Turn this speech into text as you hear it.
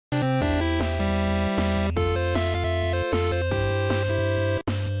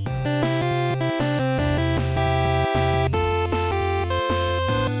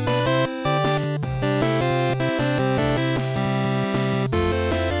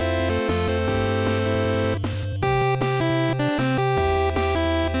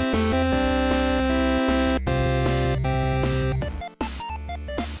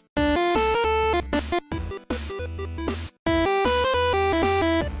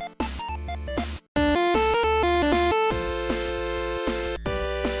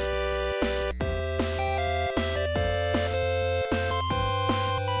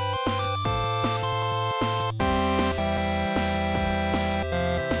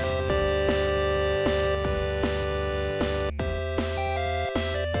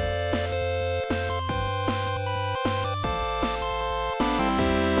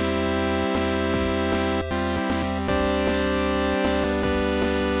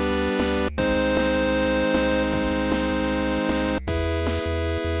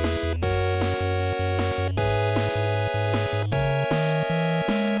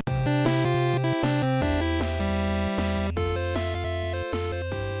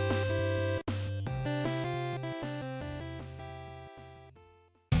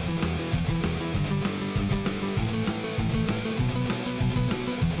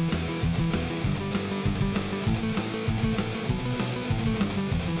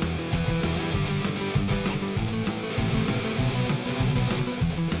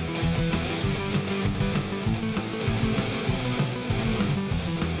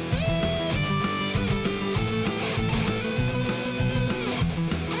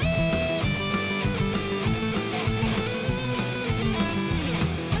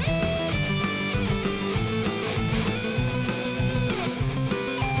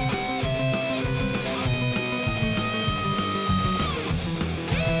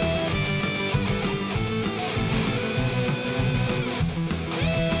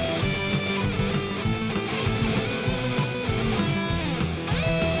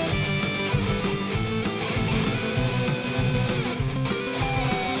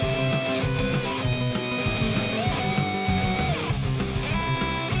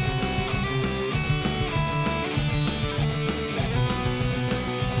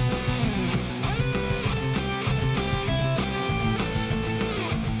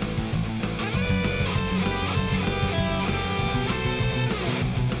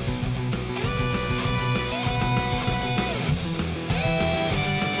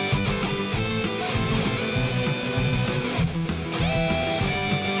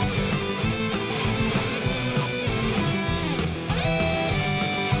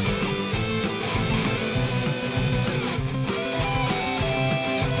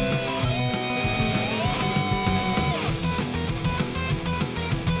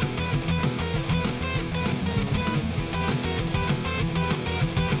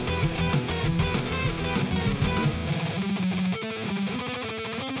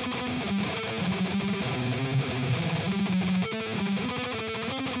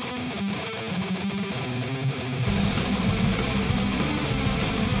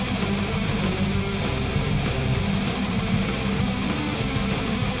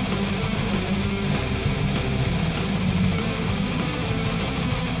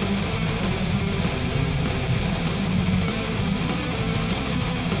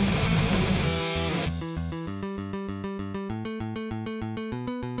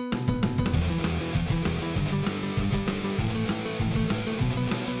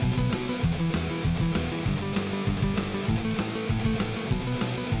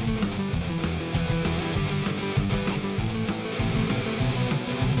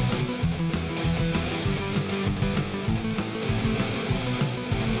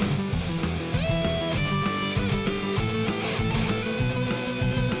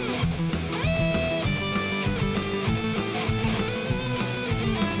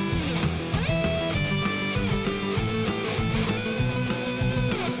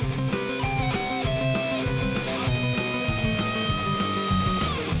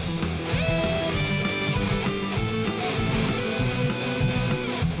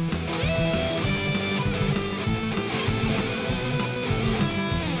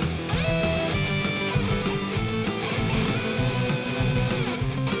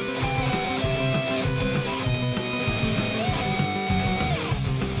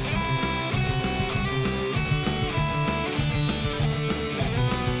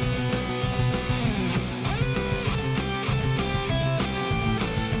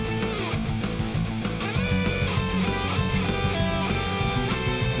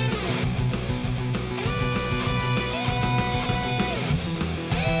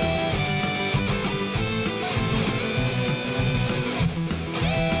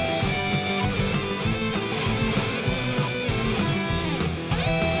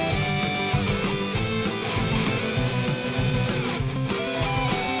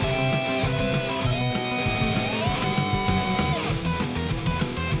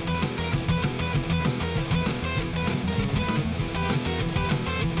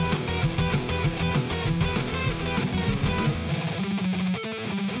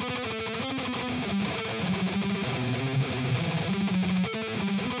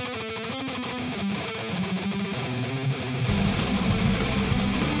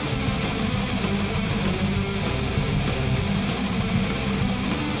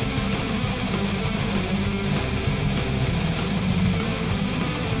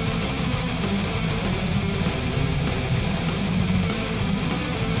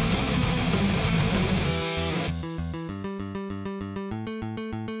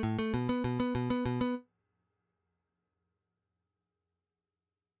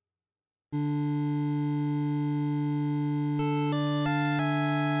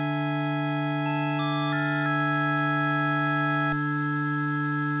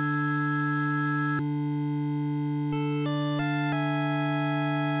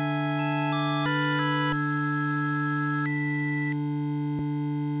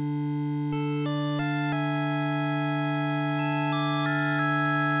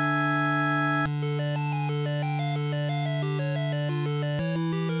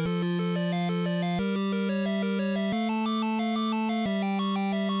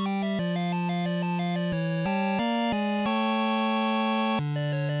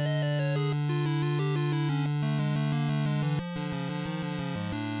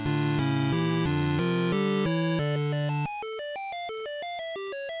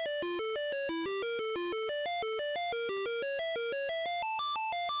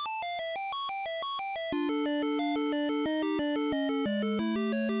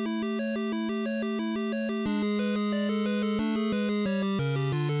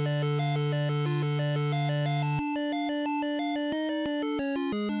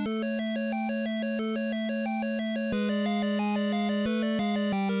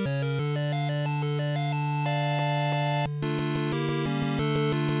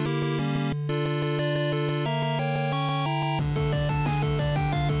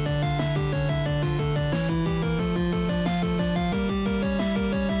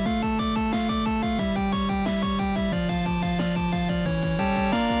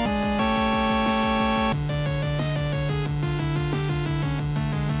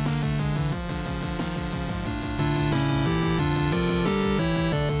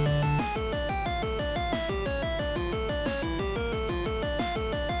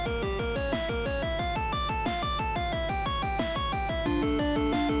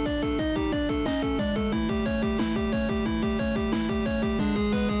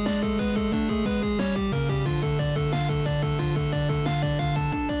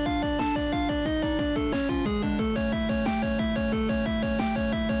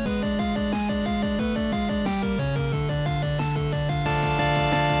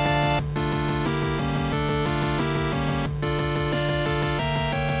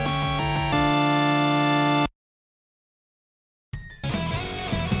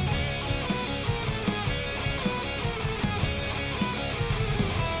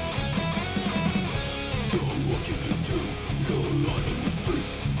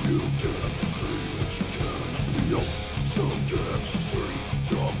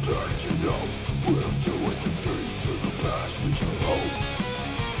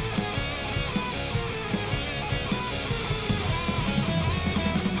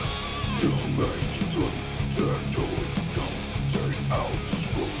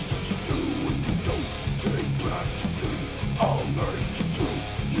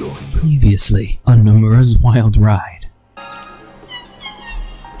Previously on Nomura's Wild Ride.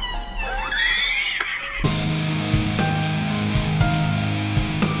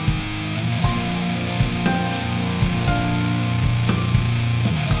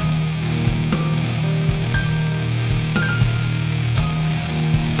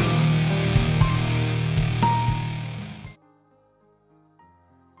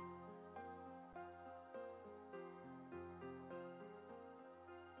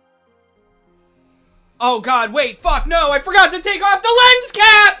 Oh god, wait, fuck, no, I forgot to take off the lens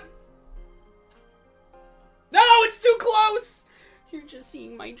cap! No, it's too close! You're just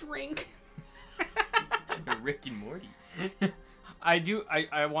seeing my drink. Rick and Morty.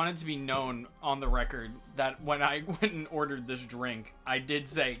 I want it to be known on the record that when I went and ordered this drink, I did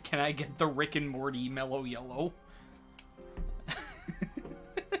say, can I get the Rick and Morty mellow yellow?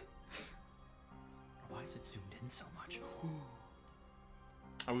 Why is it zoomed in so much?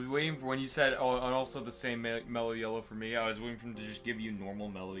 I was waiting for when you said, oh, and also the same mellow yellow for me. I was waiting for him to just give you normal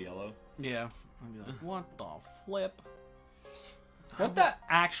mellow yellow. Yeah. I'd be like, what the flip? What the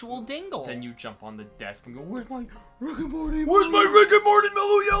actual dingle? Then you jump on the desk and go, where's my Rick and Morty? Where's my Rick and Morty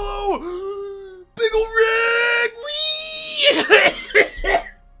mellow yellow? Big ol' Rick!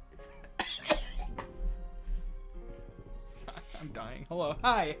 I'm dying. Hello.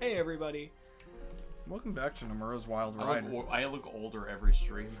 Hi. Hey, everybody. Welcome back to Nomura's Wild Ride. I look older every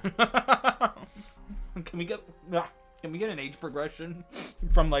stream. Can we get an age progression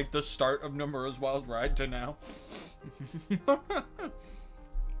from like the start of Nomura's Wild Ride to now?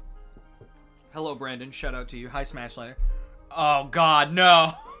 Hello, Brandon. Shout out to you. Hi, Smashlander. Oh God,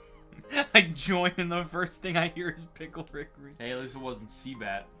 no! I join and the first thing I hear is Pickle Rick. Hey, at least it wasn't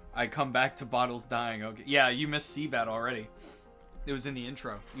Seabat. I come back to Bottles dying. Okay, yeah, you missed Seabat already. It was in the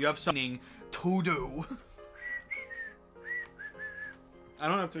intro. You have something to do. I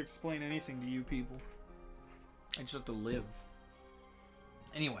don't have to explain anything to you people. I just have to live.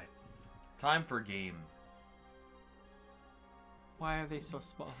 Anyway. Time for game. Why are they so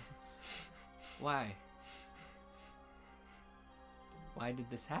small? Why? Why did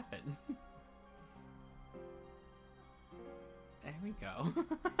this happen? There we go.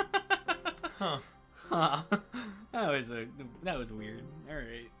 Huh. Huh. That was weird.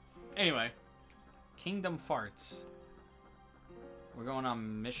 Alright. Anyway. Kingdom Farts. We're going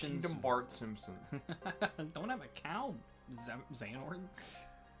on missions. Kingdom Bart Simpson. Don't have a cow, Xehanort.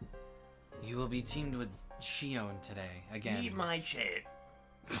 You will be teamed with Xion today, again. Eat my shit.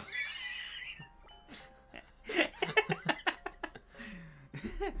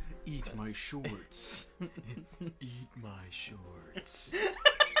 Eat my shorts. Eat my shorts.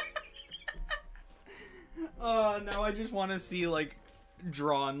 Now I just want to see, like,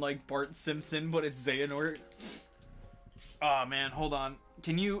 drawn like Bart Simpson, but it's Xehanort. Oh man, hold on.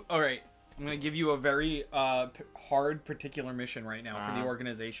 Can you... Alright, I'm gonna give you a very hard particular mission right now for the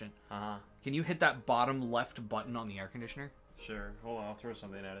organization. Can you hit that bottom left button on the air conditioner? Sure. Hold on, I'll throw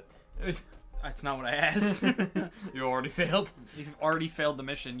something at it. That's not what I asked. You already failed? You've already failed the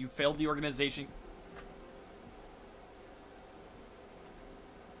mission. You failed the organization.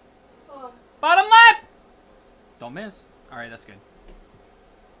 Bottom left! Don't miss. Alright, that's good.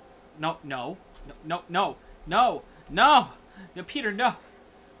 No, no. No, no, no, no! No, Peter, no!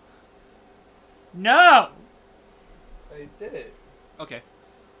 No! I did it. Okay.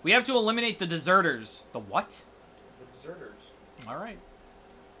 We have to eliminate the deserters. The what? The deserters. Alright.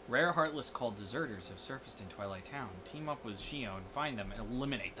 Rare Heartless called deserters have surfaced in Twilight Town. Team up with Xion, find them, and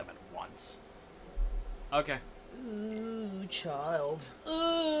eliminate them at once. Okay. Ooh, child.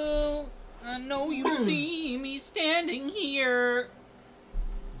 Ooh, I know you see me standing here.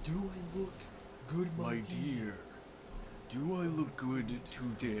 Do I look good, my dear? Do I look good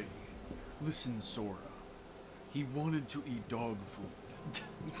today? Listen, Sora. He wanted to eat dog food.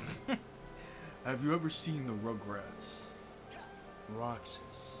 Have you ever seen the Rugrats?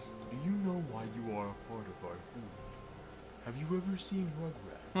 Roxas, do you know why you are a part of our group? Have you ever seen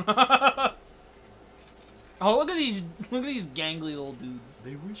Rugrats? Oh, look at these gangly little dudes.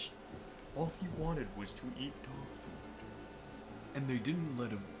 They wished all he wanted was to eat dog food. And they didn't let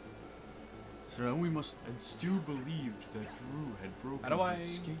him. So now we must... And Stu believed that Drew had broken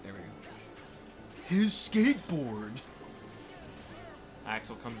his skateboard. There we go. His skateboard!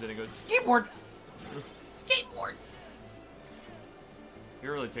 Axel comes in and goes, Skateboard! Skateboard!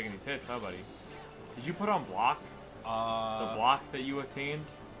 You're really taking these hits, huh, buddy? Did you put on block? The block that you attained?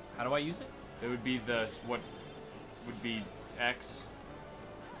 How do I use it? It would be what would be X.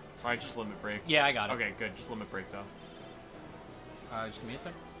 Alright, just limit break. Yeah, I got it. Okay, good. Just limit break, though. Just give me a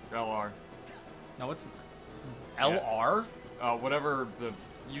sec. LR. No, it's LR? Whatever the...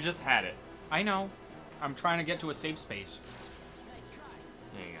 You just had it. I know. I'm trying to get to a safe space.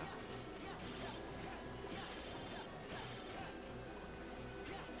 There you go.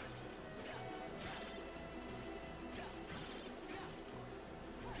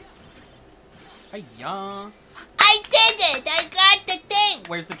 Hiya. I did it! I got the thing!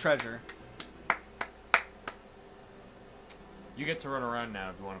 Where's the treasure? You get to run around now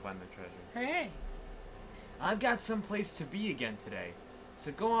if you want to find the treasure. Hey. I've got some place to be again today,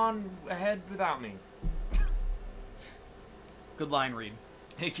 so go on ahead without me. Good line read.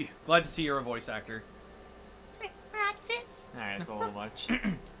 Thank you. Glad to see you're a voice actor. Roxas? Alright, that's a little much.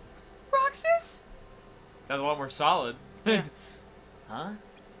 Roxas? That's a lot more solid. Yeah. Huh?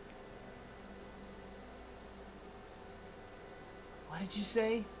 What did you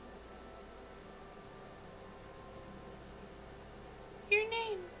say? Your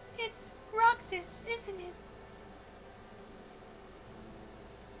name, it's Roxas, isn't it?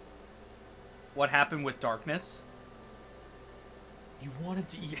 What happened with darkness? You wanted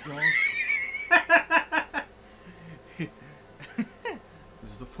to eat dog? It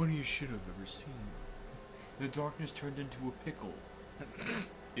was the funniest shit I've ever seen. The darkness turned into a pickle.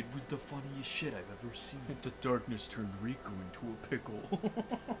 It was the funniest shit I've ever seen. The darkness turned Riku into a pickle.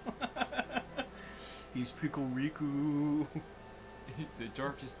 He's Pickle Riku. The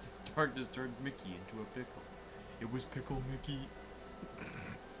darkness turned Mickey into a pickle. It was Pickle Mickey.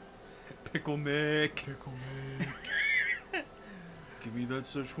 Pickle Mick. Pickle Mick. Give me that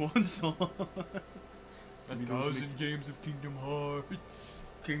Szechuan sauce. 1,000 games of Kingdom Hearts.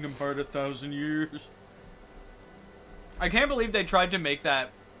 Kingdom Heart 1,000 years. I can't believe they tried to make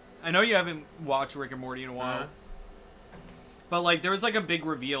that. I know you haven't watched Rick and Morty in a while. But, like, there was, like, a big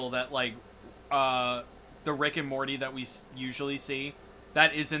reveal that, like, the Rick and Morty that we usually see,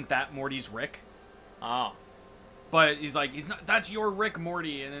 that isn't that Morty's Rick. Oh. But he's like, he's not, that's your Rick,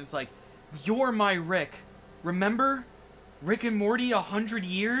 Morty. And it's like, you're my Rick. Remember? Rick and Morty 100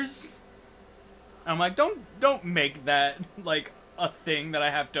 years? I'm like, don't make that, like, a thing that I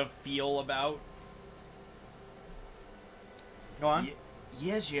have to feel about. Go on.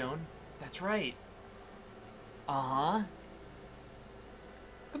 Yeah, Xion. That's right. Uh-huh.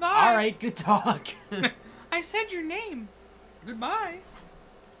 Goodbye. Alright, good talk. I said your name. Goodbye.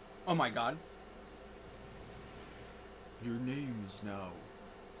 Oh my god. Your name is now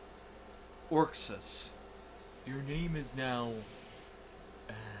Roxas. Your name is now...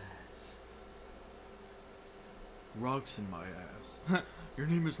 Ass. Rocks in my ass. Your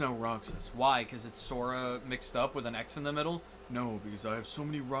name is now Roxas. Why? Because it's Sora mixed up with an X in the middle? No, because I have so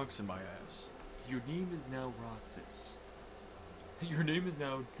many rocks in my ass. Your name is now Roxas. Your name is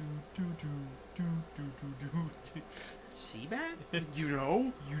now... Seabad? You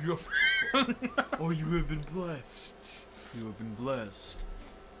know? You know... Oh, you have been blessed. You have been blessed.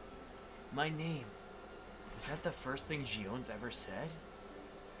 My name. Was that the first thing Xion's ever said?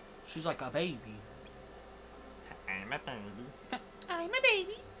 She's like a baby. I'm a baby. I'm a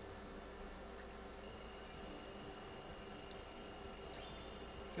baby.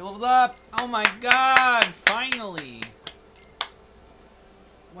 You leveled up! Oh my god! Finally!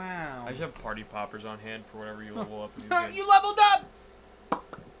 Wow. I should have party poppers on hand for whenever you level up. And You leveled up!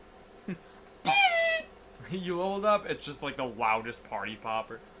 You leveled up, it's just like the loudest party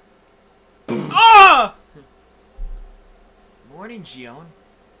popper. Ah! Morning, Xion.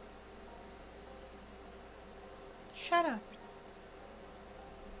 Shut up.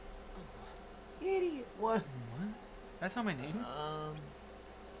 Idiot. What? That's not my name.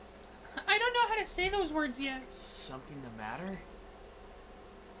 I don't know how to say those words yet. Something the matter?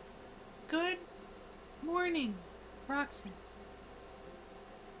 Good morning, Roxas.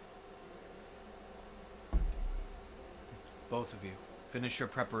 Both of you, finish your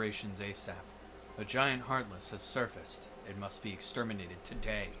preparations ASAP. A giant heartless has surfaced. It must be exterminated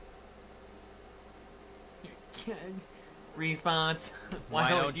today. Response. Why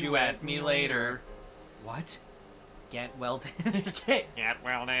don't you ask me later? What? Get welded. Get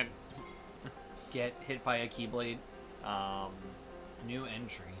welded. Get hit by a keyblade. New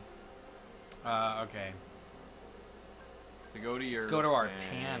entry. Okay. So go to your... Let's go to our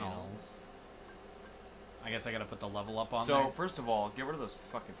panels. I guess I gotta put the level up on there. So, first of all, get rid of those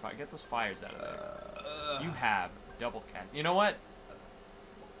fucking fires. Get those fires out of there. You have double cast. You know what?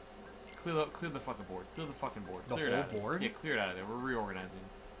 clear the fucking board. Clear the fucking board. The Clear it whole out of there. board? Yeah, clear it out of there. We're reorganizing.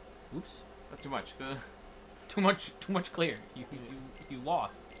 Oops. That's too much. Too much clear. You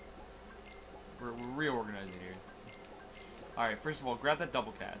lost. We're reorganizing here. Alright, first of all, grab that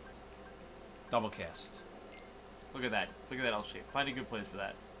double cast. Double cast. Look at that. Look at that L shape. Find a good place for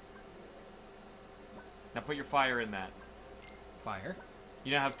that. Now put your fire in that. Fire.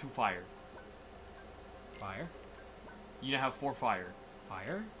 You now have 2 fire. Fire. You now have 4 fire.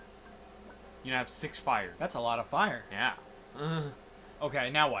 Fire. You now have 6 fire. That's a lot of fire. Yeah. Okay,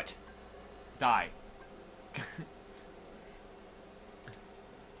 now what? Die.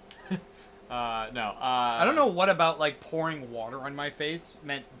 No. I don't know what about, like, pouring water on my face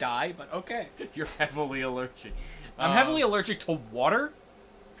meant die, but okay. You're heavily allergic. I'm heavily allergic to water?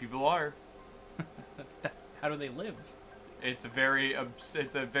 People are. How do they live? It's a very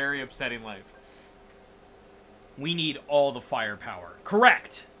upsetting life. We need all the firepower.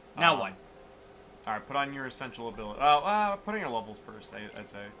 Correct. Now what? Alright, put on your essential ability. Put on your levels first, I'd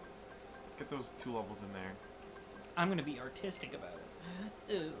say. Get those 2 levels in there. I'm gonna be artistic about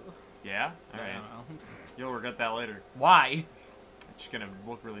it. Ew. Yeah? Alright. No. You'll regret that later. Why? It's just gonna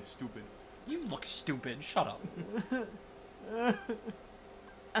look really stupid. You look stupid. Shut up.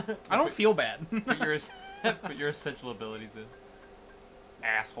 I don't feel bad. Put your essential abilities in.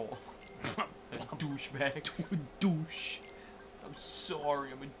 Asshole. Douchebag. Douche. I'm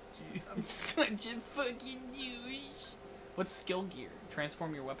sorry, I'm a douche. I'm such a fucking douche. What's skill gear?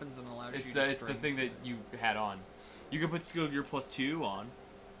 Transform your weapons and allows you to It's the thing that you had on. You can put skill gear +2 on.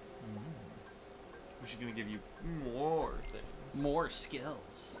 Which is gonna give you more things. More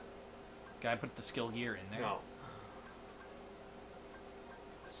skills. Gotta put the skill gear in there. No.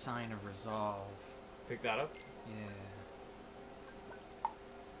 Sign of resolve. Pick that up. Yeah.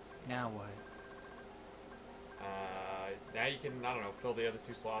 Now what? Now you can, I don't know, fill the other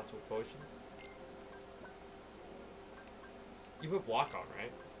 2 slots with potions. You put block on,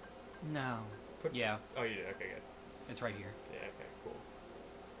 right? No. Put, Yeah. Oh, you did. Okay, good. It's right here. Yeah, okay, cool.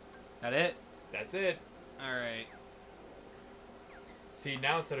 That it? That's it. Alright. See,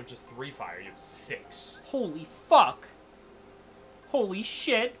 now instead of just 3 fire, you have 6. Holy fuck! Holy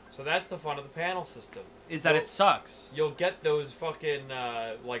shit! So that's the fun of the panel system. Is that it sucks. You'll get those fucking,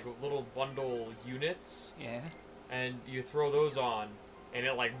 like, little bundle units, Yeah. and you throw those on, and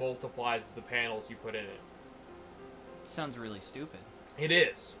it, like, multiplies the panels you put in it. Sounds really stupid. It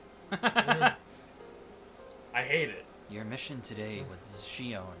is. I hate it. Your mission today with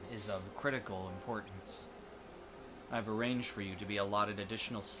Xion is of critical importance. I've arranged for you to be allotted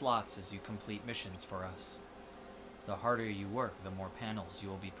additional slots as you complete missions for us. The harder you work, the more panels you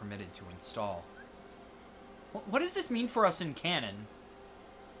will be permitted to install. What does this mean for us in canon?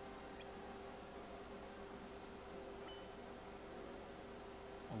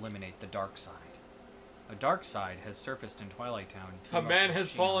 Eliminate the dark side. A dark side has surfaced in Twilight Town. A man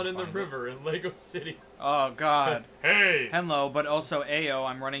has fallen in the river in Lego City. Oh, God. Hey! Hello, but also Ayo,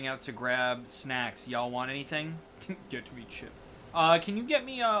 I'm running out to grab snacks. Y'all want anything? Get me chip. Can you get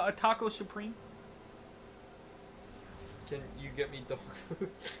me a Taco Supreme? Can you get me dog food?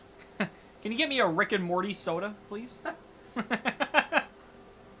 Can you get me a Rick and Morty soda, please?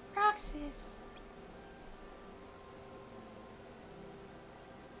 Roxas.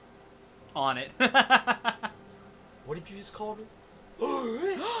 On it. What did you just call me?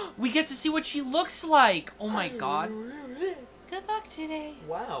 We get to see what she looks like. Oh my god. Good luck today.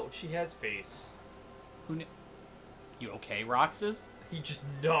 Wow, she has face. Who kn You okay, Roxas? He just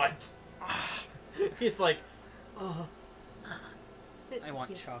nut. He's like, I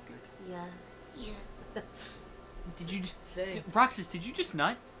want chocolate. Yeah. Yeah. Did you... thanks. Roxas, did you just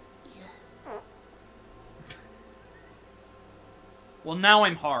nut? Yeah. Well, now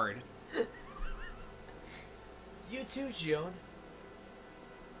I'm hard. You too, Xion.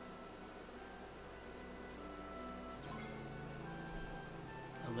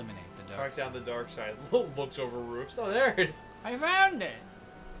 Eliminate the dark Track side. down the dark side. Looks over roofs. Oh, there it is. I found it.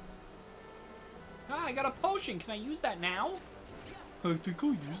 Ah, I got a potion. Can I use that now? I think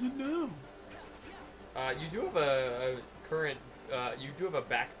I'll use it now. You do have a current. You do have a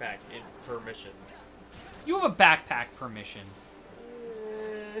backpack in per mission. You have a backpack permission.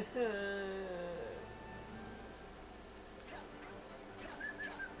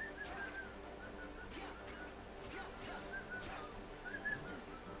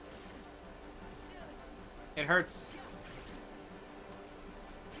 It hurts.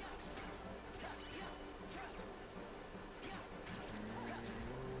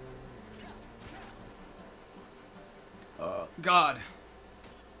 God.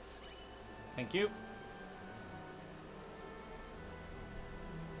 Thank you.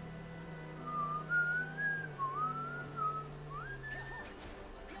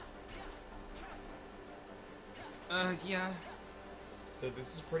 Yeah. So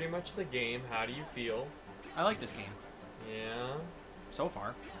this is pretty much the game. How do you feel? I like this game. Yeah. So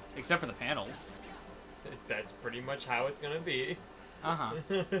far. Except for the panels. That's pretty much how it's gonna be. Uh-huh.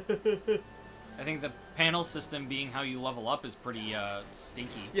 I think the panel system being how you level up is pretty,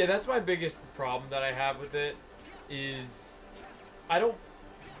 stinky. Yeah, that's my biggest problem that I have with it, is I don't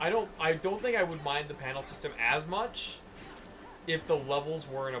think I would mind the panel system as much if the levels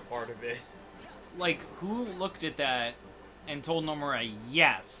weren't a part of it. Like, who looked at that and told Nomura,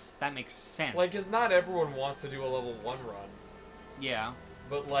 yes, that makes sense? Like, cause not everyone wants to do a level 1 run. Yeah.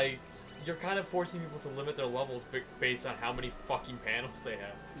 But, like, you're kind of forcing people to limit their levels based on how many fucking panels they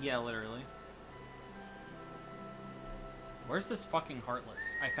have. Yeah, literally. Where's this fucking Heartless?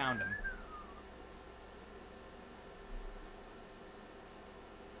 I found him.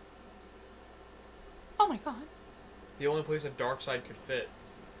 Oh my god. The only place a dark side could fit.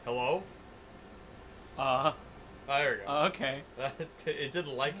 Hello? Oh, There we go. okay. It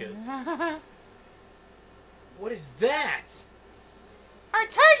didn't like it. What is that? Our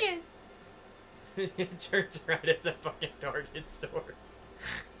target! It turns around, it's a fucking Target store.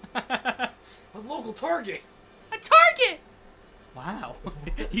 A local Target! A target! Wow.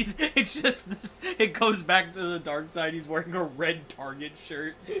 It's just this, it goes back to the dark side. He's wearing a red Target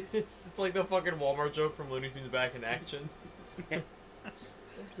shirt. It's like the fucking Walmart joke from Looney Tunes Back in Action.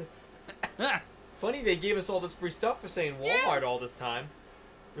 Funny they gave us all this free stuff for saying Walmart all this time.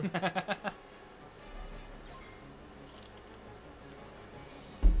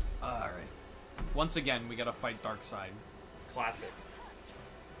 Alright. Once again, we gotta fight Darkseid. Classic.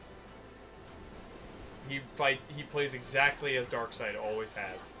 He plays exactly as Darkseid always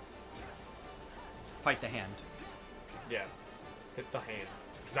has. Fight the hand. Yeah. Hit the hand.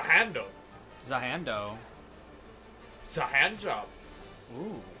 Zahando. Zahando. Zahan job.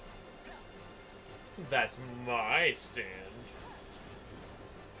 Ooh. That's my stand.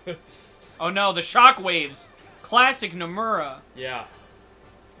 Oh no, the shockwaves! Classic Nomura. Yeah.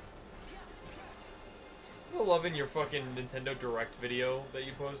 I'm loving your fucking Nintendo Direct video that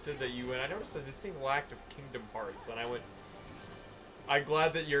you posted that you went, I noticed a distinct lack of Kingdom Hearts, and I went, I'm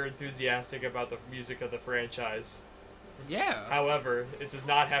glad that you're enthusiastic about the music of the franchise. Yeah. However, it does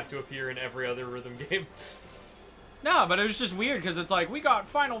not have to appear in every other rhythm game. No, but it was just weird because it's like, we got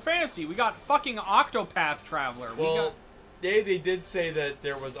Final Fantasy, we got fucking Octopath Traveler, Well, we got... A, they did say that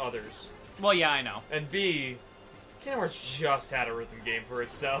there was others. Well, yeah, I know. And B, Kingdom Hearts just had a rhythm game for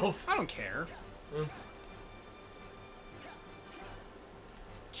itself. I don't care. Mm.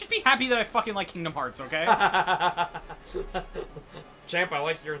 Just be happy that I fucking like Kingdom Hearts, okay? Champ, I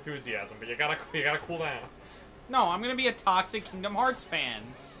like your enthusiasm, but you gotta cool down. No, I'm gonna be a toxic Kingdom Hearts fan.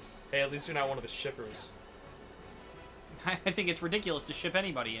 Hey, at least you're not one of the shippers. I think it's ridiculous to ship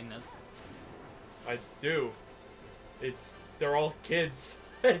anybody in this. I do. They're all kids.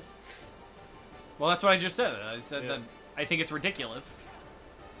 Well, that's what I just said. I said Yeah. that I think it's ridiculous.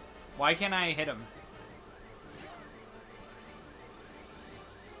 Why can't I hit him?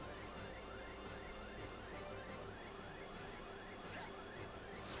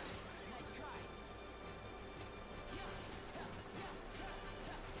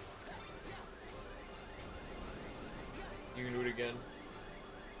 You can do it again.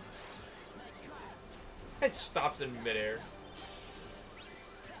 It stops in midair.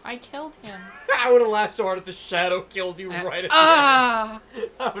 I killed him. I would have laughed so hard if the shadow killed you right at the Ah! end.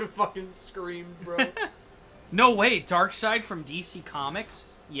 I would have fucking screamed, bro. No way, Darkseid from DC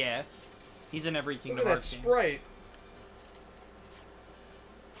Comics? Yeah. He's in every Look Kingdom at that Hearts game. sprite.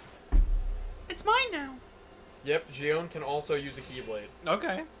 It's mine now. Yep, Xion can also use a Keyblade.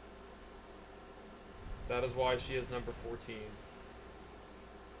 Okay. That is why she is number 14.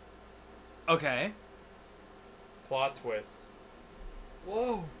 Okay. Plot twist.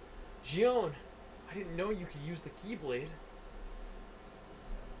 Whoa! Xion! I didn't know you could use the Keyblade.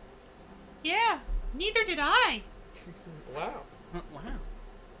 Yeah, neither did I. Wow. Wow.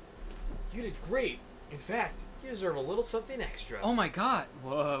 You did great. In fact, you deserve a little something extra. Oh my god.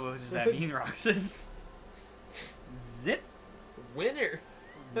 Whoa, what does that mean, Roxas? Zip. Winner!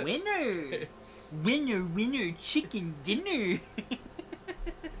 Winner. Winner, winner, chicken dinner.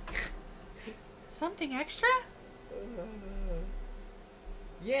 Something extra?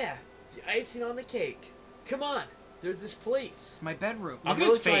 Yeah, the icing on the cake. Come on, there's this place. It's my bedroom. I'm Look really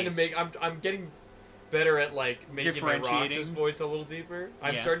at his trying to face. make. I'm getting better at like making my Differentiating. Roxas voice a little deeper.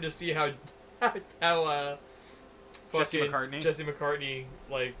 I'm Yeah. starting to see how Jesse fucking McCartney. Jesse McCartney,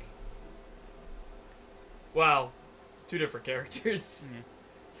 like, wow, two different characters.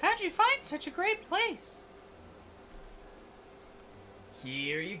 How'd you find such a great place?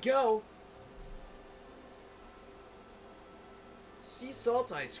 Here you go. sea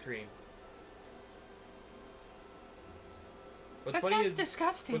salt ice cream. That sounds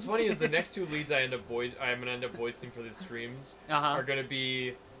disgusting. What's funny is the next two leads I'm gonna end up voicing for the streams are gonna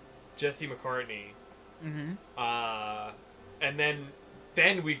be Jesse McCartney. And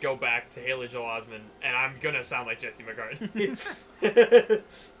then we go back to Haley Joel Osment, and I'm gonna sound like Jesse McCartney.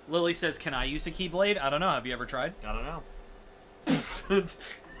 Lily says, "Can I use a keyblade?" I don't know. Have you ever tried? I don't know.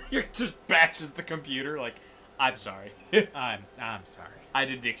 You're just bashes the computer like, "I'm sorry. I'm sorry. I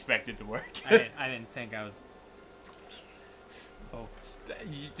didn't expect it to work. I didn't think I was." Oh,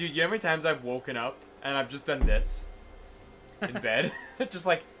 dude, you know how many times I've woken up and I've just done this in bed, just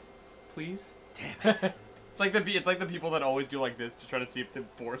like, please, damn it. It's like the people that always do like this to try to see if the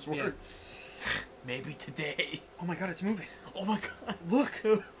force works. Yeah. Maybe today. Oh my god, it's moving. Oh my god, look.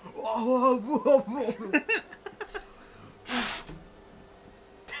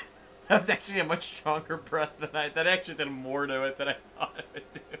 That was actually a much stronger breath than that actually did more to it than I thought it would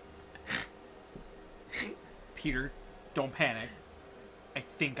do. Peter, don't panic. I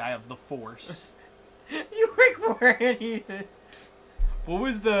think I have the force. You ignore anything. What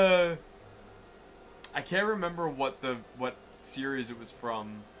was the... I can't remember what series it was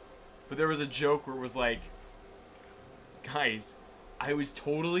from, but there was a joke where it was like, guys, I was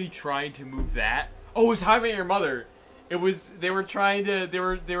totally trying to move that. Oh, it was How I Met Your Mother. It was, they were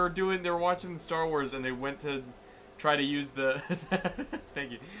watching the Star Wars and they went to try to use the,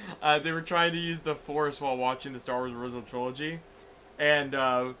 thank you. They were trying to use the Force while watching the Star Wars original trilogy. And,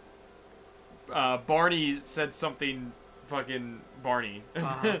 Barney said something fucking Barney.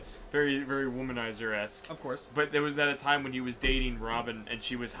 Very, very womanizer-esque. Of course. But there was at a time when he was dating Robin and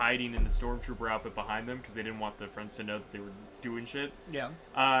she was hiding in the stormtrooper outfit behind them because they didn't want the friends to know that they were doing shit. Yeah.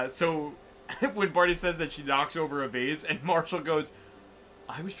 So when Barney says that, she knocks over a vase and Marshall goes,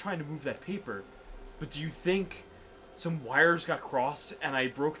 I was trying to move that paper, but do you think some wires got crossed and I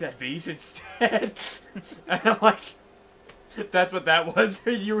broke that vase instead? And I'm like, that's what that was?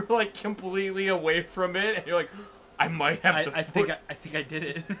 You were like completely away from it and you're like, I might have I think I did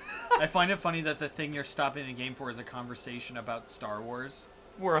it. I find it funny that the thing you're stopping the game for is a conversation about Star Wars.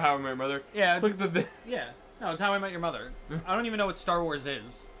 Or How I Met Your Mother. Yeah. Look at the Yeah. No, it's How I Met Your Mother. I don't even know what Star Wars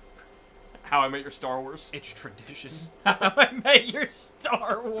is. How I Met Your Star Wars. It's tradition. How I Met Your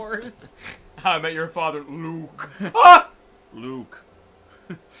Star Wars. How I Met Your Father, Luke. Luke.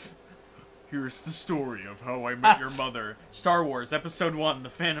 Here's the story of How I Met Your Mother. Star Wars, Episode 1, The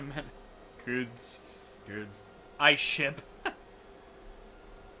Phantom Menace. Kids. I ship.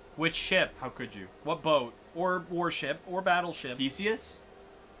 Which ship? How could you? What boat? Or warship? Or battleship? Theseus?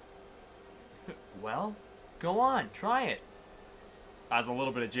 Well, go on, try it. That was a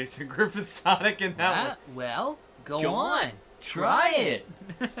little bit of Jason Griffith Sonic in that one. Well, go on. Try it.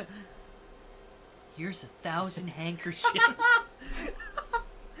 Here's 1,000 handkerchiefs.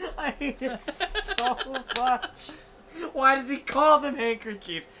 I hate it so much. Why does he call them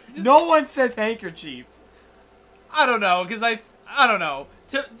handkerchiefs? No one says handkerchief. I don't know, because I don't know.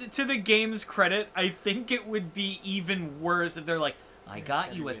 To the game's credit, I think it would be even worse if they're like, I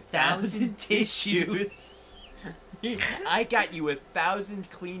got you 1,000 tissues. I got you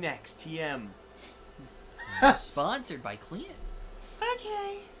 1,000 Kleenex TM. Sponsored by Kleenex.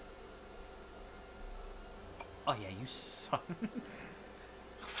 Okay. Oh yeah, you suck.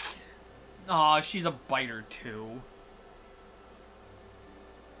 Aw, she's a biter too.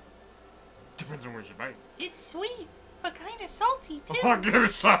 Depends on where she bites. It's sweet, but kind of salty, too. I'll give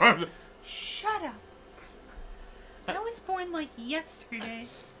it some. Shut up. I was born like yesterday.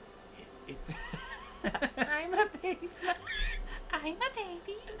 I'm a baby. I'm a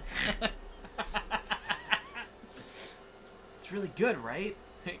baby. It's really good, right?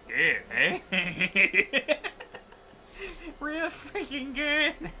 Yeah, eh? Real freaking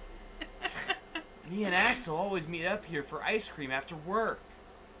good. Me and Axel always meet up here for ice cream after work.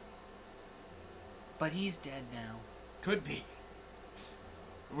 But he's dead now. Could be.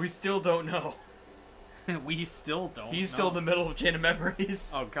 We still don't know. We still don't He's know. still in the middle of Chain of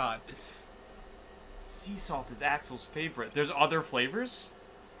Memories. Oh god. Sea salt is Axel's favorite. There's other flavors?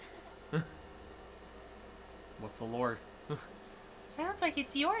 What's the lore? Sounds like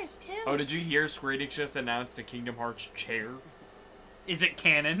it's yours, too. Oh, did you hear Square Enix just announced a Kingdom Hearts chair? Is it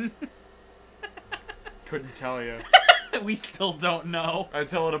canon? Couldn't tell you. We still don't know.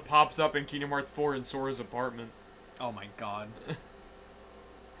 Until it pops up in Kingdom Hearts 4 in Sora's apartment. Oh my god.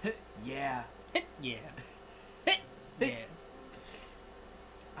 Yeah. Yeah. Yeah.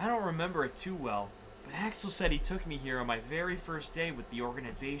 I don't remember it too well, but Axel said he took me here on my very first day with the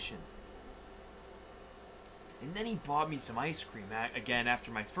organization. And then he bought me some ice cream again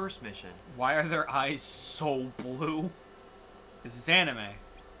after my first mission. Why are their eyes so blue? Because it's anime.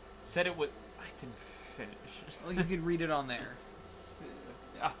 Said it would. I didn't finish. Well, you could read it on there.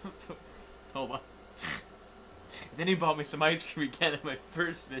 Hold on. Then he bought me some ice cream again at my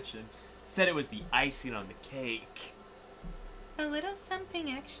first mission. Said it was the icing on the cake. A little something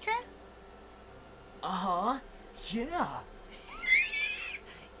extra? Uh-huh. Yeah.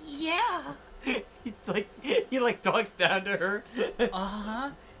 Yeah. It's like he like talks down to her. Uh-huh.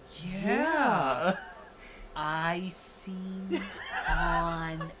 Yeah. Icing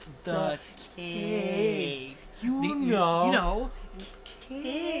on the cake. You know.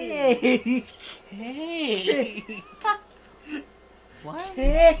 Cake. Cake. What?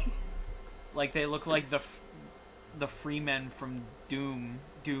 Like they look like the freemen from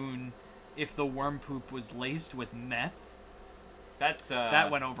Dune, if the worm poop was laced with meth. That's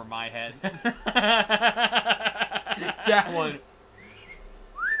That went over my head. that one.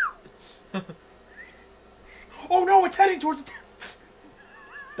 Oh no, it's heading towards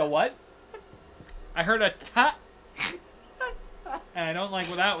The what? I heard a ta, and I don't like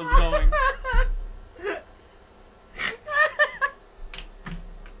where that was going.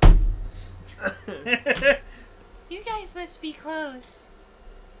 You guys must be close.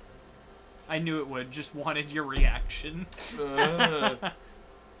 I knew it would. Just wanted your reaction.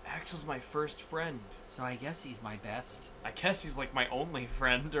 Axel's my first friend. So I guess he's my best. I guess he's like my only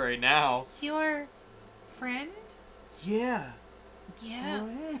friend right now. Your friend? Yeah. Yeah.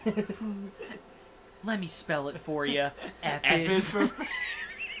 Let me spell it for you. F F is is for.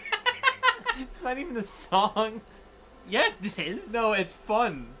 It's not even the song. Yeah, it is. No, it's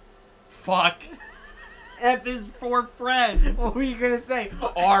fun. Fuck. F is for friends. What were you gonna say?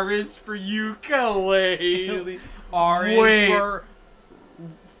 R is for ukulele. R Wait. is for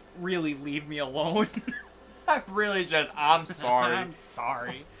really leave me alone. I'm really just. I'm sorry. I'm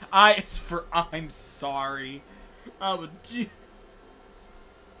sorry. I is for I'm sorry. I'm a G.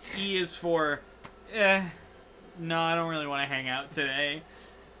 E is for no, I don't really want to hang out today.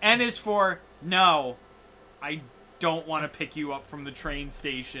 N is for no, I don't want to pick you up from the train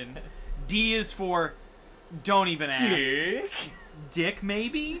station. D is for don't even ask. Dick. Dick,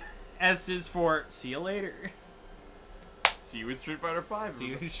 maybe? S is for see you later. See you in Street Fighter V. See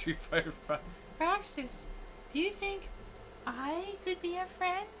you in Street Fighter 5. Roxas, do you think I could be a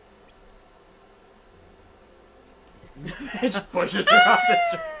friend? It just pushes her off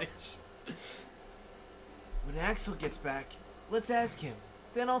the train station. When Axel gets back, let's ask him.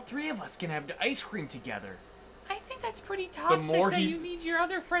 Then all three of us can have the ice cream together. I think that's pretty toxic more that he's- you need your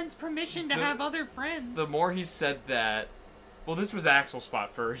other friend's permission to The- have other friends. The more he said that, well, this was Axel's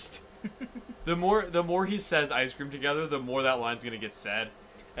spot first. the more he says ice cream together, the more that line's gonna get said.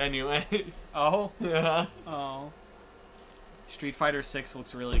 Anyway, Oh? yeah. Oh. Street Fighter 6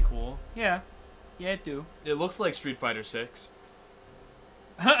 looks really cool. Yeah. Yeah, it do. It looks like Street Fighter 6.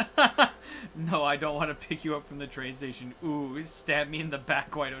 No, I don't want to pick you up from the train station. Ooh, stab me in the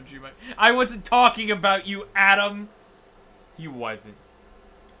back. Why don't you? I wasn't talking about you, Adam. He wasn't.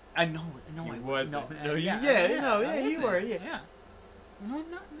 I know. No, He I wasn't. No, No, you- yeah, yeah, yeah, no, I yeah, you wasn't. were, yeah. Yeah. No,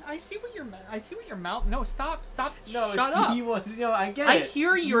 I see what your mouth. No, stop. No, Shut up. He was. No, I get I it.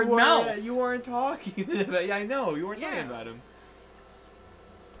 hear your You mouth. You weren't talking. About, yeah, I know. You weren't Yeah. talking about him.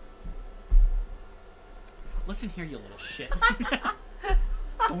 Listen here, you little shit.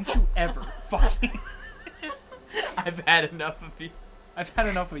 Don't you ever fucking. I've had enough of you. I've had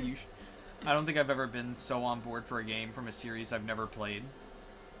enough of you. I don't think I've ever been so on board for a game from a series I've never played.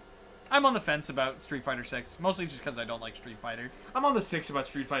 I'm on the fence about Street Fighter 6, mostly just because I don't like Street Fighter. I'm on the 6 about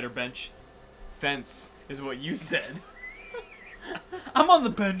Street Fighter bench. Fence is what you said. I'm on the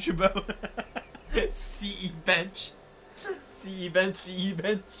bench about. CE bench. CE bench. CE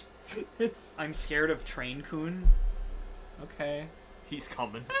bench. It's. I'm scared of Train Kun. Okay. He's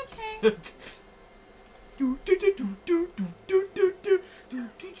coming. Okay.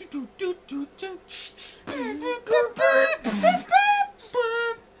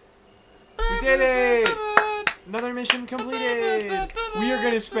 We did it! Another mission completed! We are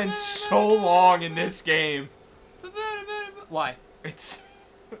gonna spend so long in this game. Why? It's.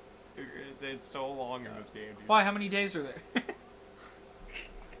 You're gonna say it's so long in this game, dude. Why? How many days are there?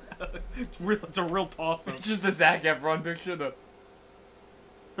 It's a real toss-up. It's just the Zac Efron picture, the.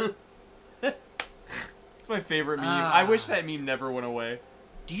 It's my favorite meme. I wish that meme never went away.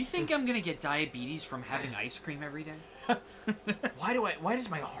 Do you think I'm gonna get diabetes from having ice cream every day? Why does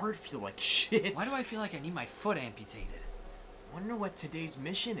my heart feel like shit? Why do I feel like I need my foot amputated? Wonder what today's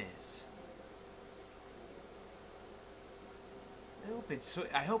mission is.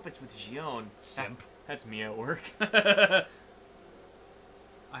 I hope it's with Xion. Simp. That's me at work.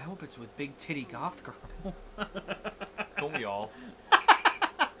 I hope it's with Big Titty Goth Girl. Don't we all?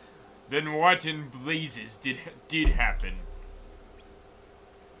 Then what in blazes did happen?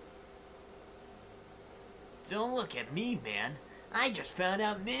 Don't look at me, man. I just found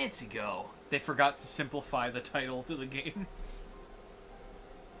out minutes ago. They forgot to simplify the title to the game.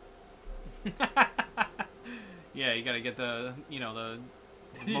 Yeah, you gotta get the, the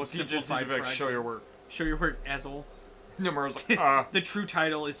most simplified Like, show your work. Show your work, asshole. Nomura's like, The true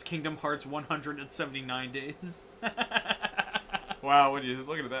title is Kingdom Hearts 179 Days. wow, when you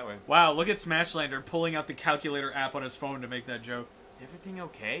look at it that way. Wow, look at Smashlander pulling out the calculator app on his phone to make that joke. Is everything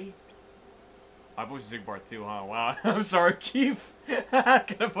okay? I voiced Zigbar too, huh? Wow. I'm sorry, Chief.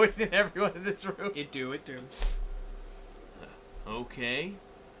 Gonna voice in everyone in this room. It do. Okay.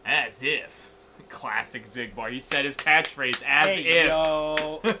 As if. Classic Zigbar. He said his catchphrase, as Hey, if.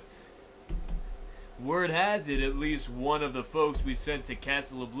 yo. Word has it, at least one of the folks we sent to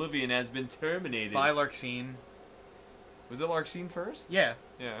Castle Oblivion has been terminated. Bye, Larxene. Was it Larxene first? Yeah.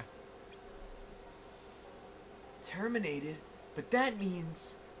 Yeah. Terminated? But that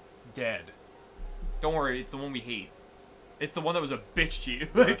means... Dead. Don't worry, it's the one we hate. It's the one that was a bitch to you.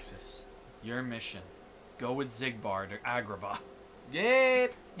 Roxas, your mission. Go with Zigbar to Agrabah.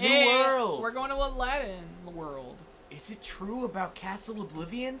 Yep. New Hey, world. We're going to Aladdin world. Is it true about Castle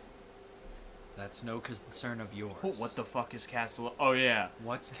Oblivion? That's no concern of yours. Oh, what the fuck is Castle? Oh yeah.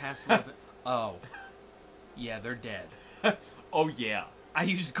 What's Castle of... Oh. Yeah, they're dead. Oh yeah. I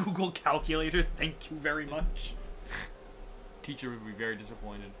used Google Calculator, thank you very much. Teacher would be very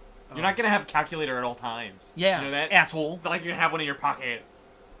disappointed. You're not gonna have a calculator at all times. Yeah, You know that? asshole. It's not like you're gonna have one in your pocket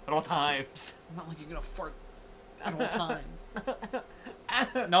at all times. Not like you're gonna fart at all times.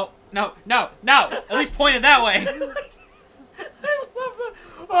 No. At least point it that way. I love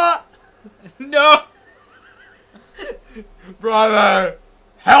the. No. Brother,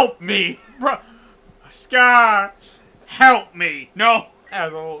 help me. Scar, help me. No.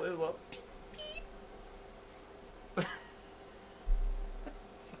 Asshole. Is a...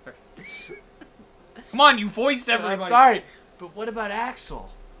 Come on, you voiced everybody. I'm sorry, but what about Axel?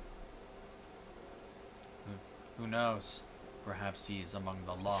 Who knows? Perhaps he is among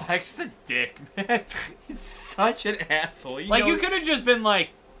the lost. Axel's a dick, man. He's such an asshole. He Like, you knows- could have just been like,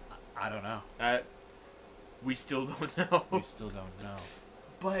 I don't know. We still don't know. We still don't know.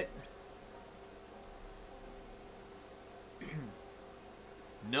 But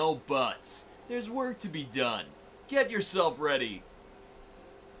no buts. There's work to be done. Get yourself ready.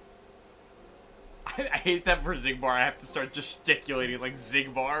 I hate that for Zigbar. I have to start gesticulating like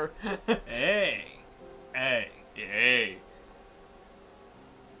Zigbar. Hey. Hey.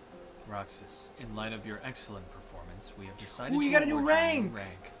 Roxas, in light of your excellent performance, we have decided Ooh, you to got a new award you rank.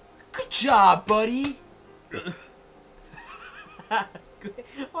 rank. Good job, buddy. Oh,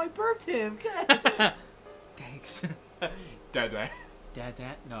 I burped him. Thanks. Dad. Dad,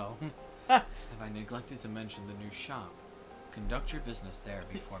 no. Have I neglected to mention the new shop? Conduct your business there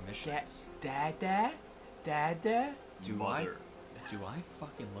before missions. Dada? Do I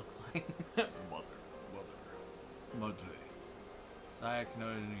fucking look like... Mother. Sayax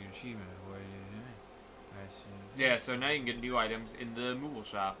noted in your achievement. What are you doing? I see. Yeah, so now you can get new items in the Moogle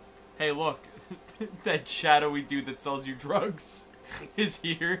shop. Hey, look. That shadowy dude that sells you drugs is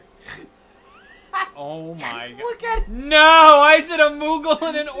here. Oh my god. Look at him. No, why is it a Moogle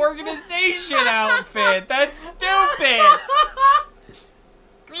in an organization outfit? That's stupid.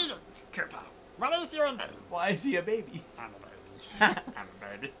 Greetings, Koopa. What is your name? Why is he a baby? I'm a baby. I'm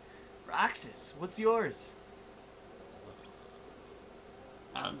a baby. Roxas, what's yours?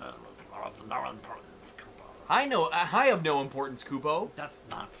 My name is of no importance, Koopa. I have no importance, Kupo. That's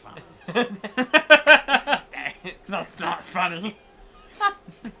not funny. That's not funny.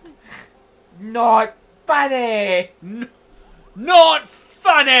 Not funny! Not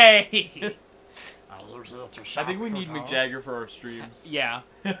funny. Are you here to shop, I think we need Koopa? Mick Jagger for our streams. Yeah.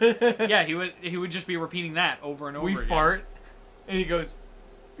 Yeah, he would just be repeating that over and over We again. fart, and he goes,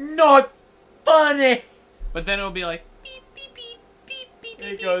 not funny! But then it'll be like, Beep, beep, beep, beep, beep, And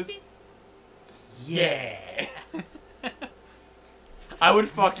he beep, goes, beep. yeah. I would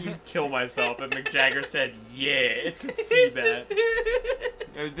fucking kill myself if Mick Jagger said yeah to see that.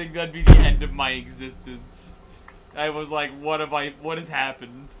 I think that'd be the end of my existence. I was like, what has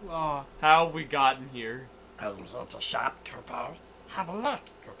happened? oh, How have we gotten here? Are you here to shop, Koopa? Have a look,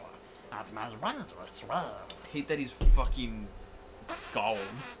 Koopa, at my wondrous world. I hate that he's fucking Gollum.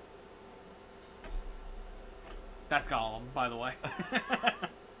 that's Gollum, by the way.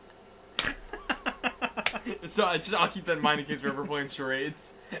 So I'll keep that in mind in case we're ever playing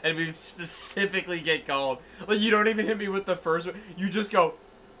charades, and we specifically get Gollum. Like, you don't even hit me with the first one. You just go,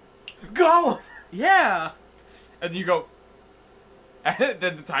 Gollum! Yeah. And you go, and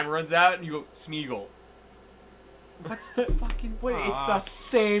then the timer runs out, and you go, Smeagol. What's the fucking... Wait, it's the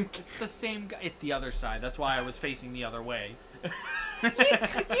same. It's the same guy. It's the other side. That's why I was facing the other way. You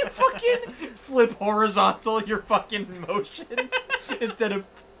fucking flip horizontal your fucking motion instead of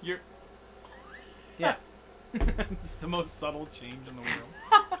your... Yeah. It's the most subtle change in the world.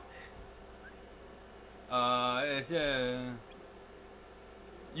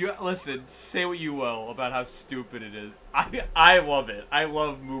 You listen. Say what you will about how stupid it is. I love it. I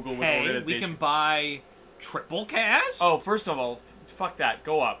love Moogle with Hey, organization. we can buy triple cast? Oh, first of all, fuck that.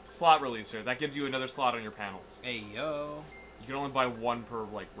 Go up. Slot releaser. That gives you another slot on your panels. Hey, yo. You can only buy one per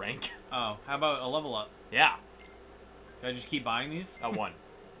like rank. Oh, how about a level up? Yeah. Can I just keep buying these? One.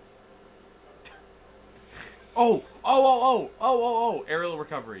 Oh. Aerial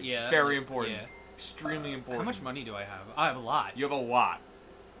recovery. Yeah. Very important. Yeah. Extremely important. How much money do I have? I have a lot. You have a lot.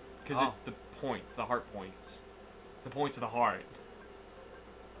 Because Oh. it's the points, the heart points. The points of the heart.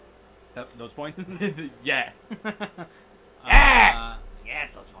 Those points? Yeah. Ass!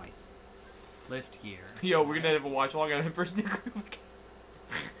 Yes, those points. Lift gear. Yo, we're gonna have a watch along on in-person group.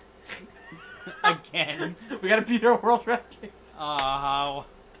 Again. We gotta beat our world record. What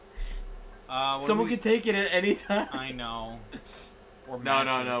Someone do we- can take it at any time. I know. Or No.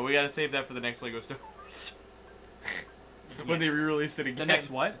 match it. We gotta save that for the next Lego Star Wars. Yeah. When they re-release it again. The next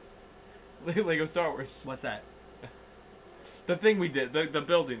what? Lego Star Wars. What's that? The thing we did, the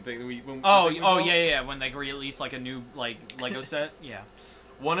building thing. Yeah. When they release like a new Lego set, yeah.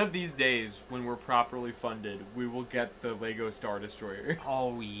 One of these days, when we're properly funded, we will get the Lego Star Destroyer.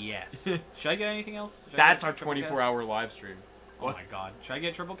 Oh yes. Should I get anything else? Should I That's get our triple cast? 24-hour live stream. Oh my god. Should I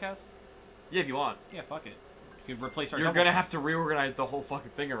get triple cast? Yeah, if you want. Yeah, fuck it. You could replace our. You're double gonna cast. have to reorganize the whole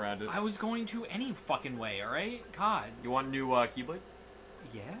fucking thing around it. I was going to any fucking way. All right. God. You want a new Keyblade?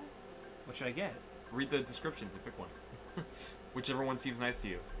 Yeah. What should I get? Read the descriptions and pick one. Whichever one seems nice to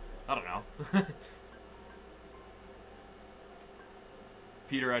you. I don't know.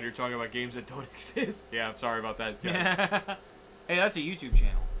 Peter out here talking about games that don't exist. Yeah, I'm sorry about that. guys. Hey, that's a YouTube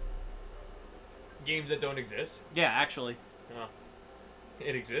channel. Games that don't exist? Yeah, actually,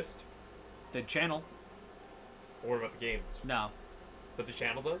 It exists. the channel. What about the games? No. But the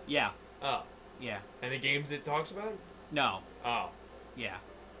channel does? Yeah. Oh. Yeah. And the games it talks about? No. Oh. Yeah.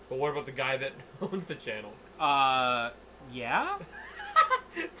 But what about the guy that owns the channel? Yeah.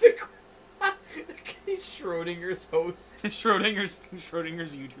 He's Schrodinger's host. Schrodinger's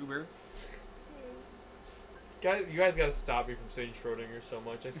YouTuber. Guys, you guys gotta stop me from saying Schrodinger so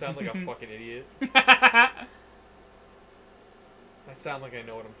much. I sound like a fucking idiot. I sound like I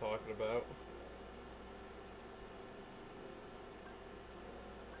know what I'm talking about.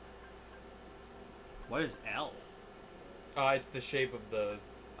 What is L? It's the shape of the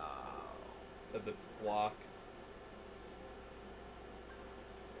block.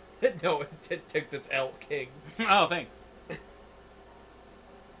 No, it took this L King. Oh, thanks.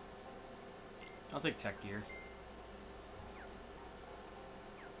 I'll take tech gear.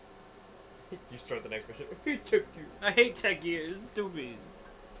 You start the next mission. I hate tech gear. I hate tech gear. It's stupid.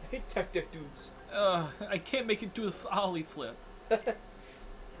 I hate tech dudes. I can't make it do the ollie flip. I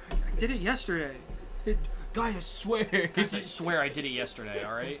did it yesterday. Guys, I swear. Guys, I swear I did it yesterday.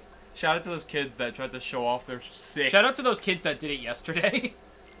 All right. Shout out to those kids that tried to show off their sick. Shout out to those kids that did it yesterday.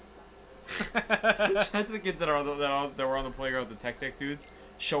 Shout out to the kids that were on the playground with the tech dudes,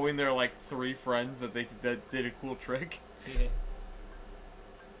 showing their like 3 friends that that did a cool trick. Yeah.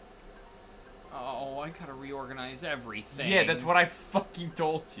 Oh, I gotta reorganize everything. Yeah, that's what I fucking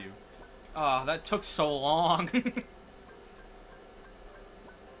told you. Oh, that took so long.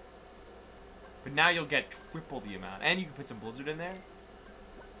 But now you'll get triple the amount, and you can put some blizzard in there.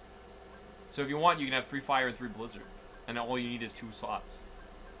 So if you want, you can have 3 fire and 3 blizzard, and all you need is 2 slots.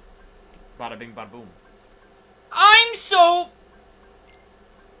 Bada bing, bada boom. I'm so...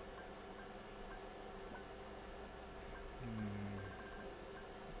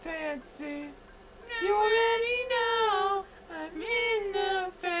 Fancy. You already know I'm in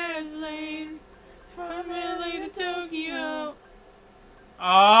the fast lane from LA to Tokyo.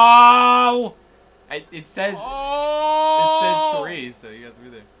 Oh! It says Oh! 3, so you got 3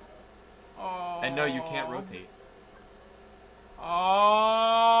 there. Oh. And no, you can't rotate.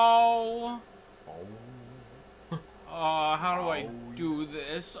 Oh. Oh, how do I do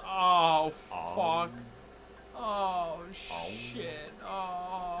this? Oh, fuck. Oh, shit.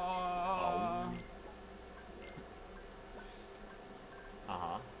 Oh.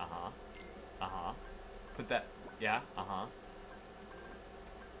 Put that. Yeah. I'm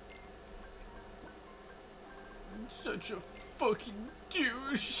such a fucking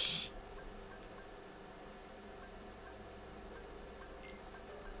douche.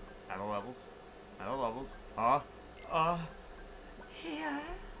 levels. Here.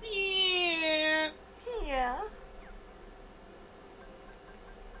 Yeah. Here.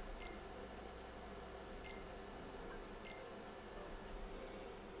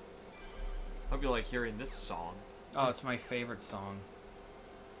 Hope you like hearing this song. Oh, it's my favorite song.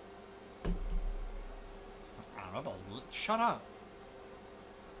 Shut up.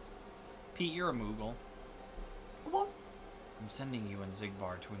 Pete, you're a Moogle. I'm sending you and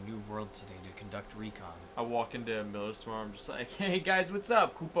Zigbar to a new world today to conduct recon. I walk into Miller's tomorrow. I'm just like, hey guys, what's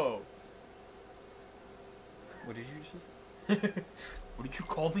up, Kupo? What did you just... What did you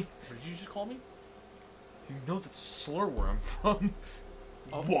call me? What did you just call me? You know that's a slur where I'm from.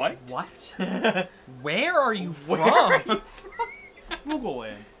 What? What? Where are you from? Where are you from? Moogle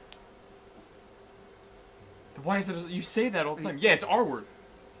land. Why is it? You say that all the time. Yeah, it's our word.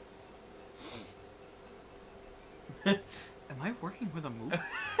 Am I working with a Moogle?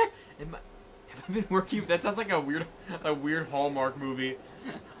 Have I been working? That sounds like a weird Hallmark movie.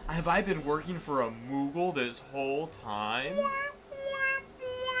 Have I been working for a Moogle this whole time?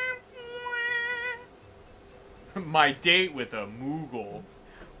 My date with a Moogle.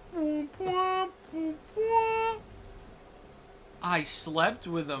 I slept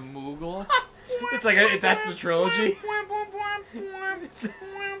with a Moogle. It's like that's the trilogy.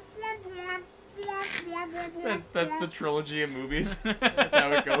 That's the trilogy of movies. That's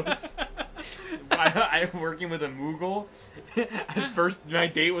how it goes. I'm working with a Moogle. First, my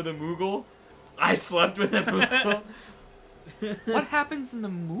date with a Moogle. I slept with a Moogle. What happens in the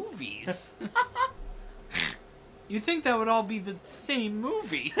movies? You think that would all be the same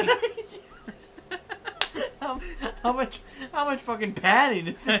movie? How much fucking padding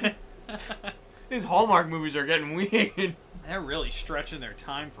is it? These Hallmark movies are getting weird. They're really stretching their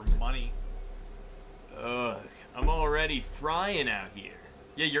time for money. Ugh, I'm already frying out here.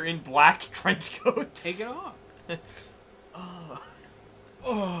 Yeah, you're in black trench coats. Take it off.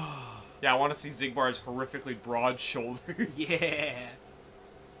 Yeah, I want to see Zigbar's horrifically broad shoulders. Yeah.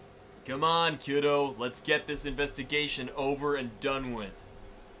 Come on, kiddo. Let's get this investigation over and done with.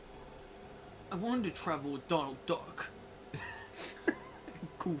 I wanted to travel with Donald Duck.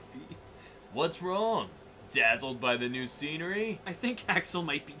 Goofy. What's wrong? Dazzled by the new scenery? I think Axel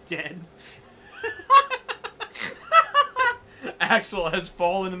might be dead. Axel has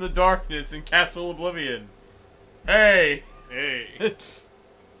fallen in the darkness in Castle Oblivion. Hey! Hey.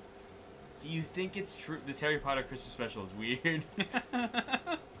 Do you think it's true? This Harry Potter Christmas special is weird.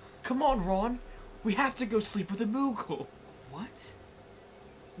 Come on, Ron. We have to go sleep with a Moogle. What?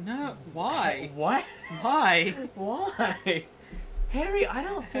 No, why? What? Why? Why? Harry, I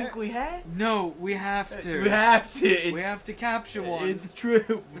don't think we have. No, we have to. We have to. We have to capture one. It's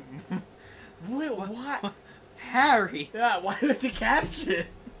true. Wait, what? Harry. Yeah, why do we have to capture it?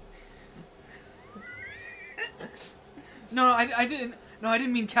 No, I didn't. No, I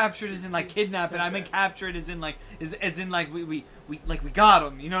didn't mean capture it as in like kidnap it. I meant capture it as in like we got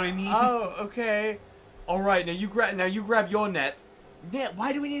him. You know what I mean? Oh, okay. All right, now you grab your net. Net?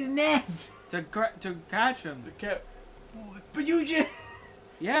 Why do we need a net? To catch him. But you just.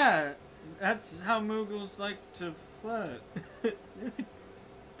 Yeah, that's how Moogles like to flirt.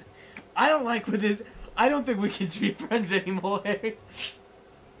 I don't like with this. I don't think we can be friends anymore, Harry.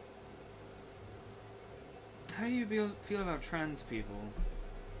 How do you feel about trans people?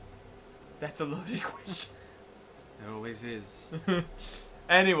 That's a loaded question. It always is.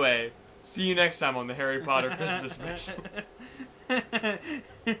 Anyway, see you next time on the Harry Potter Christmas special.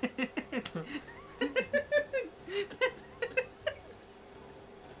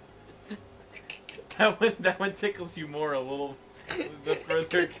 That one tickles you more a little. The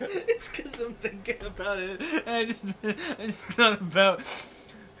further it's because I'm thinking about it, and I just thought about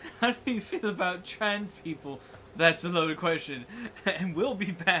how do you feel about trans people? That's a loaded question, and we'll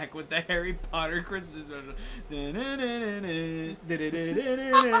be back with the Harry Potter Christmas special.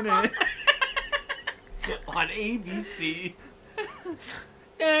 On ABC.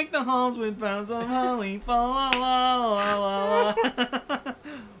 Deck the halls with boughs of holly. Fa la la la la la.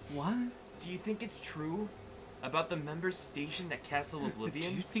 What? Do you think it's true about the members stationed at Castle Oblivion?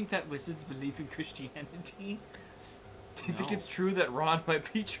 Do you think that wizards believe in Christianity? Do you think it's true that Ron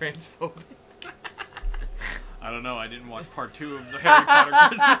might be transphobic? I don't know. I didn't watch part 2 of the Harry Potter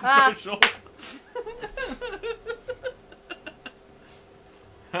Christmas special.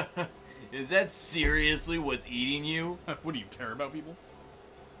 Is that seriously what's eating you? What do you care about people?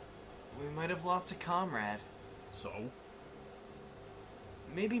 We might have lost a comrade. So?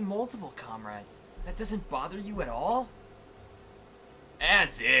 Maybe multiple comrades. That doesn't bother you at all?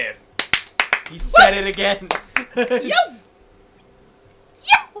 As if. He said it again. Yo!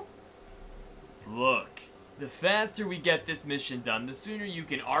 Look, the faster we get this mission done, the sooner you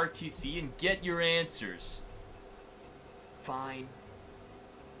can RTC and get your answers. Fine.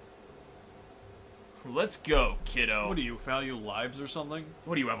 Let's go, kiddo. What do you value lives or something?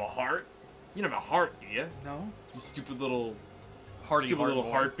 What do you have, a heart? You don't have a heart, do you? No. You stupid little Hearty stupid heart little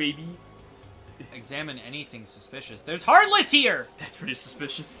boy. heart baby. Examine anything suspicious. There's Heartless here! That's pretty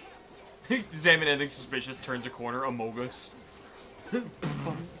suspicious. Examine anything suspicious, turns a corner, Among Us.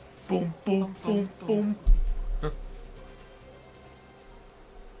 Boom, boom, boom, boom.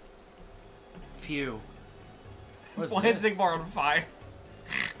 Phew. What's Why is this? Sigmar on fire?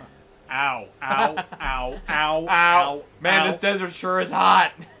 Ow, ow, ow, ow, Ow. Man, ow. this desert sure is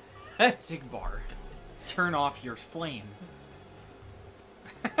hot. Sigbar, turn off your flame.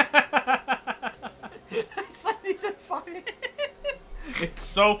 It's like he's on fire. It's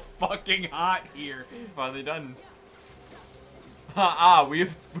so fucking hot here. He's finally done.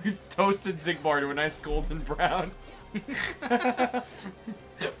 We've toasted Sigmar to a nice golden brown.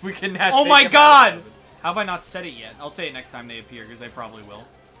 We can now Oh take my him out god! of the oven. How have I not said it yet? I'll say it next time they appear, because they probably will.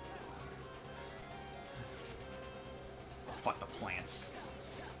 Oh, fuck the plants.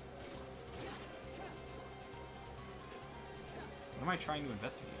 What am I trying to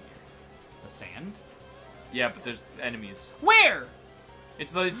investigate here? The sand? Yeah, but there's enemies. Where?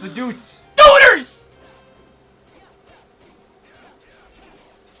 It's the dudes. Duders!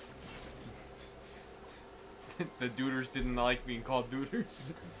 The duders didn't like being called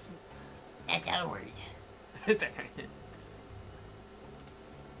duders. That's our word.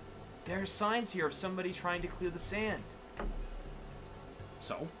 There are signs here of somebody trying to clear the sand.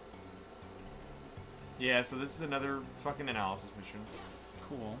 So? Yeah, so this is another fucking analysis mission.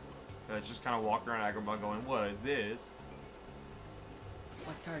 Cool. It's just kind of walking around Agrabah going, what is this?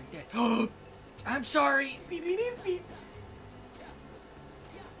 What are this? I'm sorry! Beep, beep, beep, beep.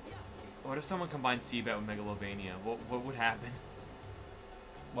 What if someone combined Seabat with Megalovania? What would happen?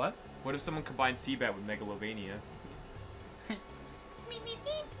 What? What if someone combined Seabat with Megalovania?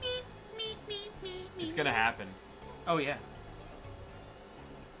 It's gonna happen. Oh, yeah.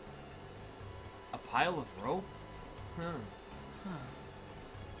 A pile of rope? Huh.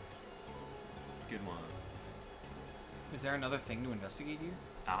 Good one. Is there another thing to investigate here?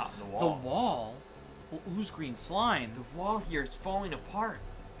 Ah, the The wall. wall? Well, ooze green slime. The wall here is falling apart.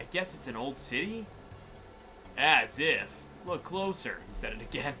 I guess it's an old city? As if. Look closer. He said it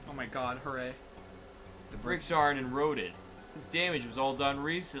again. Oh my god, hooray. The bricks aren't eroded. This damage was all done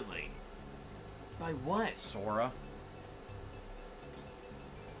recently. By what? Sora.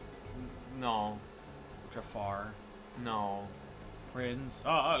 No. Jafar. No. Prince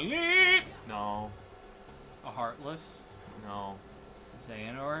Ali. No. A Heartless. No.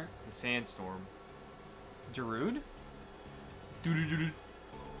 Xehanort. The sandstorm. Darude.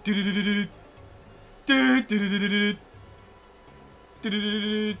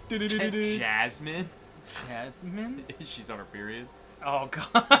 Jasmine? Jasmine? She's on her period. Oh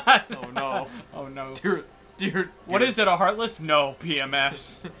god. Oh no. Oh no. Dear. What is it, a Heartless? No,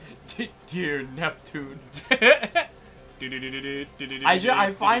 PMS. Dear Neptune. I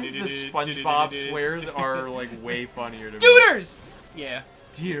find the SpongeBob swears are like way funnier to me. Duders! Yeah.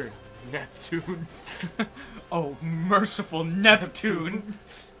 Dear Neptune. Oh, merciful Neptune.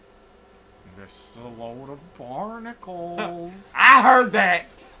 This is a load of barnacles. I heard that.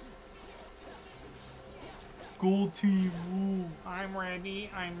 Gold team rules. I'm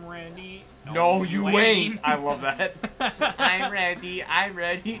ready. I'm ready. No, you ain't. I love that. I'm ready. I'm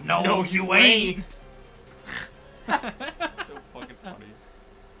ready. No, you ain't. So fucking funny.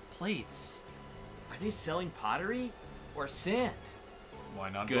 Plates. Are they selling pottery or sand? Why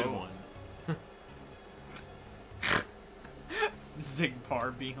not Good both? one.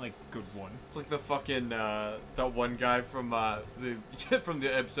 Zigbar being like, good one. It's like the fucking that one guy from the from the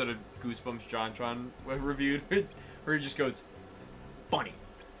episode of Goosebumps JonTron reviewed where he just goes, funny.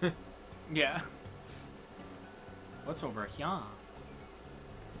 Yeah. What's over here?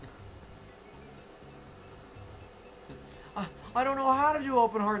 I don't know how to do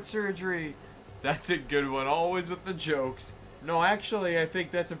open heart surgery. That's a good one. Always with the jokes. No, actually, I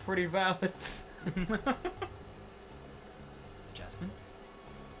think that's a pretty valid. Jasmine?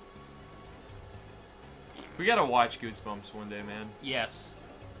 We gotta watch Goosebumps one day, man. Yes.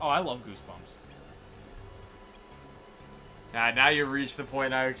 Oh, I love Goosebumps. Now you reached the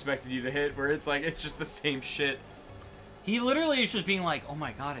point I expected you to hit, where it's like it's just the same shit. He literally is just being like, oh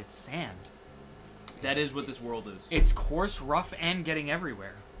my god, it's sand. That is what this world is. It's coarse, rough, and getting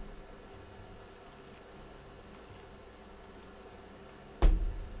everywhere.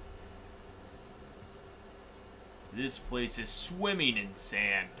 This place is swimming in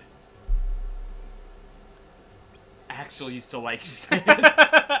sand. Axel used to like sand.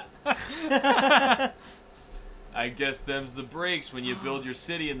 I guess them's the breaks when you build your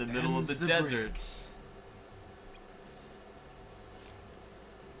city in the middle of the desert.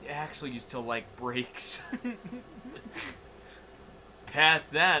 Axel used to like breaks.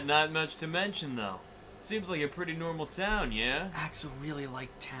 Past that, not much to mention though. Seems like a pretty normal town, yeah? Axel really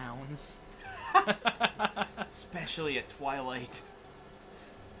liked towns. Especially at twilight.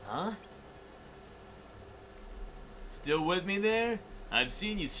 Huh? Still with me there? I've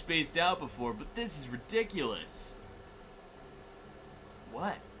seen you spaced out before, but this is ridiculous.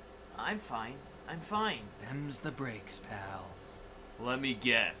 What? I'm fine. I'm fine. Them's the breaks, pal. Let me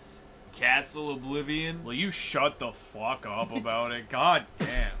guess. Castle Oblivion? Will you shut the fuck up about it? God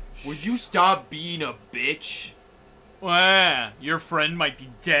damn. Will you stop being a bitch? Your friend might be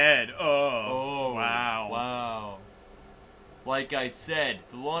dead. Oh, wow. Wow. Like I said,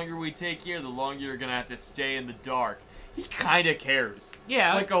 the longer we take here, the longer you're gonna have to stay in the dark. He kinda cares.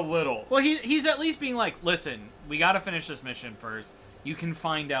 Yeah. Like a little. Well, he's at least being like, listen, we gotta finish this mission first. You can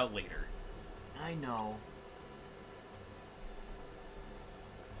find out later. I know.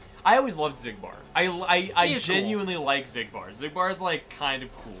 I always loved Xigbar. I genuinely like Xigbar. Xigbar is like kind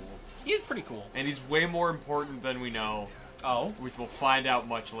of cool. He's pretty cool. And he's way more important than we know. Oh? Which we'll find out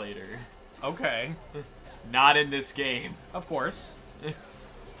much later. Okay. Not in this game. Of course.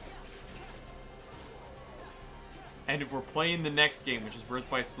 And if we're playing the next game, which is Birth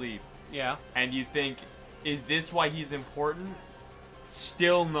by Sleep, yeah, and you think, is this why he's important?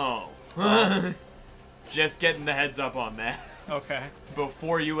 Still no. Just getting the heads up on that. Okay.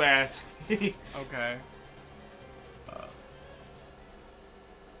 Before you ask me. Okay.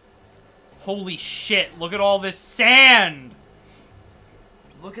 Holy shit, look at all this sand!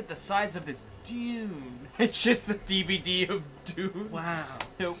 Look at the size of this dune. It's just the DVD of Dune. Wow.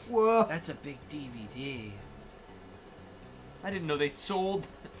 Whoa. That's a big DVD. I didn't know they sold.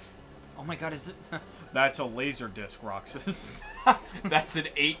 Oh my god, is it? That's a laser disc, Roxas. That's an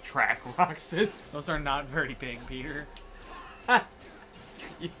 8-track, Roxas. Those are not very big, Peter. But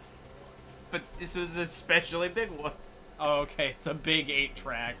this was a especially big one. Oh, okay, it's a big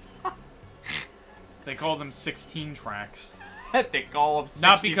 8-track. They call them 16 tracks. They call them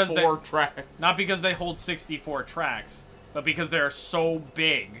 64 tracks. Not because they hold 64 tracks, but because they are so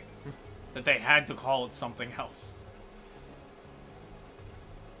big that they had to call it something else.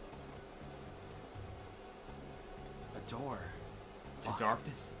 A door. To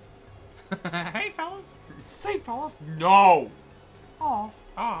darkness. Hey, fellas. Say, fellas. No. Oh.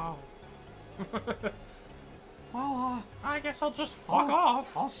 Well, I guess I'll just fuck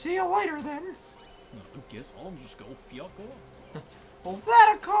off. I'll see you later then. I guess I'll just go fuck off. Well,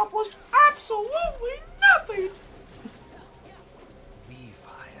 that accomplished absolutely nothing.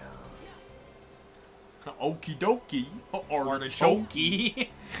 Me-files. Okie dokie. Artichoke.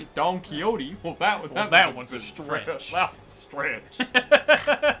 Don Quixote. Well, that one's a stretch. That one's stretch.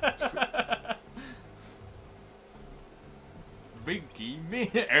 Mickey,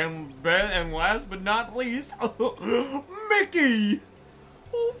 and last but not least, Mickey.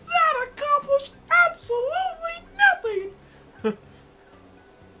 Well, that accomplished absolutely nothing.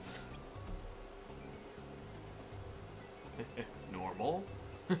 Normal.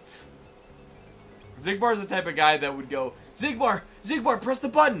 Xigbar's the type of guy that would go, Xigbar, press the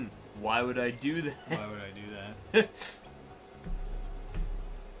button. Why would I do that? Why would I do that?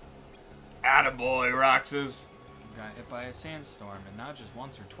 Attaboy, Roxas. Got hit by a sandstorm, and not just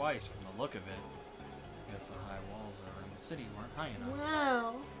once or twice from the look of it. Guess the high walls around the city weren't high enough.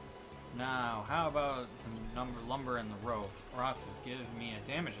 Wow. Now, how about the lumber and the rope? Roxas, give me a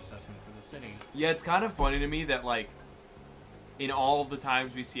damage assessment for the city. Yeah, it's kind of funny to me that, like, in all of the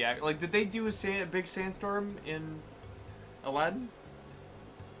times we see... Like, did they do a big sandstorm in Aladdin?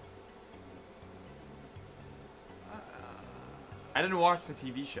 I didn't watch the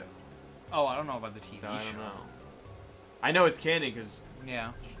TV show. Oh, I don't know about the TV So I show. don't know. I know it's canon because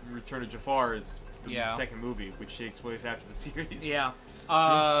Yeah. Return of Jafar is the Yeah. second movie, which takes place after the series. Yeah.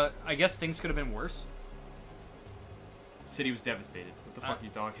 I guess things could have been worse. City was devastated. What the fuck are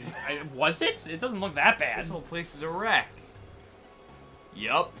you talking about? Was it? It doesn't look that bad. This whole place is a wreck.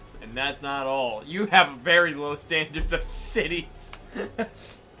 Yup. And that's not all. You have very low standards of cities.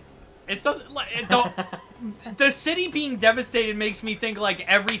 It doesn't like it don't. The city being devastated makes me think like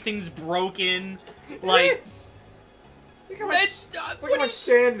everything's broken. Like Look how much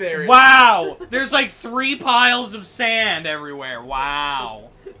sand there is. wow, there's like 3 piles of sand everywhere. Wow.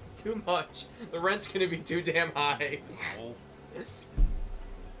 It's too much. The rent's gonna be too damn high.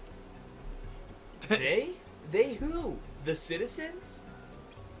 They? They who? The citizens?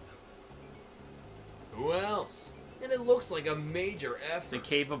 Who else? And it looks like a major The effort.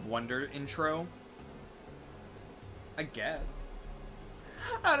 Cave of Wonder intro. I guess.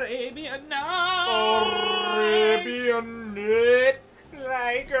 Arabian Nights. Arabian Night.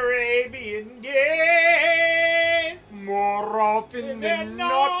 Like Arabian days. More often than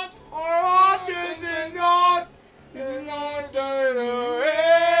not. More often than not.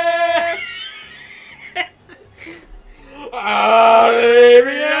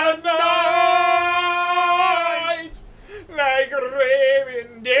 Arabian Nights. Like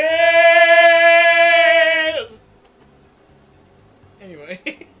Arabian days.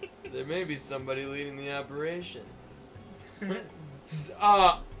 Anyway. There may be somebody leading the operation.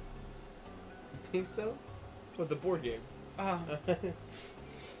 Think so? With the board game. Ow.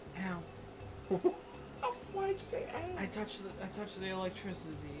 Why'd you say ow? I touched the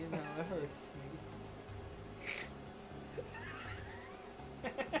electricity, you know, it hurts me. I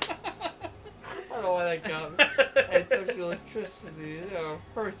don't know why that comes. I touched the electricity, it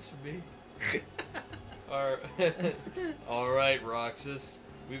hurts me. Alright, Roxas.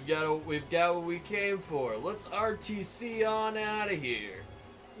 We've got what we came for. Let's RTC on out of here.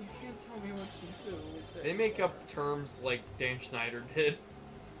 You can't tell me what to do. They make up terms like Dan Schneider did.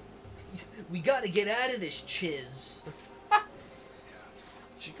 We gotta get out of this, Chiz.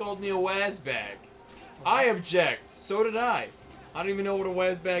 She called me a Wazbag. I object. So did I. I don't even know what a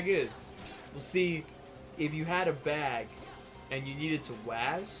Wazbag is. Well, see, if you had a bag and you needed to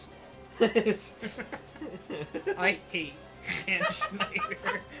Waz, I hate Dan Schneider.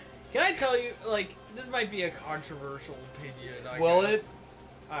 Can I tell you, like, this might be a controversial opinion, I guess.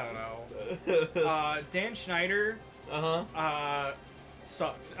 I don't know. Dan Schneider,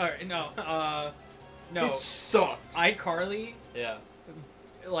 sucks. Alright, no, no. It sucks. iCarly, Yeah.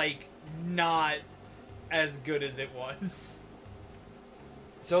 like, not as good as it was.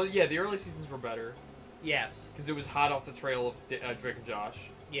 So yeah, the early seasons were better Yes. because it was hot off the trail of Drake and Josh.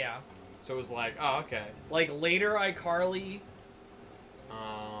 Yeah. So it was like, oh, okay. Like, later iCarly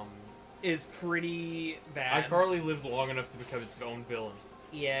Um, is pretty bad. iCarly lived long enough to become its own villain.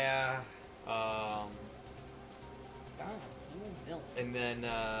 Yeah. And then,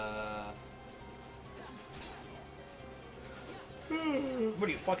 What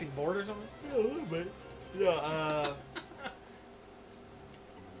are you, fucking bored or something? yeah, a little bit. Yeah,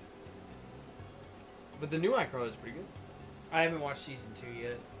 but the new iCarly is pretty good. I haven't watched season 2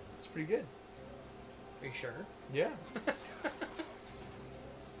 yet. It's pretty good. Are you sure? Yeah.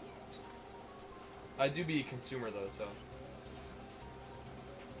 I do be a consumer though, so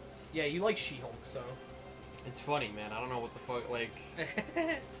Yeah, you like She-Hulk, so. it's funny, man. I don't know what the fuck, like.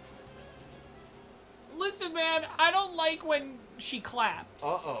 Listen, man, I don't like when she claps.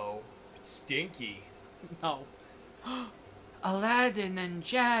 Uh-oh. Stinky. No. Aladdin and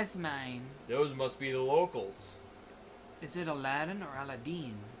Jasmine. Those must be the locals. Is it Aladdin or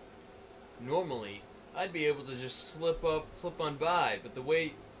Aladdin? Normally, I'd be able to just slip on by, but the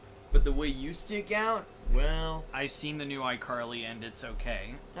way you stick out, well, I've seen the new iCarly and it's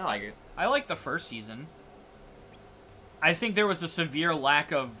okay. I like it. I like the first season. I think there was a severe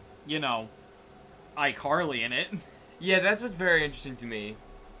lack of, you know, iCarly in it. Yeah, that's what's very interesting to me.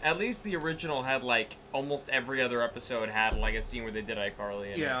 At least the original had, like, almost every other episode had, like, a scene where they did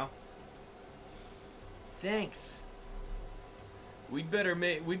iCarly in it. Thanks. We'd better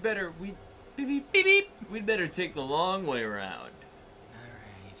beep beep beep beep. We'd better take the long way around.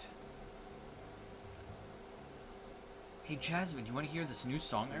 Alright. Hey, Jasmine, you want to hear this new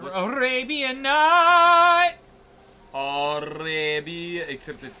song I wrote? Arabian Night! Arabia,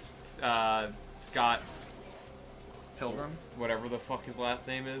 except it's Scott Pilgrim? whatever the fuck his last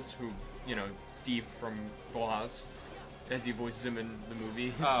name is, who, you know, Steve from Full House, as he voices him in the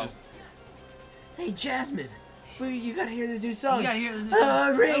movie. Oh. Just, Hey, Jasmine. You gotta hear this new song. You gotta hear this new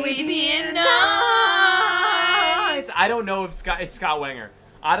song. Arabian Nights. I don't know if it's Scott Wenger.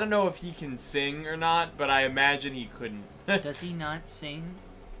 I don't know if he can sing or not, but I imagine he couldn't. Does he not sing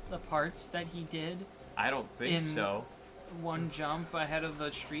the parts that he did? I don't think In- so. One jump ahead of the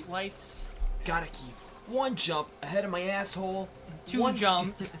streetlights. Gotta keep one jump ahead of my asshole. Two one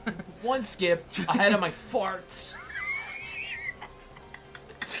jumps. One skip ahead of my farts.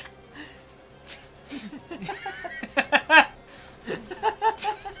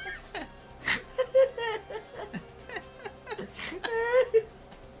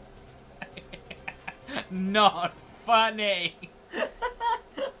 Not funny.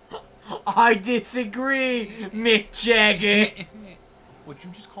 I disagree, Mick Jagger. What'd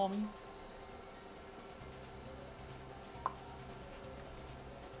you just call me?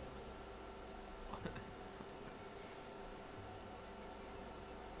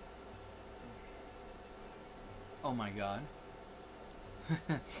 Oh Oh my god.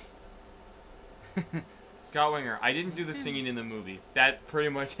 Scott Winger, I didn't do the singing in the movie. That pretty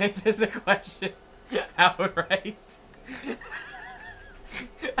much answers the question outright.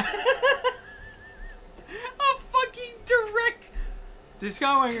 A fucking direct. Did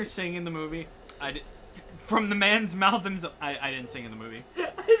Scott Wanger sing in the movie? I did. From the man's mouth himself. I didn't sing in the movie. I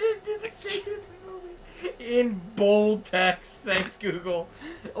didn't do the singing in the movie. In bold text, thanks Google.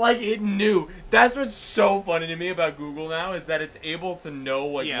 Like it knew. That's what's so funny to me about Google now is that it's able to know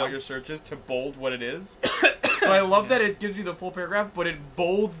what your search is to bold what it is. So I love that it gives you the full paragraph, but it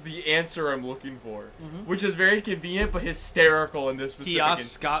bolds the answer I'm looking for, which is very convenient but hysterical in this specific He asked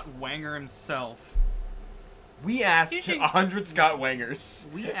instance. Scott Wanger himself. We asked 100 Scott Wangers.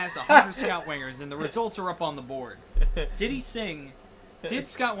 We asked 100 Scott Wangers, and the results are up on the board. Did he sing? Did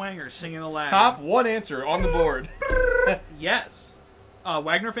Scott Wanger sing in Aladdin? Top one answer on the board. Yes.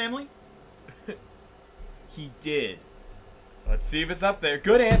 Wagner family? He did. Let's see if it's up there.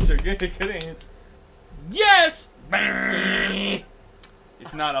 Good answer. Good answer. Yes!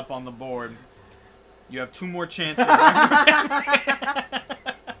 It's not up on the board. You have 2 more chances.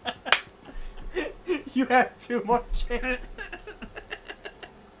 You have 2 more chances.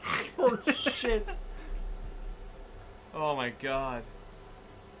 Oh shit. Oh my god.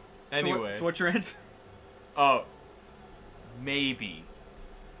 Anyway. So what's your answer? Oh. Maybe.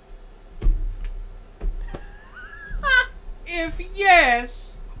 If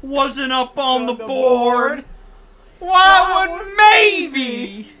yes wasn't up on the board, why would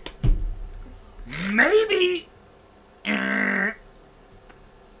maybe? Maybe.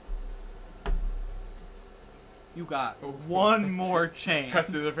 You got one more chance.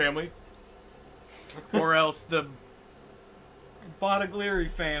 Cuts to the family. Or else the Bottiglieri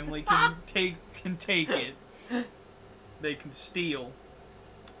family can take it. They can steal.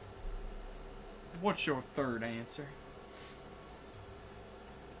 What's your third answer?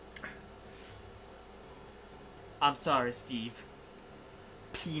 I'm sorry, Steve.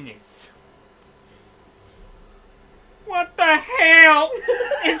 Penis. What the hell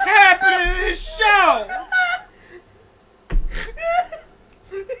is happening in this show?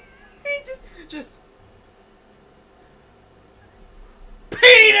 He just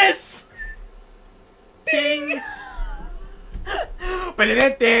Penis! ting.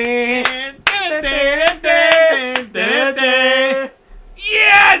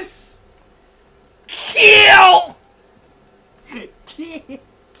 Yes! Kill!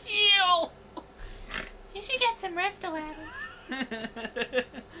 Kill! You should get some rest, Aladdin.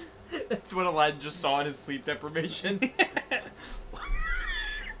 That's what Aladdin just saw in his sleep deprivation.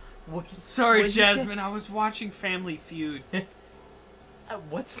 Sorry, what'd you say? Jasmine, I was watching Family Feud.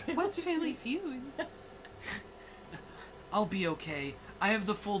 What's Family Feud? I'll be okay. I have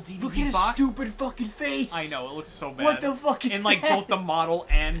the full DVD Look at his box. stupid fucking face. I know, it looks so bad. What the fuck is in like that? both the model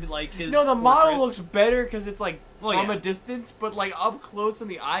and like his No, the portrait. model looks better because it's like Well, from yeah. a distance, but like up close in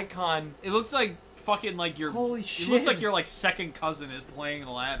the icon, It looks like fucking like your holy It shit. looks like your like second cousin is playing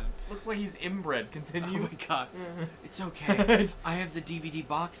Aladdin. looks like he's inbred. Oh Continue. my god. It's okay. I have the DVD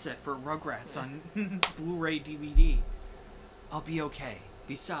box set for Rugrats on Blu-ray DVD. I'll be okay.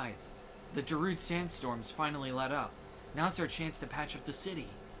 Besides, the Darude sandstorms finally let up. Now's our chance to patch up the city.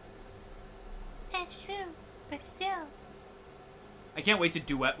 That's true, but still. I can't wait to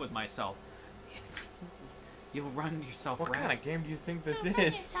duet with myself. You'll run yourself What right. kind of game do you think this Don't run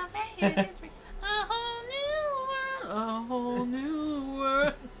is? yourself right here. Just a whole new world. A whole new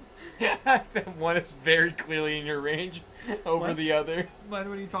world. That one is very clearly in your range over What? the other. What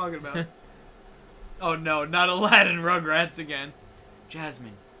are you talking about? Oh no, not Aladdin Rugrats again.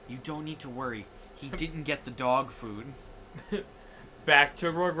 Jasmine, you don't need to worry. He didn't get the dog food. Back to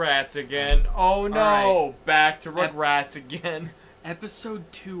Rugrats again. Oh no! Alright. Back to Rugrats again.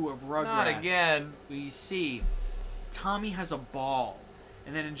 Episode 2 of Rugrats. Not again. We see Tommy has a ball.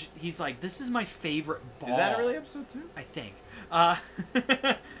 And then he's like, this is my favorite ball. Is that really episode 2? I think.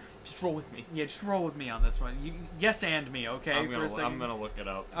 Just roll with me. Yeah, just roll with me on this one. You yes and me, okay? I'm for a gonna second. look it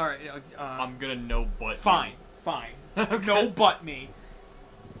up. All right. I'm gonna no butt. Fine. Fine. No but me.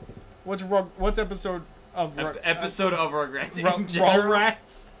 What's episode of Episode of Rugrats. in general.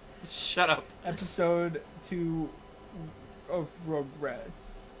 Rugrats? Shut up. Episode 2 of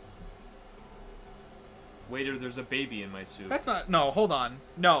Rugrats. Waiter, there's a baby in my soup. That's not. No, hold on.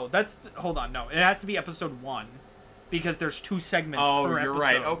 No, hold on. No, it has to be episode 1 because there's 2 segments Oh, per you're episode.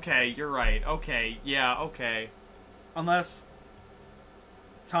 right. Okay, you're right. Okay, yeah, okay. Unless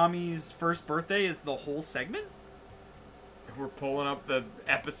Tommy's first birthday is the whole segment? We're pulling up the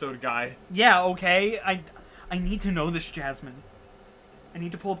episode guide. Yeah, okay. I need to know this, Jasmine. I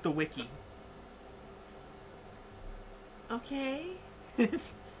need to pull up the wiki. Okay.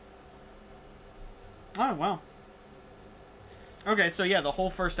 Oh, wow. Okay, so yeah, the whole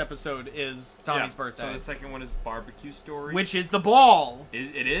first episode is Tommy's birthday. So the second one is Barbecue Story. Which is the ball.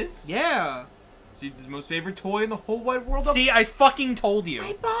 It is? Yeah. See, his most favorite toy in the whole wide world. See, I fucking told you.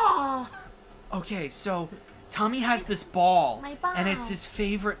 My ball. Okay, so Tommy has this ball, My ball. and it's his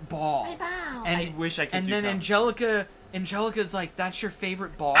favorite ball. My ball. And I wish I could And do then Tommy. Angelica's like, "That's your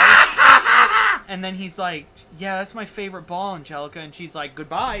favorite ball?" And then he's like, "Yeah, that's my favorite ball, Angelica." And she's like,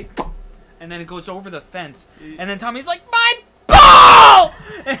 "Goodbye." And then it goes over the fence. And then Tommy's like, "My ball!"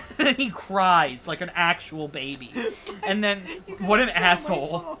 And then he cries like an actual baby. And then, what an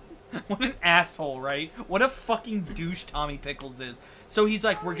asshole. What an asshole, right? What a fucking douche Tommy Pickles is. So he's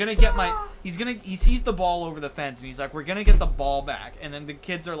like, "We're gonna get my..." He sees the ball over the fence, and he's like, "We're gonna get the ball back." And then the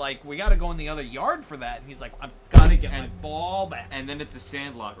kids are like, "We gotta go in the other yard for that." And he's like, "I've gotta get my ball back." And then it's a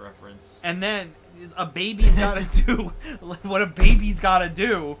Sandlot reference. And then a baby's gotta do what a baby's gotta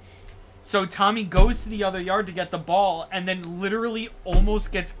do. So Tommy goes to the other yard to get the ball, and then literally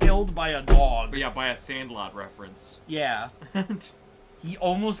almost gets killed by a dog. But yeah, by a Sandlot reference. Yeah. He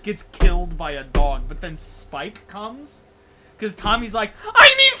almost gets killed by a dog, but then Spike comes. Because Tommy's like,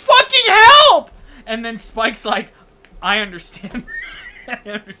 "I need fucking help!" And then Spike's like, "I understand. I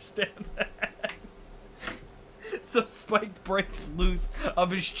understand that." So Spike breaks loose of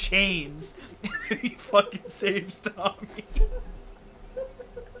his chains, and he fucking saves Tommy.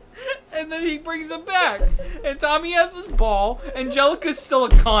 And then he brings him back. And Tommy has his ball, Angelica's still a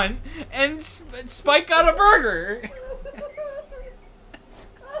cunt, and Spike got a burger.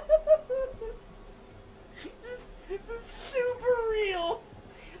 This is super real.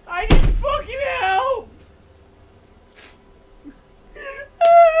 I need fucking help.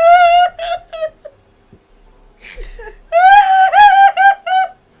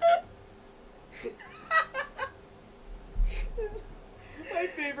 My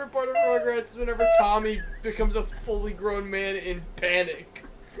favorite part of Rugrats is whenever Tommy becomes a fully grown man in panic.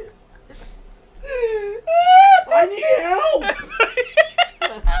 I need help.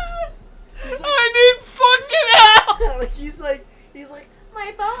 I need fucking help! Like he's like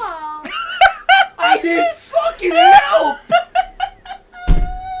my ball. I need fucking help.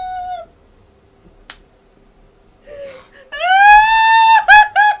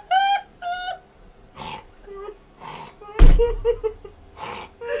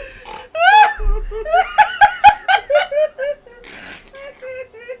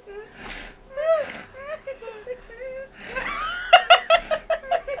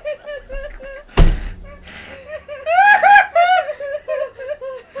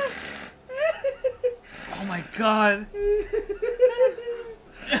 Oh my god.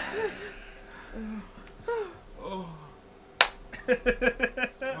 Oh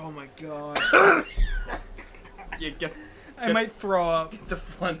my god. Yeah, get I might throw up. the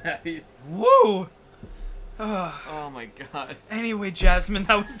phlegm out of you. Woo! Oh my god. Anyway, Jasmine,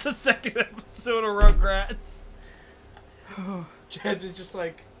 that was the second episode of Rugrats. Jasmine's just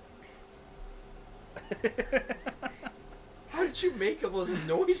like, how did you make all those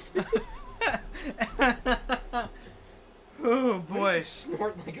noises? Oh Why boy. did you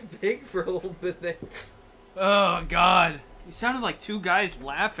snort like a pig for a little bit there? Oh god. You sounded like two guys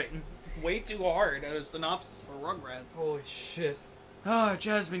laughing way too hard at a synopsis for Rugrats. Holy shit. Oh,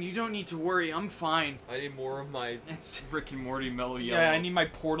 Jasmine, you don't need to worry. I'm fine. I need more of my It's Rick and Morty mellow yellow. Yeah, I need my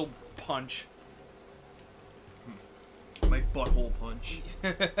portal punch. my butthole punch.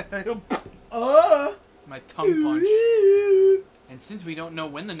 my tongue punch. And since we don't know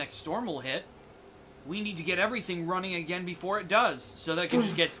when the next storm will hit, we need to get everything running again before it does, so that it can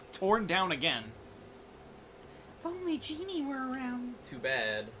just get torn down again. If only Genie were around. Too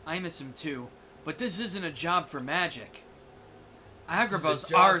bad. I miss him too, but this isn't a job for magic. This is Agrabah's a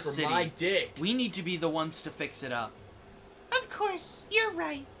job our for city. my dick. We need to be the ones to fix it up. Of course, you're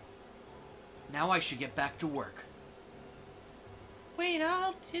right. Now I should get back to work. Wait,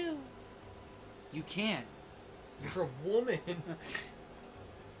 I'll too. You can't. You're a woman.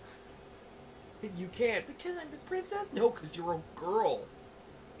 You can't because I'm the princess. No, because you're a girl.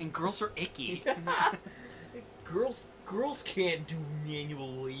 And girls are icky. Girls can't do manual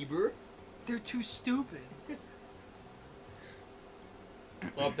labor. They're too stupid.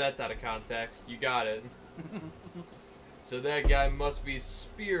 Well, that's out of context. You got it. So that guy must be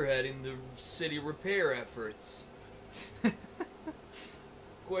spearheading the city repair efforts.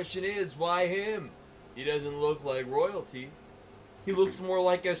 Question is, why him? He doesn't look like royalty. He looks more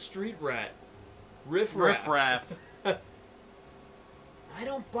like a street rat. Riff-raff. Riff-raff. I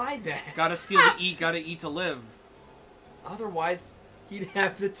don't buy that. Gotta steal to eat, gotta eat to live. Otherwise, he'd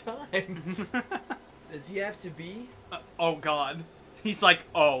have the time. Does he have to be? Oh God. He's like,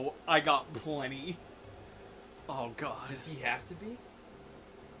 oh, I got plenty. Oh God. Does he have to be?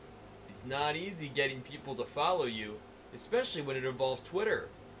 It's not easy getting people to follow you, especially when it involves Twitter.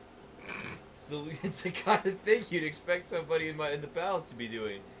 It's the kind of thing you'd expect somebody in the palace to be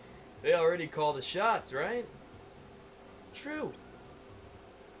doing. They already call the shots, right? True.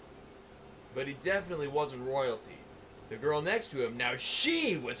 But he definitely wasn't royalty. The girl next to him, now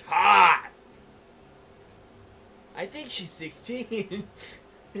she was hot! I think she's 16.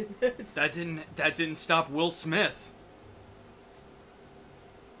 That didn't stop Will Smith.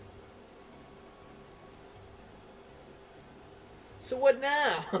 So what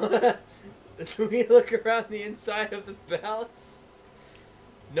now? Do we look around the inside of the palace?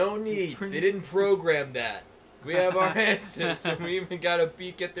 No need. They didn't program that. We have our answers, and we even got a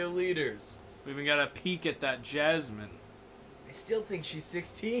peek at their leaders. We even got a peek at that Jasmine. I still think she's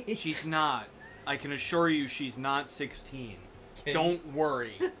 16. She's not. I can assure you she's not 16. Don't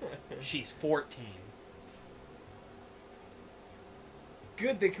worry. She's 14.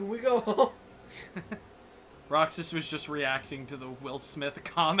 Good, then can we go home? Roxas was just reacting to the Will Smith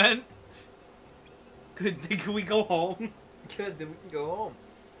comment. Good, then can we go home? Good, then we can go home.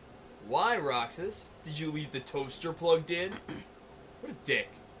 Why, Roxas? Did you leave the toaster plugged in? What a dick.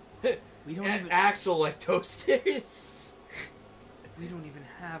 We don't even... Axel like toasters. We don't even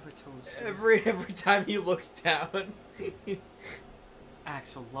have a toaster. Every time he looks down.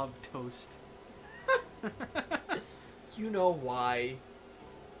 Axel loved toast. You know why.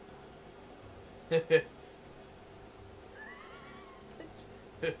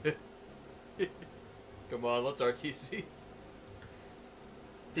 Come on, let's RTC.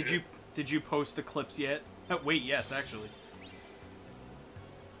 Did you post the clips yet? Wait, yes, actually.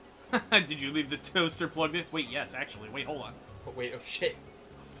 Did you leave the toaster plugged in? Wait, yes, actually. Wait, hold on. Oh, wait, oh shit.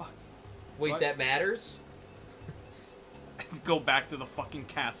 Oh, fuck. Wait, What? that matters? Go back to the fucking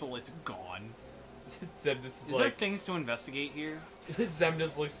castle. It's gone. Zem just Is is there like... things to investigate here? Zem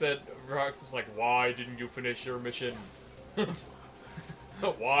just looks at Roxas like, why didn't you finish your mission?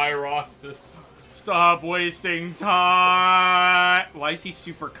 Why, Roxas? Stop wasting time. Why is he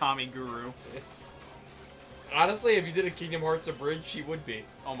super Kami Guru? Honestly, if you did a Kingdom Hearts Abridged, she would be.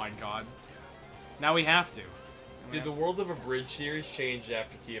 Oh my god. Now we have to. Dude, the world of Abridged series changed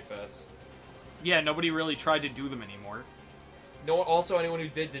after TFS. Yeah, nobody really tried to do them anymore. No, also anyone who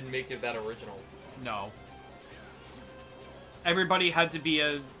didn't make it that original. No. Everybody had to be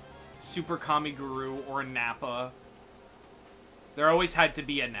a Super Kami Guru or a Nappa. There always had to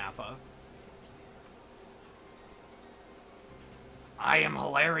be a Nappa. I am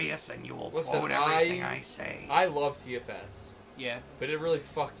hilarious and you will Listen, quote everything I say. I love TFS, Yeah. but it really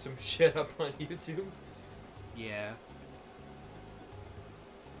fucked some shit up on YouTube. Yeah.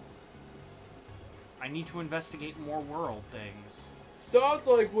 I need to investigate more world things. Sounds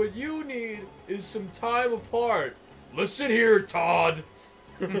like what you need is some time apart. Listen here, Todd.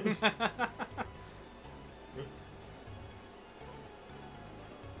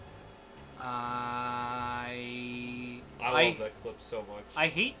 I love that clip so much. I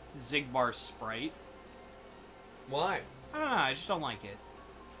hate Zigbar's sprite. Why? I don't know, I just don't like it.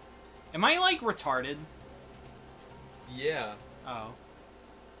 Am I, like, retarded? Yeah, Oh.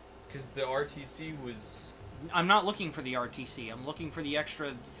 because the RTC was... I'm not looking for the RTC. I'm looking for the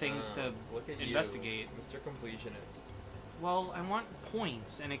extra things to look at investigate. you, Mr. Completionist. Well, I want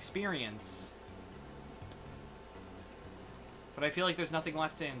points and experience. But I feel like there's nothing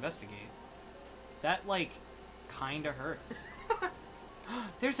left to investigate. That, like, kinda hurts.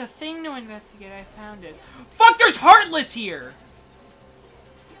 There's a thing to investigate. I found it. Fuck, there's Heartless here!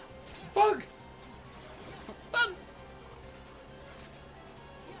 Bug! Bugs!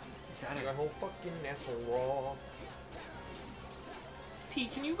 Is that My it? whole fucking asshole raw. P,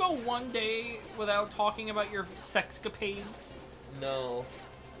 can you go one day without talking about your sexcapades? No.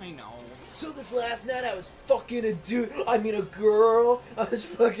 I know. So this last night I was fucking a dude. I mean a girl. I was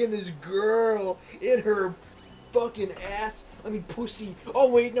fucking this girl in her fucking ass. I mean pussy. Oh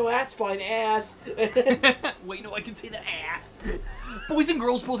wait, no, that's fine. Ass. Wait, no, I can say the ass. Boys and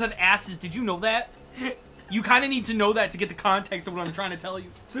girls both have asses. Did you know that? You kind of need to know that to get the context of what I'm trying to tell you.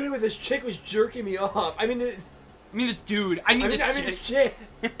 So anyway, this chick was jerking me off. I mean, this dude. I mean this chick.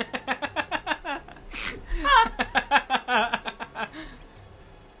 Look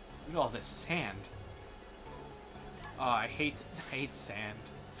at all this sand. Oh, I hate sand.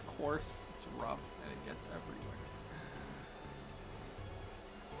 It's coarse, it's rough, and it gets everywhere.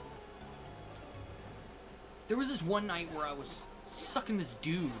 There was this one night where I was sucking this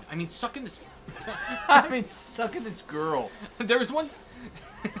dude. I mean, sucking this... I mean, sucking this girl. There was one...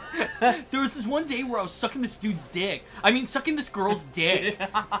 There was this one day where I was sucking this dude's dick. I mean, sucking this girl's dick.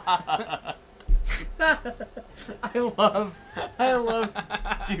 I love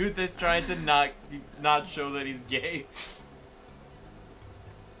dude that's trying to not show that he's gay.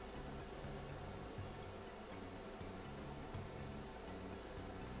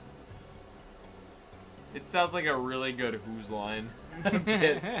 It sounds like a really good Who's line.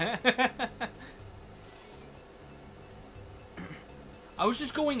 I was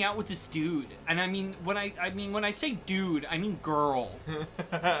just going out with this dude, and I mean when I say dude, I mean girl.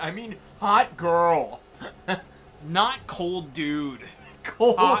 I mean hot girl. Not cold dude.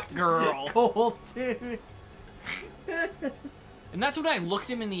 Cold Hot girl. Cold dude. And that's when I looked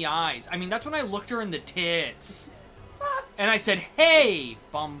him in the eyes. I mean, that's when I looked her in the tits. And I said, "Hey,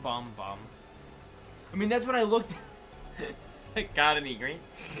 bum bum bum." I mean, that's when I looked. Got any green?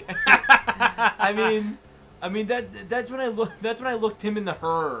 I mean that's when I looked him in the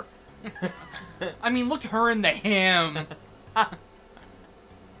her. I mean, looked her in the him.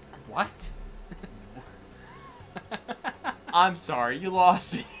 What? I'm sorry, you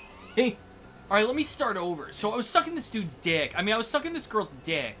lost me. Alright, let me start over. So I was sucking this dude's dick. I mean, I was sucking this girl's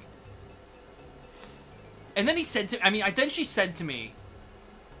dick. And then he said to then she said to me,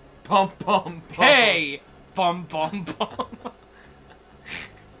 Bum bum bum. "Hey, bum bum bum."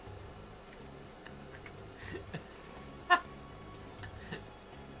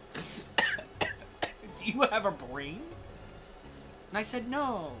 Do you have a brain? And I said,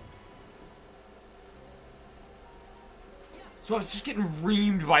 "No." So I was just getting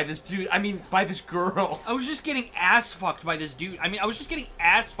reamed by this dude. I mean, by this girl. I was just getting ass fucked by this dude. I mean, I was just getting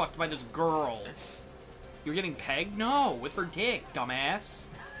ass fucked by this girl. You're getting pegged? No, with her dick, dumbass.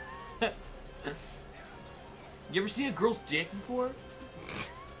 You ever seen a girl's dick before? This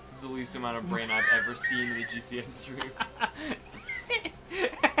is the least amount of brain I've ever seen in the GCN stream.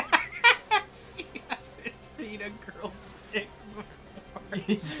 I've seen a girl's dick before.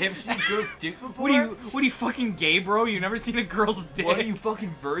 You ever seen a girl's dick before? What are you fucking gay, bro? You never seen a girl's dick? What are you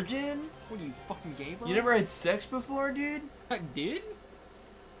fucking virgin? What are you fucking gay, bro? You never had sex before, dude? I did?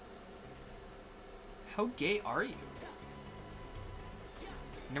 How gay are you?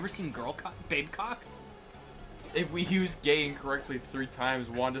 Never seen girl cock? Babe cock? If we use gay incorrectly 3 times,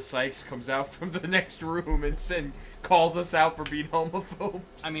 Wanda Sykes comes out from the next room and calls us out for being homophobes.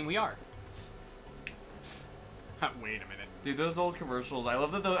 I mean, we are. Wait a minute. Dude, those old commercials. I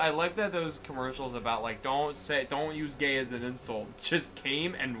love that. I like that those commercials about like don't use gay as an insult just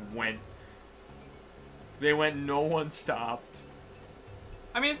came and went. They went. No one stopped.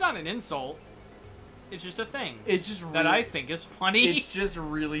 I mean, it's not an insult. It's just a thing. It's just that I think is funny. It's just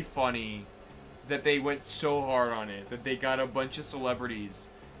really funny that they went so hard on it. That they got a bunch of celebrities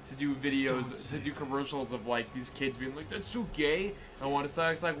to do videos, to do commercials of like these kids being like, "That's so gay." And Wanda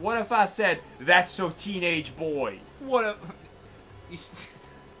Sykes like, "What if I said that's so teenage boy?" What a...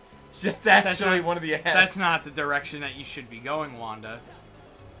 That's actually one of the ads. That's not the direction that you should be going, Wanda.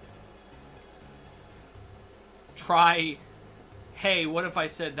 Try, "Hey, what if I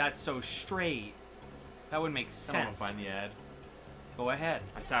said that's so straight?" That would make sense. I want to find the ad. Go ahead.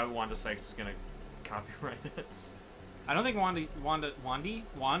 I doubt Wanda Sykes is gonna copyright us. I don't think Wandy,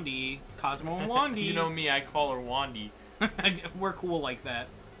 Cosmo and Wandy. You know me, I call her Wandy. We're cool like that.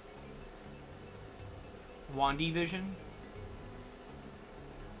 Wandy Vision.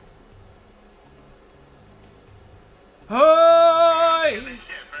 Hey!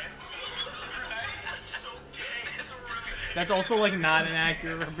 That's also like not an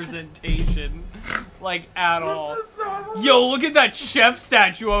accurate representation, like at all. Yo, look at that chef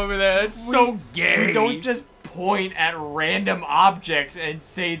statue over there. That's so gay. We don't just point at random objects and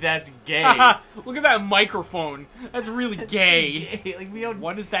say that's gay. Look at that microphone. That's really gay. Gay. Like we don't.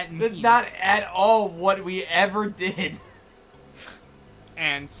 What does that mean? That's not at all what we ever did.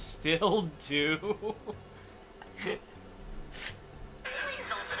 And still do. Please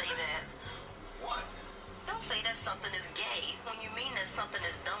don't say that. What? Don't say that something is gay when you mean that something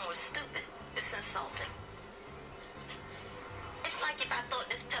is dumb or stupid. It's insulting. It's like if I thought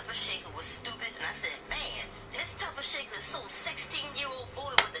this pepper shaker was stupid and I said, "Man, this pepper shaker is so 16-year-old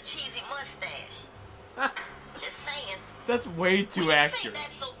boy with a cheesy mustache." Just saying. That's way too accurate. Say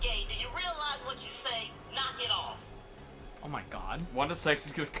that's so gay. Do you realize what you say? Knock it off. Oh my god. Wanda Sykes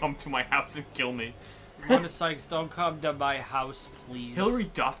is gonna come to my house and kill me. Wanda Sykes, don't come to my house, please. Hillary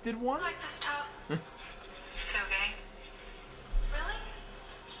Duff did one? I like this top. So gay. Really?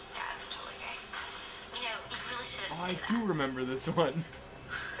 Yeah, it's totally gay. You know, you really shouldn't Oh, say I that. do remember this one.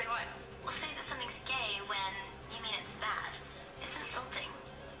 Say what? Well, say that something's gay when you mean it's bad. It's insulting.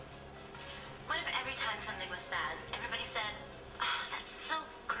 What if every time something was bad, everybody said, "Oh, that's so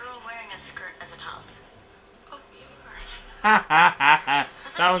girly"? That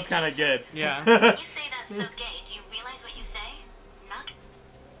one's kind of good. Yeah. You say that's so gay. Do you realize what you say? Knock it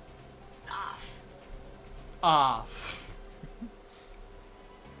off.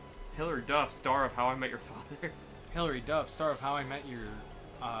 Hilary Duff, star of How I Met Your Father. Hilary Duff, star of How I Met Your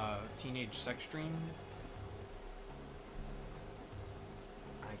Teenage Sex Dream.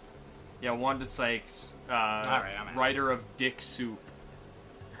 Yeah, Wanda Sykes, Alright, I'm out. writer of Dick Soup,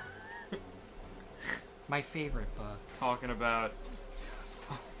 My favorite book. talking about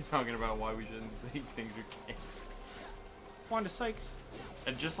why we shouldn't say things are gay. Wanda Sykes.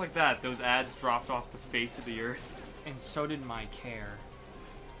 And just like that, those ads dropped off the face of the earth. And so did my care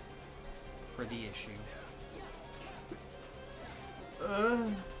for the issue.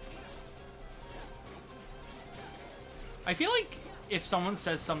 I feel like if someone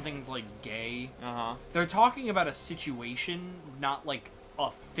says something's like gay, they're talking about a situation, not like a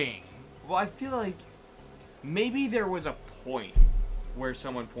thing. Well, I feel like maybe there was a point where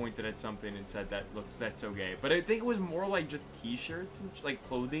someone pointed at something and said that's so gay. But I think it was more like just T-shirts and like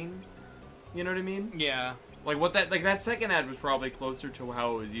clothing. You know what I mean? Yeah. Like what that second ad was probably closer to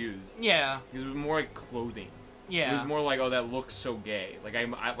how it was used. Yeah. Because it was more like clothing. Yeah. It was more like, oh, that looks so gay. Like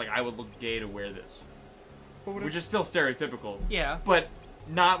I would look gay to wear this. Which is still stereotypical. Yeah. But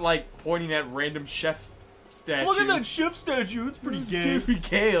not like pointing at random chef statue. Look at that chef statue. It's pretty gay. Pretty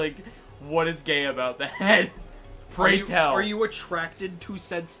gay. Like, what is gay about that? Pray tell. Are you attracted to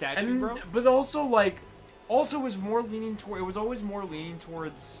said statue, bro? But also was more leaning toward. It was always more leaning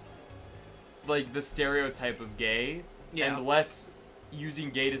towards like the stereotype of gay, and less using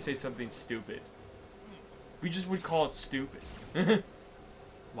gay to say something stupid. We just would call it stupid.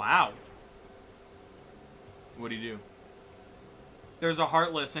 Wow. What do you do? There's a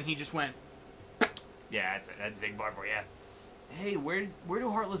Heartless, and he just went. Yeah, that's Zigbar for you. Hey, where do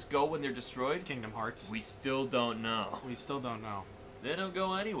Heartless go when they're destroyed? Kingdom Hearts. We still don't know. We still don't know. They don't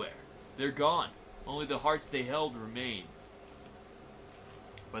go anywhere. They're gone. Only the hearts they held remain.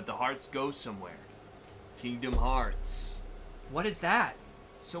 But the hearts go somewhere. Kingdom Hearts. What is that?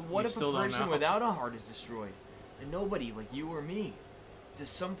 So what if a person without a heart is destroyed? And nobody, like you or me. Does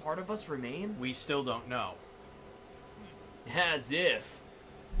some part of us remain? We still don't know. As if.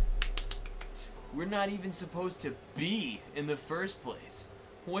 We're not even supposed to be in the first place.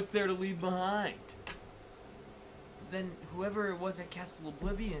 What's there to leave behind? Then whoever it was at Castle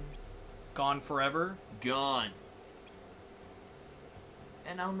Oblivion... Gone forever? Gone.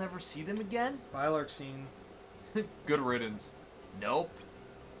 And I'll never see them again? Bylark scene. Good riddance. Nope.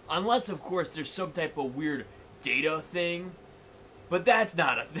 Unless, of course, there's some type of weird data thing. But that's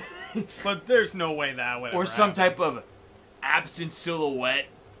not a thing. But there's no way that would Or some type of absent silhouette.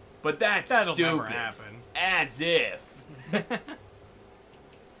 But that'll stupid. Never happen. As if.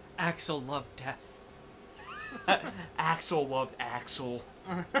 Axel loved death. Axel loved Axel.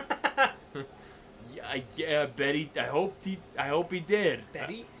 Yeah, Betty. I hope he did.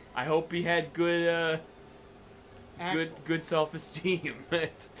 Betty? I hope he had good self-esteem.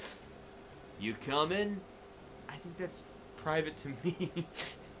 You coming? I think that's private to me.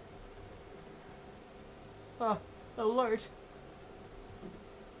 Alert.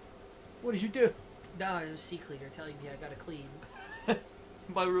 What did you do? No, it was sea cleaner telling me I gotta clean.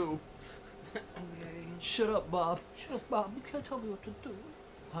 My room. Okay. Shut up, Bob. Shut up, Bob. You can't tell me what to do.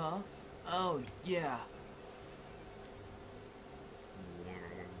 Huh? Oh, yeah.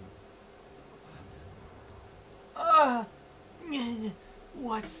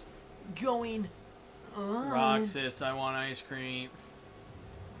 What's going on? Roxas, I want ice cream.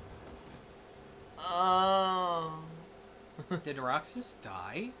 Oh. Did Roxas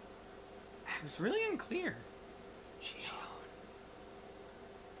die? It was really unclear. Xion.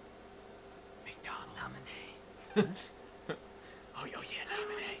 McDonald's. Lemonade. Oh, yeah,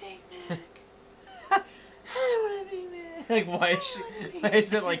 lemonade. I want a Big Mac. Like, why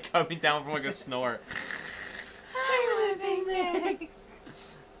is it like coming down from like a snore? I want a Big Mac.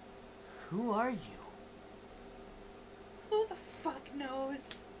 Who are you? Who the fuck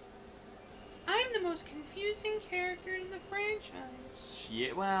knows? I'm the most confusing character in the franchise.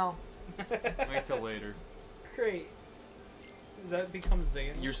 Shit, well. Wait till later. Great. Does that become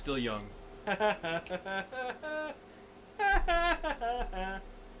Xander? You're still young.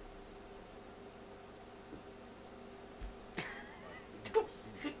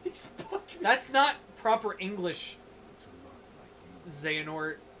 That's not proper English,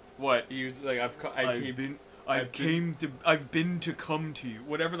 Xehanort. What? You like I've been to come to you.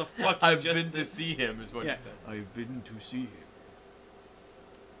 Whatever the fuck you I've just been said. to see him is what Yeah. he said. I've been to see him.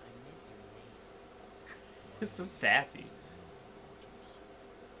 It's so sassy.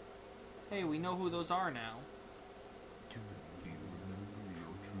 Hey, we know who those are now. Do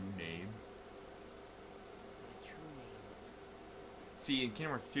See, in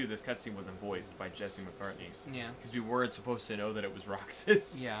Kingdom Hearts 2, this cutscene wasn't voiced by Jesse McCartney. Yeah. Because we weren't supposed to know that it was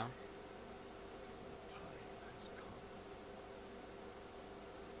Roxas. Yeah.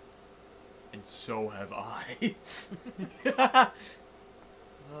 And so have I.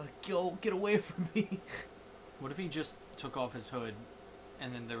 Get away from me. What if he just took off his hood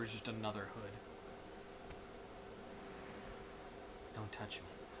and then there was just another hood? Don't touch me.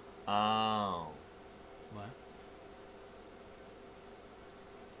 Oh. What?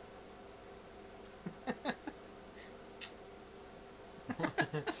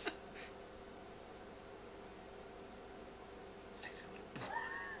 Sexy little boy.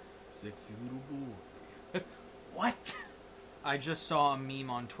 Sexy little boy. What? I just saw a meme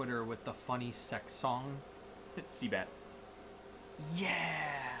on Twitter with the funny sex song. Seabat.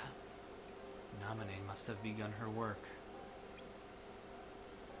 Yeah! Namine must have begun her work.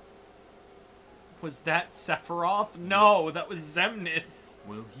 Was that Sephiroth? No, that was Xemnas.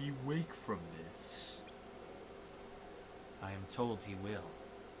 Will he wake from this? I am told he will,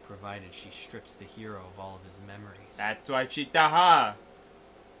 provided she strips the hero of all of his memories. That's why Chitaha.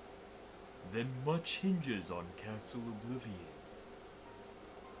 Then much hinges on Castle Oblivion.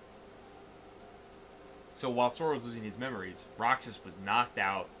 So while Sora was losing his memories, Roxas was knocked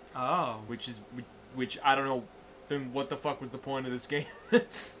out, Oh. which I don't know. Then what the fuck was the point of this game?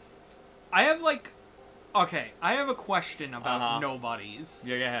 I have I have a question about Uh-huh. nobodies.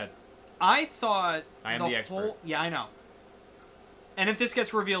 Yeah, go ahead. I thought I am the the expert. whole, yeah, I know. And if this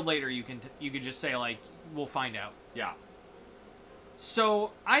gets revealed later, you could just say like we'll find out. Yeah.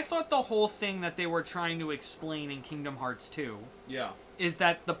 So I thought the whole thing that they were trying to explain in Kingdom Hearts 2 Yeah. is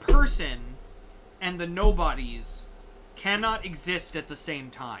that the person and the nobodies cannot exist at the same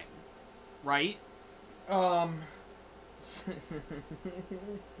time, right?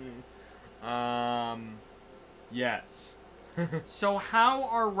 Yes. So how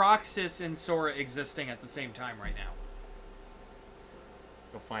are Roxas and Sora existing at the same time right now?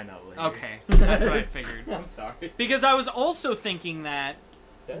 You'll find out later. Okay, that's what I figured. I'm sorry. Because I was also thinking that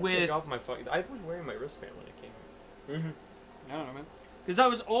with... off my fucking... I was wearing my wristband when it came here. I don't know, man. Because I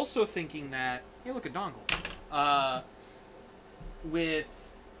was also thinking that... Hey, look, a dongle. With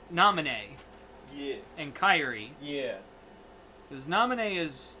Namine Yeah. and Kairi. Yeah. Because Namine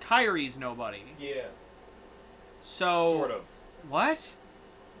is Kairi's nobody. Yeah. So... Sort of. What?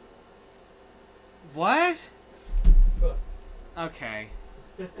 What? Okay.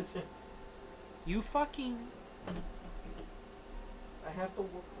 You fucking... I have to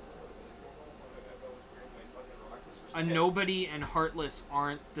work. A nobody and heartless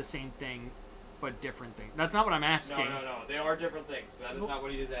aren't the same thing, but different things. That's not what I'm asking. No. They are different things. That is not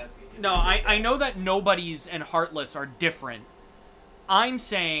what he is asking. No, I know that nobodies and heartless are different. I'm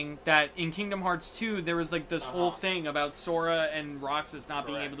saying that in Kingdom Hearts 2, there was like this whole thing about Sora and Roxas not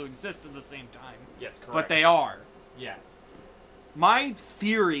being able to exist at the same time. Yes, correct. But they are. Yes. My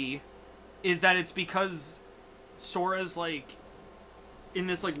theory is that it's because Sora's like in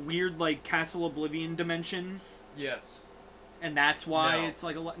this like weird like Castle Oblivion dimension. Yes. And that's why No. it's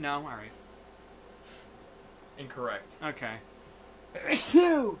like a no, alright. Incorrect. Okay.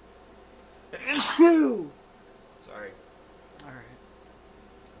 Sorry. Alright.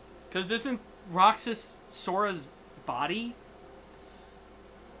 Because isn't Roxas Sora's body?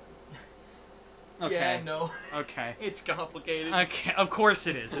 Okay. Yeah, no. Okay. It's complicated. Okay, of course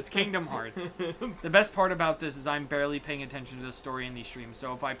it is. It's Kingdom Hearts. The best part about this is I'm barely paying attention to the story in these streams,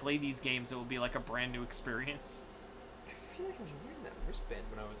 so if I play these games, it will be like a brand new experience. I feel like I was wearing that wristband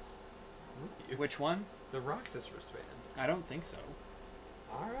when I was with you. Which one? The Roxas wristband. I don't think so.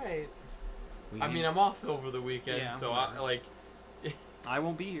 Alright. We I need- mean, I'm off over the weekend, Yeah, so whatever. I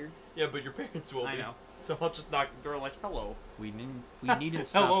won't be here. Yeah, but your parents will be. I know. So I'll just knock the door like, hello. We needn't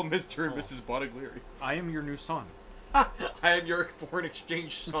stop. Hello, Mr. and Oh. Mrs. Bottiglieri. I am your new son. I am your foreign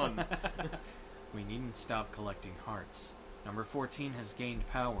exchange son. We needn't stop collecting hearts. Number 14 has gained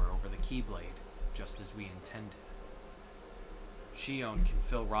power over the Keyblade, just as we intended. Xion can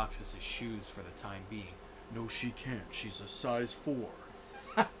fill Roxas's shoes for the time being. No, she can't. She's a size 4.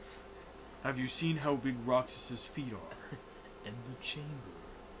 Have you seen how big Roxas's feet are? And the chamber.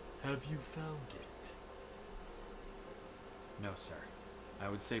 Have you found it? No, sir. I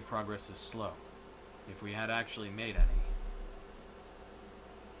would say progress is slow. If we had actually made any.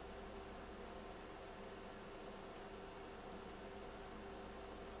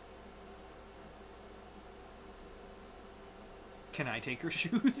 Can I take her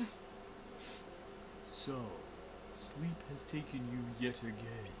shoes? So, sleep has taken you yet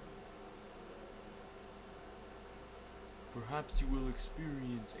again. Perhaps you will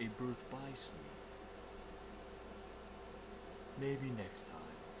experience a birth by sleep. Maybe next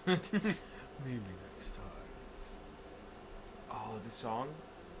time. Maybe next time. Oh, the song?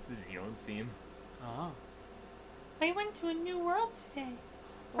 The Xion's theme. Oh. I went to a new world today.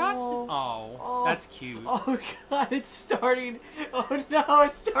 Roxas. Oh, that's cute. Oh god, it's starting. Oh no,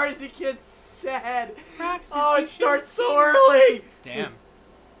 it's starting to get sad. Roxas, Oh, you it should starts have so seen it. early. Damn.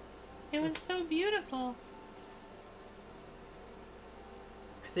 It was so beautiful.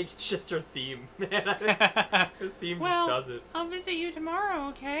 I think it's just her theme, man. Her theme Well, just does it. I'll visit you tomorrow,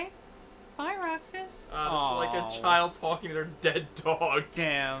 okay? Bye, Roxas. It's like Aw. a child talking to their dead dog.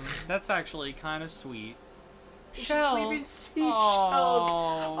 Damn. That's actually kind of sweet. She's Shells. leaving seashells.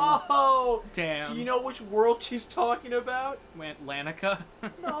 Oh. Oh. Damn. Do you know which world she's talking about? Lanica?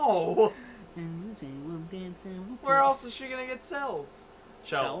 No. Where else is she gonna get cells?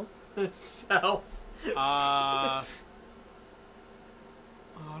 Cells? Cells. I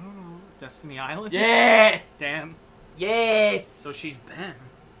don't know. Destiny Island? Yeah. Damn. Yes. So she's Ben.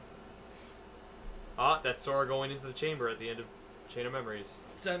 That's Sora going into the chamber at the end of Chain of Memories.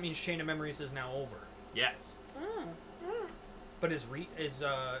 So that means Chain of Memories is now over. Yes. But is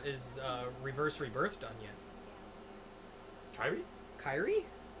Reverse Rebirth done yet? Kyrie? Kyrie?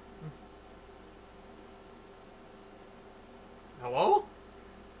 Hello?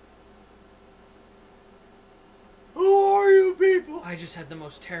 Who are you people? I just had the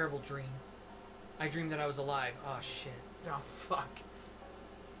most terrible dream. I dreamed that I was alive. Oh shit. Oh fuck.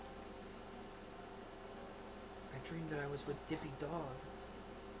 I dreamed that I was with Dippy Dog.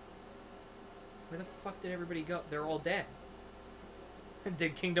 Where the fuck did everybody go? They're all dead.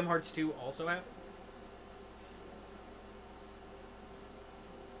 Did Kingdom Hearts 2 also happen?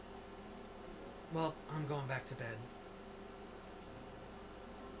 Well, I'm going back to bed.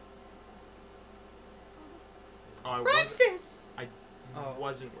 Oh, I Roxas!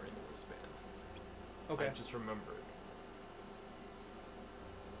 wasn't wearing the wristband. Okay. I just remembered.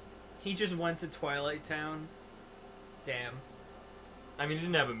 He just went to Twilight Town. Damn. I mean, he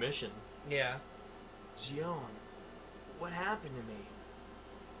didn't have a mission. Yeah. Xion, what happened to me?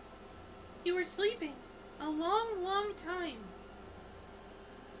 You were sleeping. A long, long time.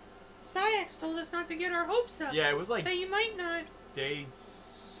 Sayax told us not to get our hopes up. Yeah, it was like That you might not. day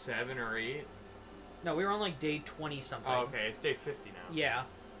 7 or 8. No, we were on like day 20 something. Oh, okay, it's day 50 now. Yeah.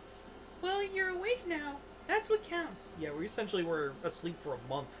 Well, you're awake now. That's what counts. Yeah, we essentially were asleep for a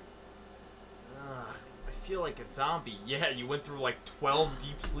month. Ugh, I feel like a zombie. Yeah, you went through like 12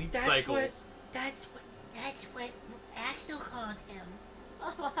 deep sleep cycles. That's what Axel called him.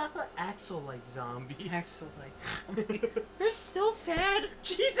 Axel like zombies. Axel, like... You're still sad.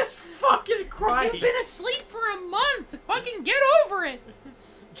 Jesus fucking Christ! You've been asleep for a month. Fucking get over it.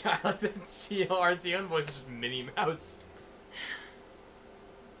 God, I like that Xion voice is just Minnie Mouse.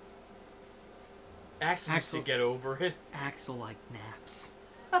 Axel used to Axel. get over it. Axel like naps.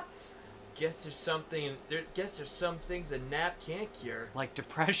 Guess there's some things a nap can't cure. Like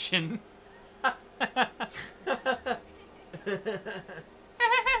depression.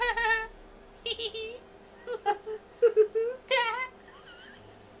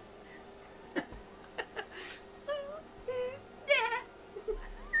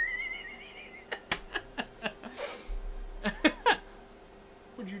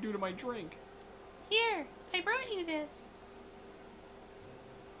 What'd you do to my drink? Here, I brought you this.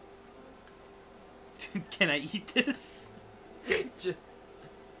 Can I eat this? Just.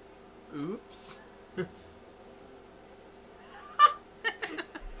 Oops.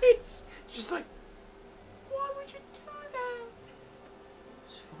 It's just like. Why would you do that?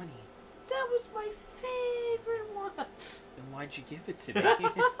 It's funny. That was my favorite one. Then why'd you give it to me?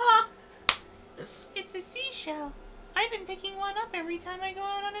 It's a seashell. I've been picking one up every time I go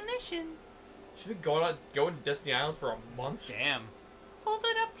out on a mission. She's been going to Destiny Islands for a month. Damn. Hold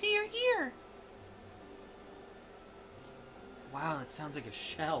it up to your ear. Wow, that sounds like a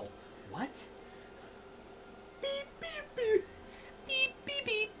shell. What? Beep beep beep. Beep, beep,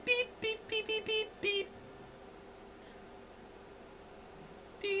 beep, beep, beep, beep, beep, beep, beep.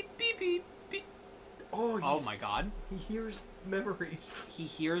 Beep, beep, beep, beep. Oh my god. He hears memories. He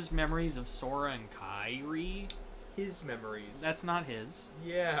hears memories of Sora and Kyrie. His memories. That's not his.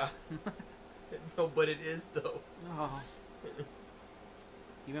 Yeah. No, but it is though. Oh.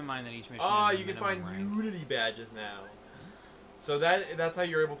 Keep in mind that each mission Oh, is a you can minimum find rank. Unity badges now. So that's how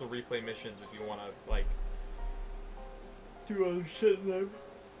you're able to replay missions if you want to like do other shit in them.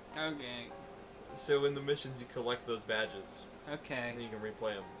 Okay. So in the missions you collect those badges Okay. and you can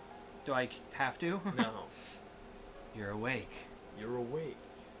replay them. Do I have to? No, You're awake. you're awake.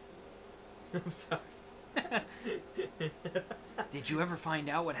 I'm sorry. Did you ever find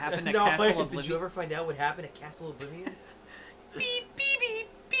out what happened at No, Castle wait, Oblivion? did you ever find out what happened at Castle Oblivion? Beep, beep, beep,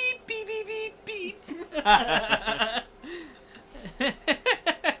 beep, beep, beep, beep, beep.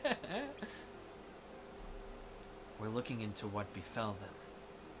 We're looking into what befell them.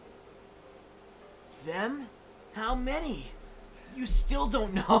 Them? How many? You still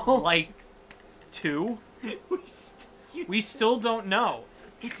don't know. Like, 2? We still don't know.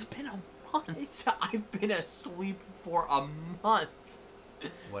 It's been a month. I've been asleep for a month.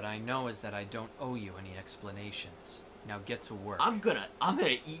 What I know is that I don't owe you any explanations. Now get to work. I'm gonna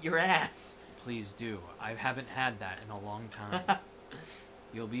eat your ass. Please do. I haven't had that in a long time.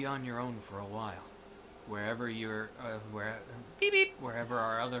 You'll be on your own for a while. Wherever wherever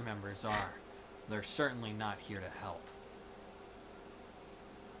our other members are, they're certainly not here to help.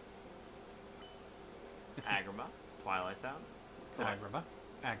 Agrabah, Twilight Town. Agrabah.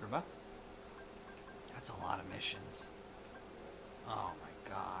 That's a lot of missions. Oh my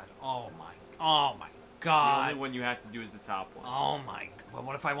god. Oh my The god. only one you have to do is the top one. Oh my. Well,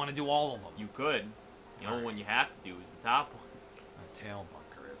 what if I want to do all of them? You could. The only one you have to do is the top one. A tail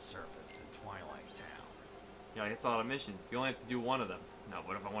bunker is surfaced in Twilight Town. Yeah, like, it's a lot of missions. You only have to do one of them. Now,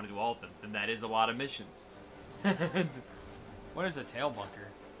 what if I want to do all of them? Then that is a lot of missions. What is a tail bunker?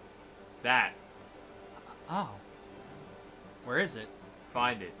 That. Oh. Where is it?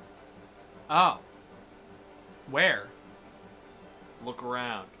 Find it. Oh. Where? Look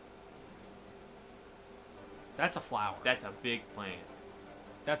around. That's a flower. That's a big plant.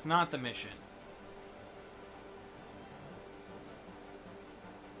 That's not the mission.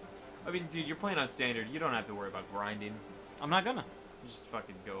 I mean, dude, you're playing on standard. You don't have to worry about grinding. I'm not gonna. You just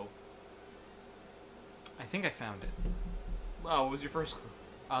fucking go. I think I found it. Oh, what was your first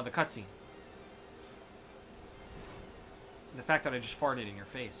clue? The cutscene. The fact that I just farted in your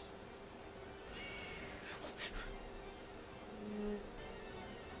face.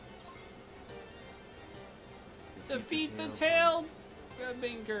 Defeat the tail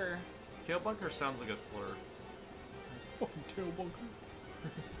bunker. Tail bunker sounds like a slur. Fucking tail bunker.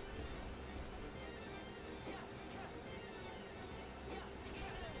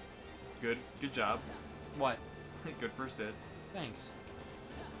 Good job. What? Good first hit. Thanks.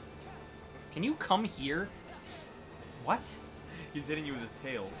 Can you come here? What? He's hitting you with his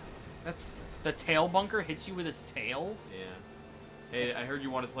tail. The tail bunker hits you with his tail? Yeah. Hey, I heard you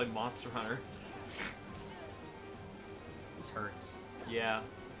wanted to play Monster Hunter. This hurts. Yeah.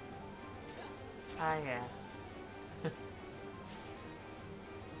 Oh, yeah.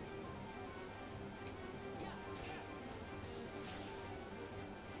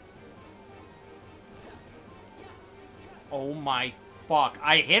 Oh my fuck.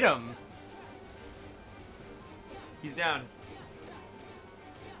 I hit him. He's down.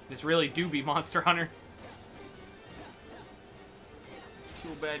 This really do be Monster Hunter. Too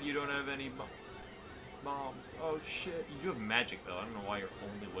bad you don't have any bombs. Oh shit. You do have magic though. I don't know why you're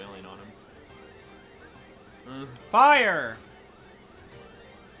only wailing on him. Fire!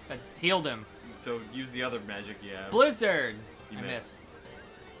 That healed him. So use the other magic you have. Blizzard! You I missed. missed.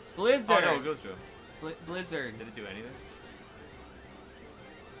 Blizzard! Oh no, it goes to him. Blizzard. Did it do anything?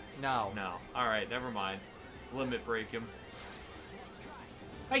 No. No. Alright, never mind. Limit break him.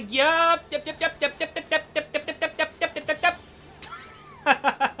 Yup! Yep, yep, yep, yep, yep, yep, yep, yep, yep, yep, yep, yep, yep, yep, yep.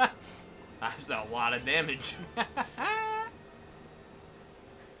 That's a lot of damage.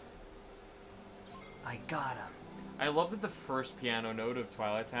 I got him. I love that the first piano note of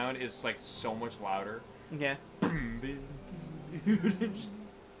Twilight Town is like so much louder. Yeah.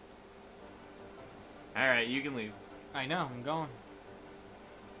 Alright, you can leave. I know, I'm going.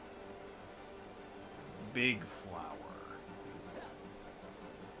 Big flower.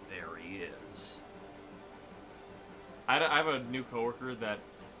 There he is. I have a new coworker that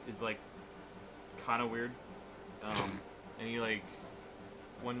is like kind of weird. And he like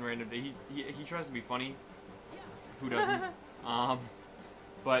one random day he tries to be funny. Who doesn't?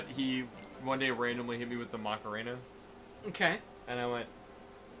 But he one day randomly hit me with the Macarena, Okay. and I went,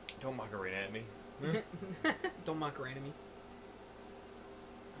 "Don't Macarena at me. Don't Macarena me.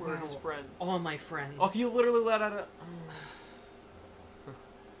 We're Wow. his friends." All my friends. Oh, you literally let out a.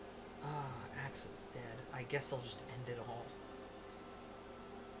 Axel's dead. I guess I'll just end it all.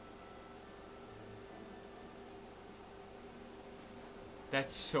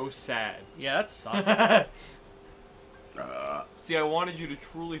 That's so sad. Yeah, that sucks. See, I wanted you to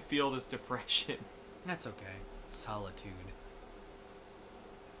truly feel this depression. That's okay. Solitude.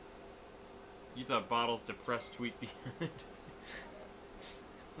 You thought Bottle's depressed tweet the end.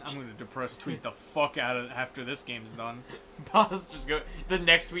 I'm gonna depress tweet the fuck out of it after this game's done. Bottle's just go. The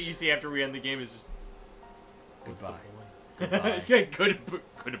next tweet you see after we end the game is just. Goodbye. Goodbye. Yeah,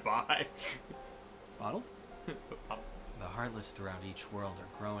 goodbye. Bottles? The heartless throughout each world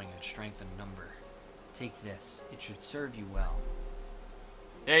are growing in strength and number. Take this. It should serve you well.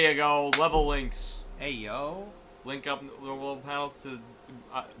 There you go. Level links. Hey, yo. Link up the level panels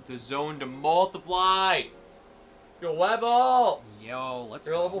to zone to multiply your levels. Yo, let's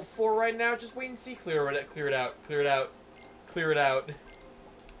You're go. level 4 right now. Just wait and see. Clear it out. Clear it out. Clear it out. Clear it out.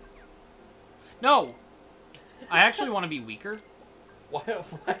 No! I actually want to be weaker. Why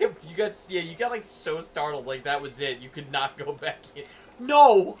you got? Yeah, you got like so startled. Like that was it. You could not go back in.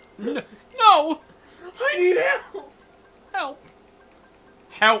 No. No! I need help. Help!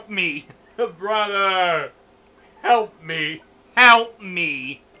 Help me! Brother, help me. Help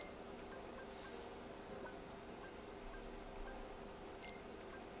me!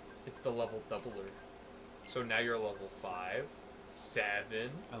 It's the level doubler. So now you're level 5, 7.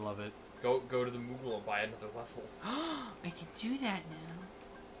 I love it. Go to the Moogle and buy another level. I can do that now.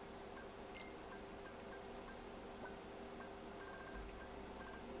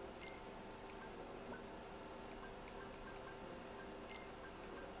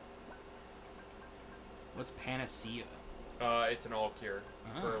 What's Panacea? It's an all cure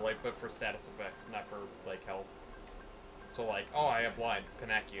for but for status effects, not for like health. So like, oh, I have blind,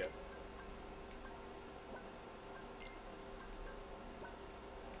 Panacea.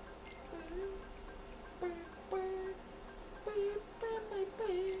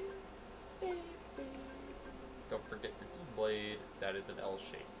 Don't forget your Keyblade. That is an L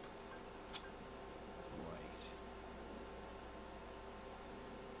shape. Right.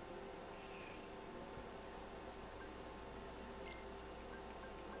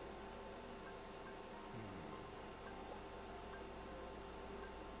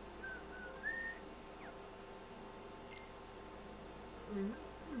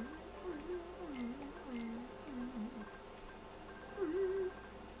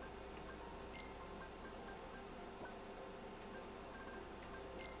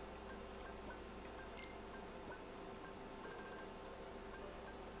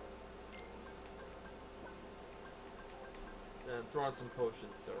 And throw on some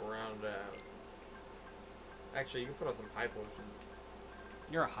potions to round out. Actually, you can put on some high potions.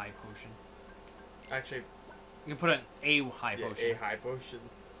 You're a high potion. Actually, You can put on a high yeah, potion. a high potion.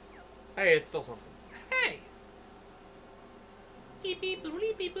 Hey, it's still something. Hey! Beep beep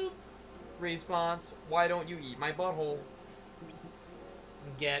boop beep boop. Response, why don't you eat my butthole?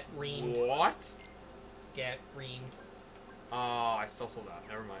 Get reamed. What? Get reamed. Oh, I still sold out.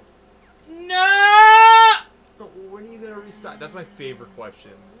 Never mind. No! Oh, when are you gonna restart? That's my favorite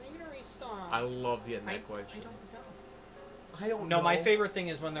question. When are you gonna restart? I love the end of I that question. don't know. I don't No, know. my favorite thing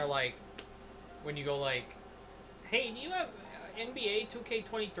is when they're like, when you go like, hey, do you have NBA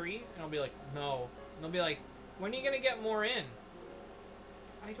 2K23? And I'll be like, no. And they'll be like, when are you gonna get more in?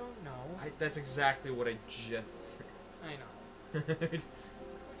 I don't know. That's exactly what I just said. I know. When are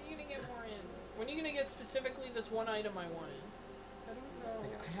you gonna get more in? When are you gonna get specifically this one item I wanted? I don't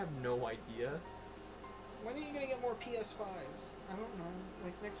know. I have no idea. When are you gonna get more PS5s? I don't know.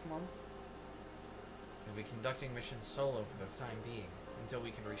 Like next month. We'll be conducting missions solo for the time being until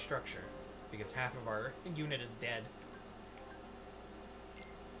we can restructure, because half of our unit is dead.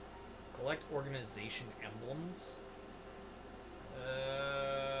 Collect organization emblems.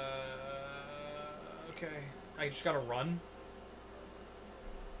 Okay. I just gotta run.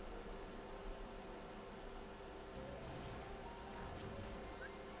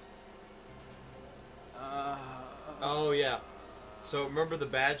 Oh yeah. So remember the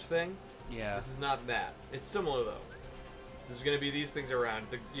badge thing? Yeah. This is not that. It's similar though. There's gonna be these things around.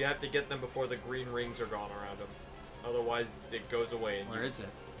 You have to get them before the green rings are gone around them. Otherwise, it goes away. And Where is it?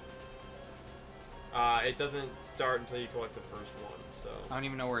 It doesn't start until you collect the first one. So. I don't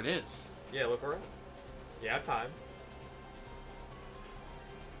even know where it is. Yeah, look around. You have time.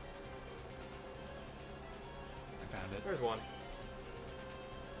 I found it. There's one.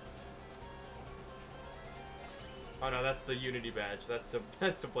 Oh no, that's the Unity badge. That's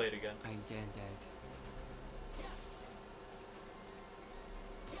to play it again. I dead.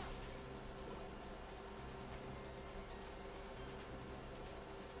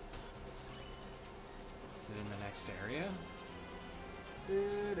 Is it in the next area?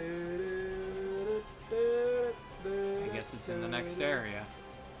 I guess it's in the next area.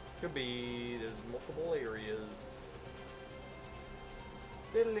 Could be. There's multiple areas.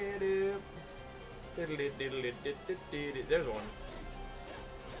 There's one.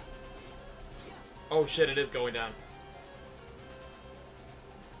 Oh shit, it is going down.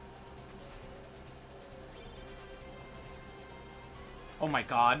 Oh my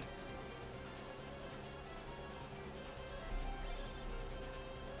god.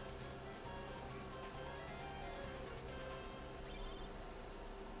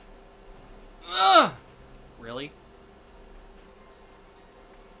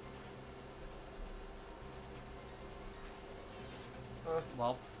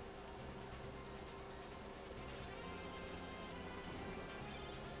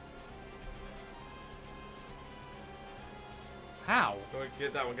 How? Go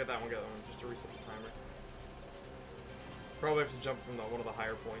get that one, get that one, get that one, just to reset the timer. Probably have to jump from one of the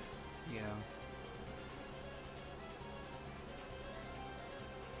higher points. Yeah.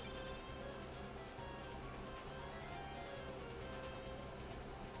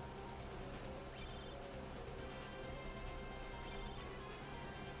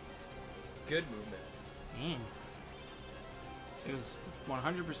 Good movement. It was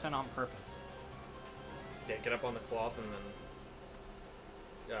 100% on purpose. Yeah, get up on the cloth and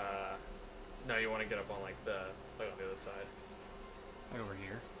then. No, you want to get up on like on the other side. Like over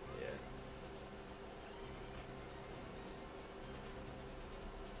here. Yeah.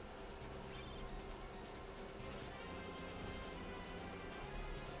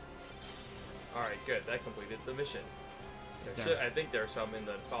 All right, good. That completed the mission. I think there's some in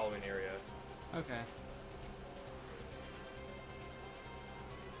the following area. Okay.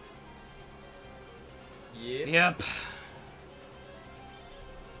 Yep. Yep.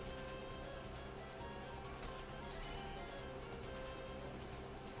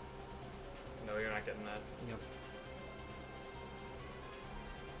 No, you're not getting that. Yep.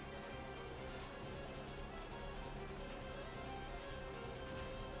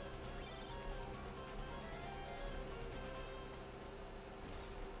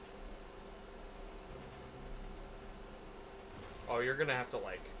 Oh, you're gonna have to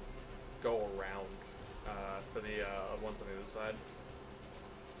like go around for the ones on the other side.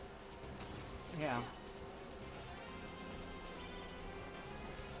 Yeah.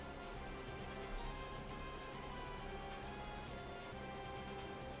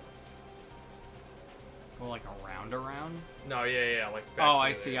 Go like around? No, yeah, like. Back Oh, through I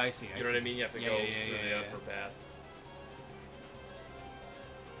there. see. You know what I mean? You have to Yeah, go yeah, through yeah, the yeah. upper path.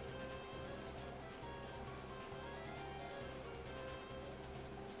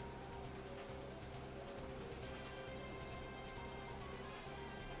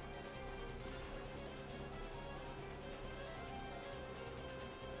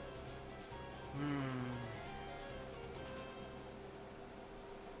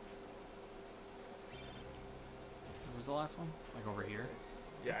 What was the last one? Like over here?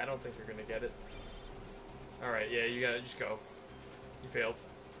 Yeah, I don't think you're gonna get it. All right, yeah, you gotta just go. You failed.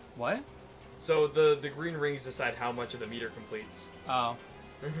 What? So the green rings decide how much of the meter completes. Oh.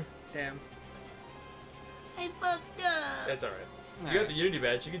 Damn. I fucked up. That's all right. You got the Unity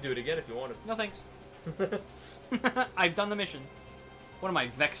badge. You can do it again if you wanted. No thanks. I've done the mission. What am I,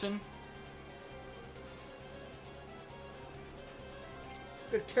 Vexen?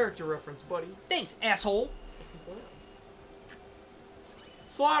 Good character reference, buddy. Thanks, asshole.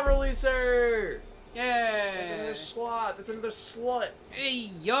 Slot releaser. That's another Yay! slot. That's another slut. Hey,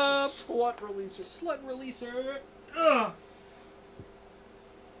 yup. Slut releaser. Slut releaser. Ugh.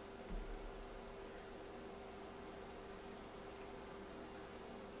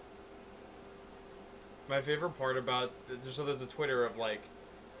 My favorite part about there's a Twitter of like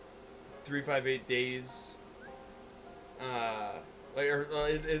 358 days.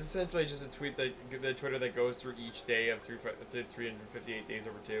 It's essentially just a tweet that the Twitter that goes through each day of 358 days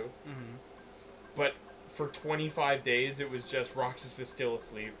over 2. Mm-hmm. But for 25 days, it was just Roxas is still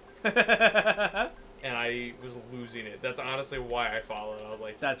asleep, and I was losing it. That's honestly why I followed. I was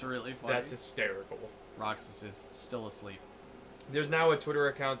like, That's really funny. that's hysterical. Roxas is still asleep. There's now a Twitter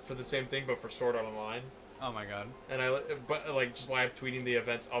account for the same thing, but for Sword Art Online. Oh my god. And I just live tweeting the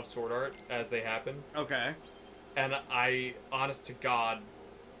events of Sword Art as they happen. Okay. And I, honest to God,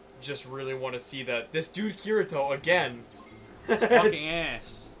 just really want to see that this dude Kirito again. Fucking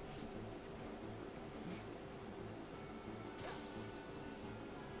ass.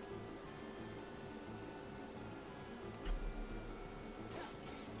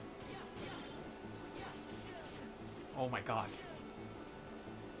 Oh my god.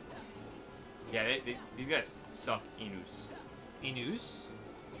 Yeah, these guys suck. Inus. Inus?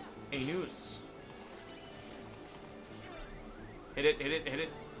 Inus. Hit it, hit it, hit it.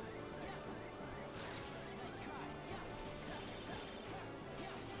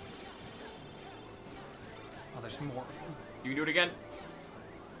 Oh, there's more. You can do it again.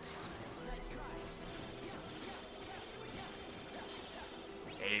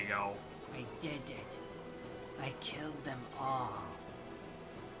 There you go. I did it. I killed them all.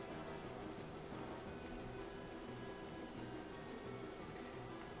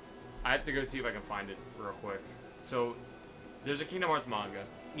 I have to go see if I can find it real quick. So, there's a Kingdom Hearts manga.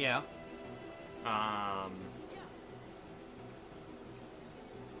 Yeah.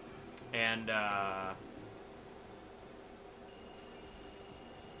 And,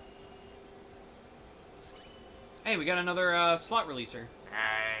 Hey, we got another slot releaser.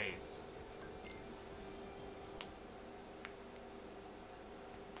 nice.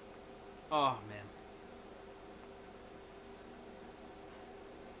 Oh man.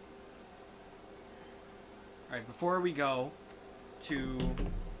 All right, before we go to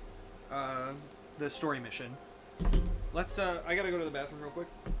the story mission, let's. I gotta go to the bathroom real quick.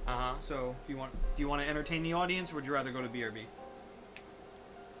 So, if you want, do you want to entertain the audience, or would you rather go to BRB?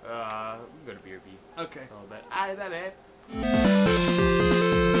 Go to BRB. Okay. Oh, that it.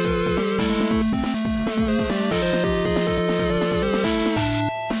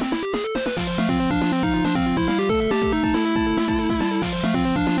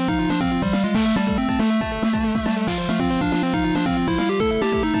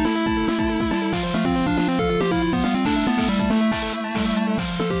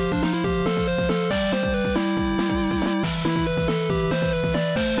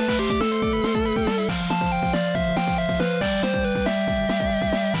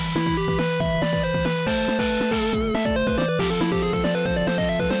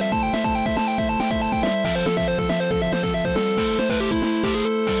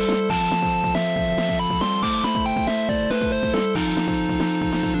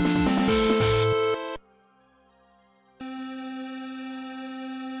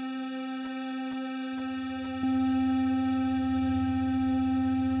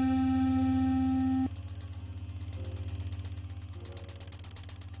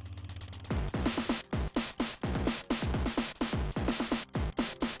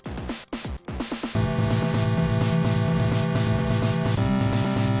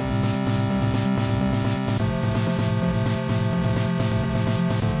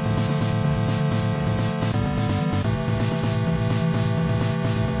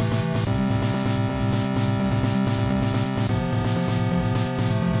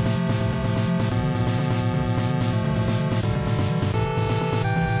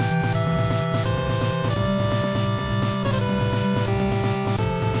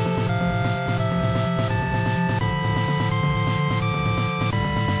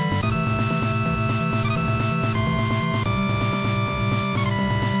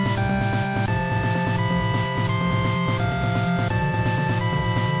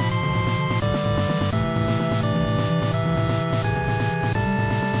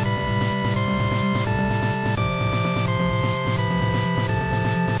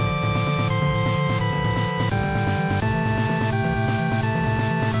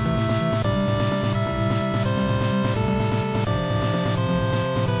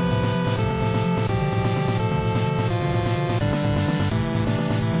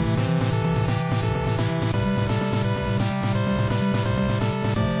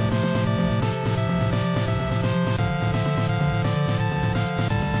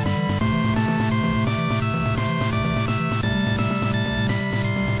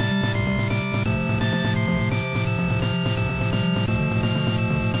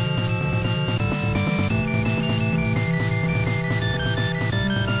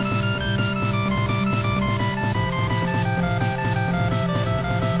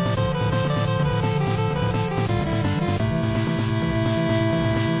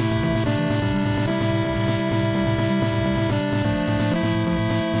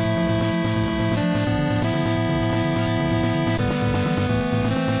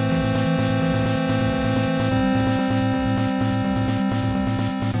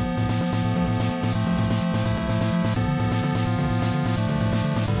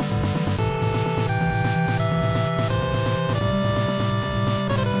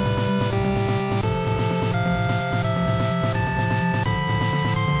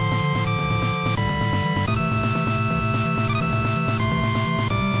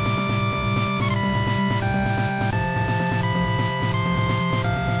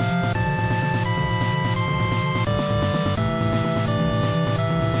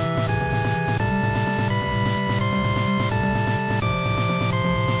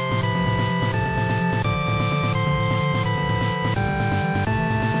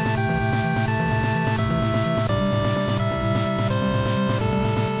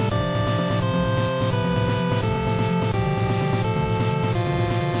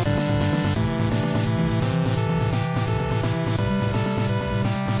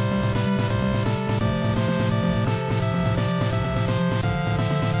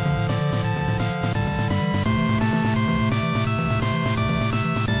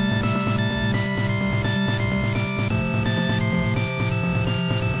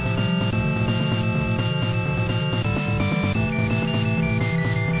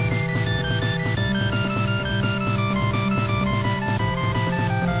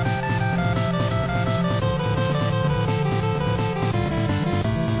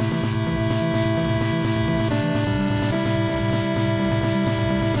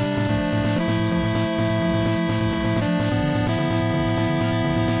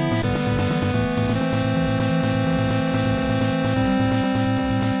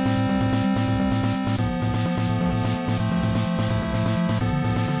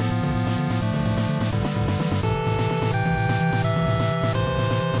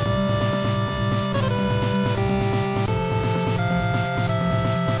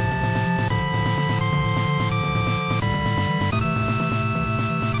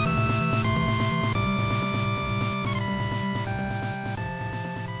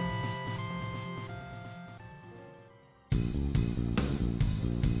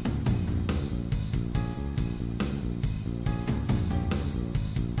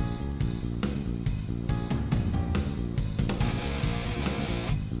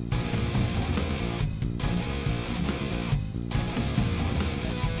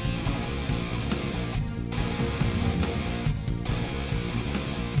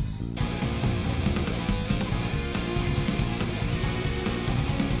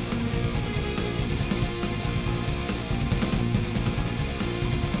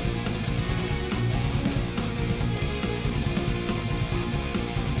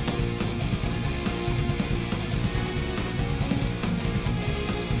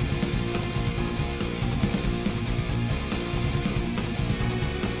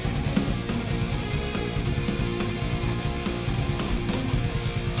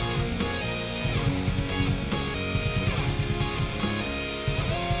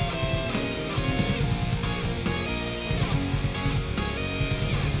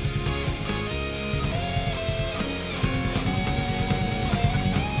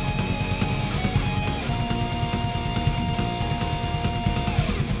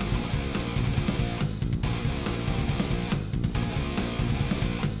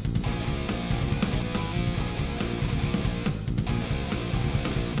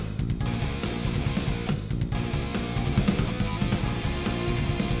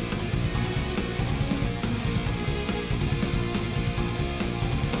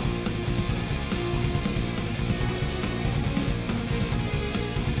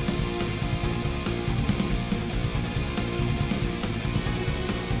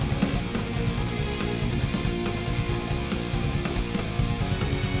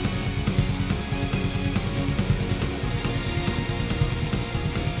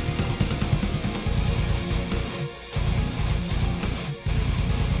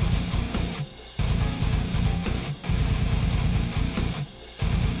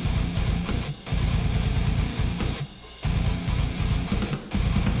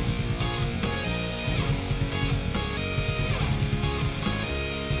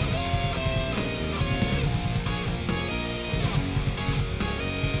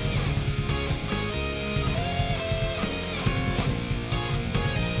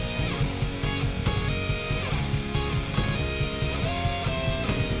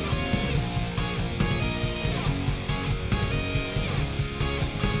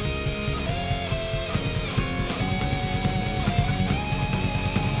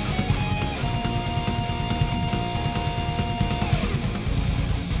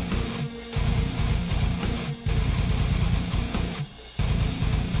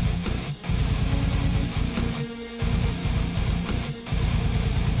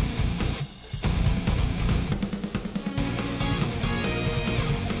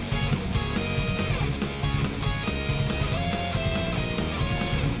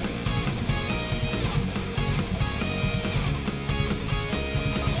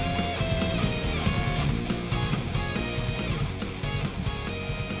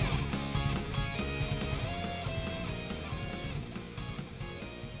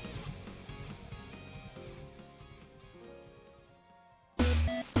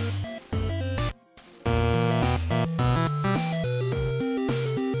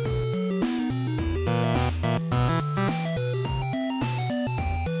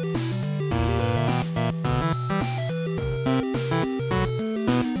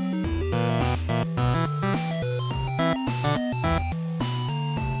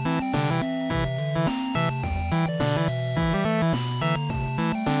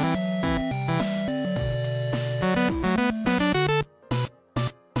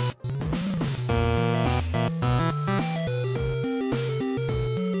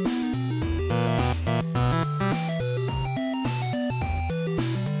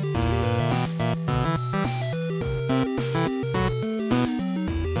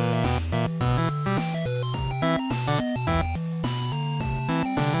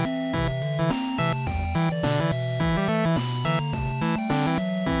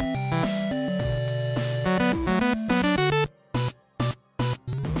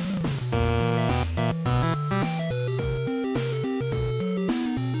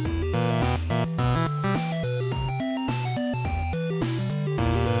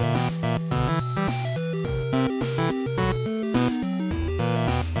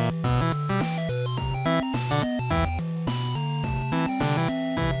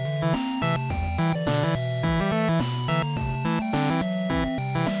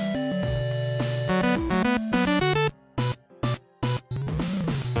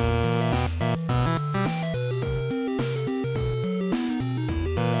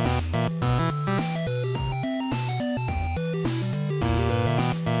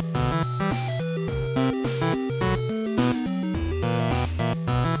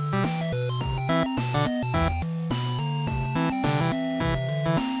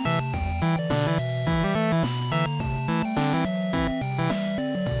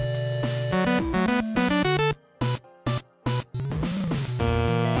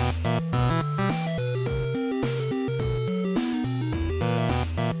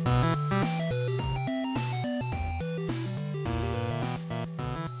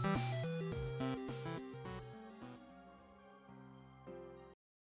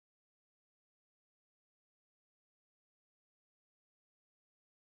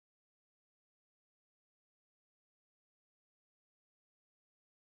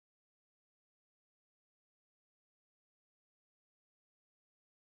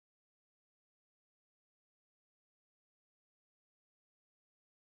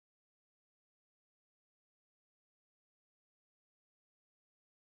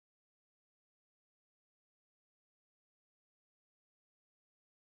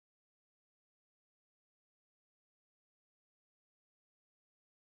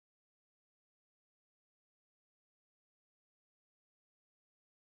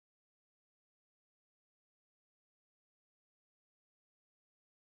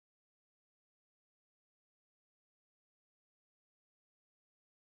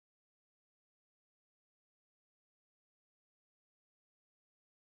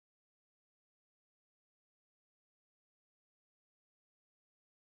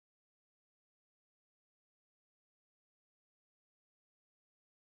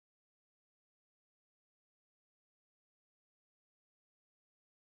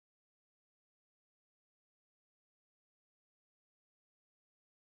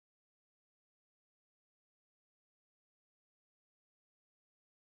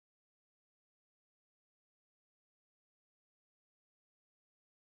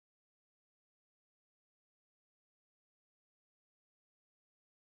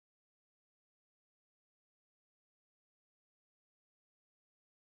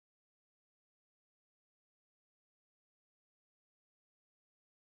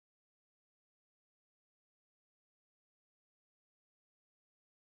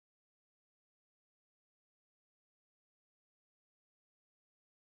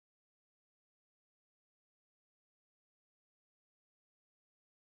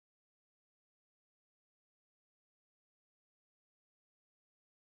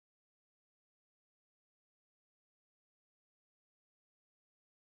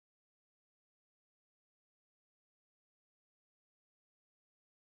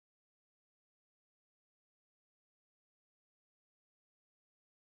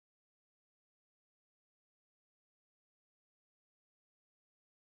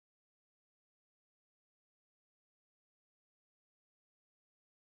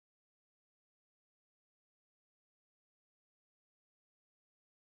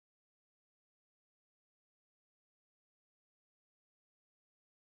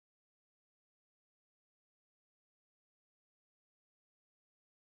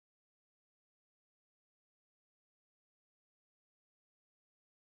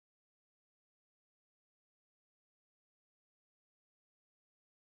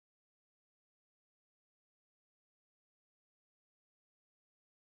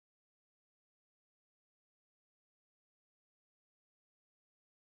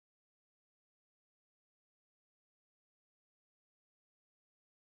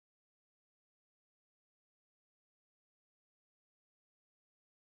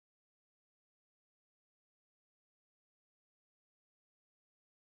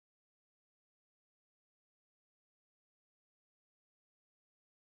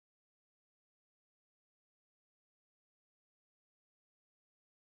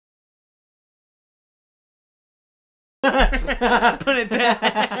 Put it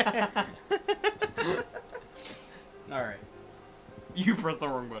back. All right. You pressed the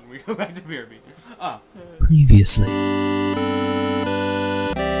wrong button. We go back to BRB. Previously.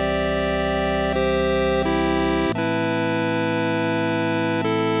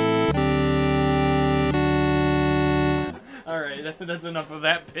 All right, that's enough of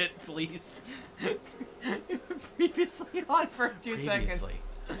that bit, please. Previously on for 2 seconds. Previously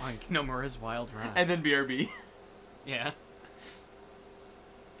on Nomura's Wild Ride. And then BRB. Yeah.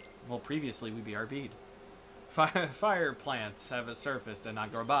 Well, previously we BRB'd. Fire plants have a surface in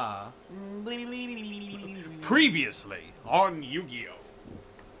Agrabah. Previously on Yu-Gi-Oh!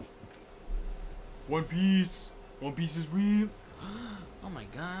 One Piece. One Piece is real. Oh my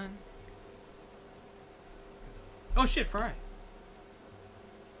god. Oh shit, Fry.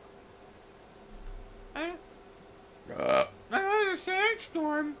 I had a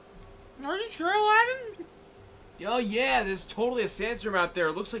sandstorm. Are you sure, Aladdin? Oh yeah, there's totally a sandstorm out there.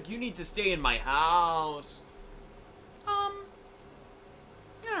 It looks like you need to stay in my house.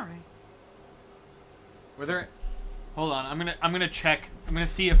 Alright. Were there... Hold on, I'm gonna check. I'm gonna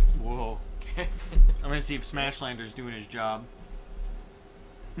see if... Whoa. I'm gonna see if Smashlander's doing his job.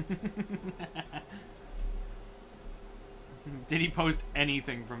 Did he post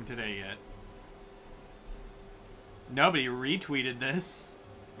anything from today yet? Nobody retweeted this.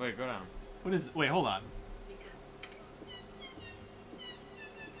 Wait, go down. What is... Wait, hold on.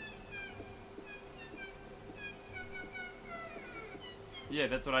 Yeah,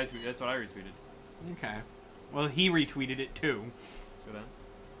 that's what I retweeted. Okay. Well, he retweeted it too. Go down.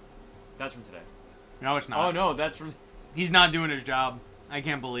 That's from today. No, it's not. Oh no, that's from... He's not doing his job. I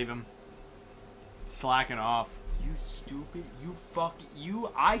can't believe him. Slacking off. You stupid, you fucking,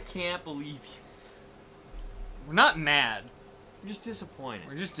 I can't believe you. We're not mad. I'm just disappointed.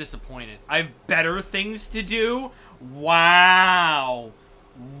 We're just disappointed. I have better things to do? Wow.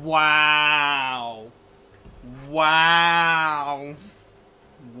 Wow. Wow.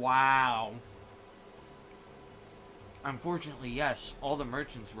 Wow. Unfortunately, yes, all the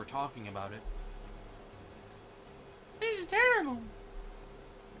merchants were talking about it. This is terrible.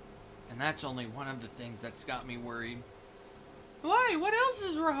 And that's only one of the things that's got me worried. Why? What else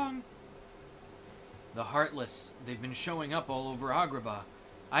is wrong? The Heartless. They've been showing up all over Agrabah.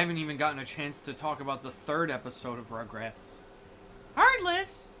 I haven't even gotten a chance to talk about the 3rd episode of Rugrats.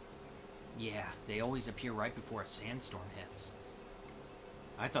 Heartless? Yeah, they always appear right before a sandstorm hits.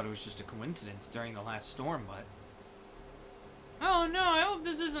 I thought it was just a coincidence during the last storm, but... Oh no, I hope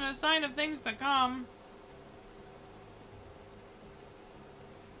this isn't a sign of things to come.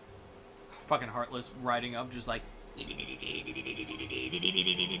 Fucking Heartless riding up just like... That's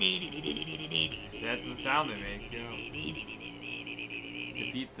the sound they make, yeah.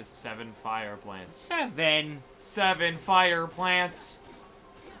 Defeat the 7 fire plants. 7 fire plants!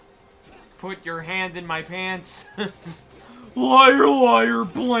 Put your hand in my pants. Liar, liar,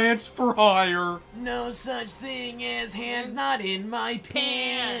 plants for hire. No such thing as hands not in my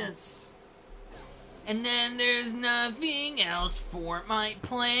pants. And then there's nothing else for my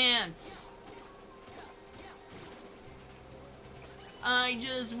plants. I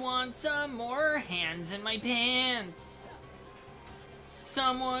just want some more hands in my pants.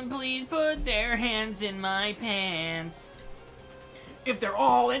 Someone please put their hands in my pants. If they're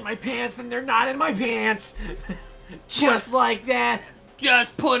all in my pants, then they're not in my pants. Just like that.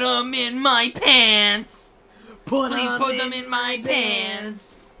 Just put them in my pants. Please put them in my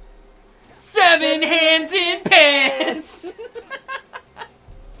pants. 7 hands in pants.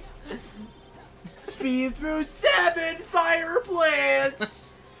 Speed through 7 fire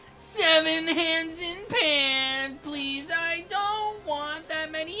plants. 7 hands in pants. Please, I don't want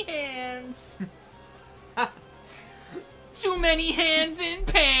that many hands. Too many hands in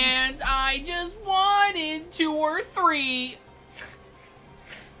pants. I just wanted 2 or 3.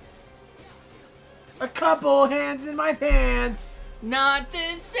 A couple hands in my pants. Not the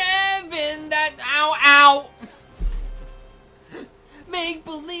 7 that... Ow, ow. Make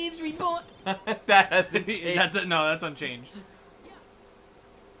believes reborn. That hasn't changed. No, that's unchanged.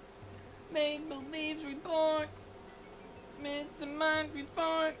 Make believes report. It's a mind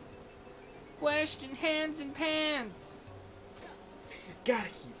report. Question hands and pants. Gotta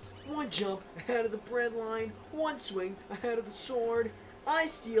keep one jump ahead of the bread line, one swing ahead of the sword. I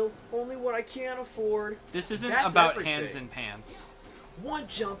steal only what I can't afford. This isn't That's about everything. hands and pants. One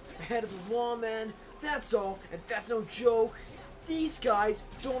jump ahead of the lawman, that's all, and that's no joke. These guys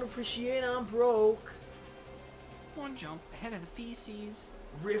don't appreciate I'm broke. One jump ahead of the feces.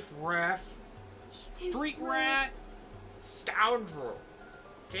 Riff raff. Street rat. Scoundrel.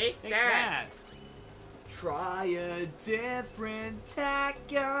 Take Take that. that. Try a different tack,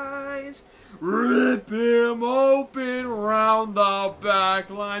 guys. Rip him open round the back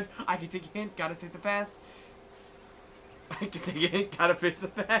lines. I can take a hint, gotta take the fast. I can take a hint, gotta fix the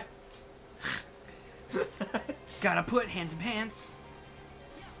facts. Gotta put hands in pants.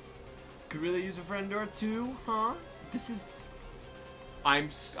 Could really use a friend or two, huh? This is... I'm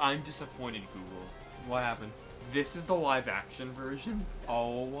disappointed, Google. What happened? This is the live action version.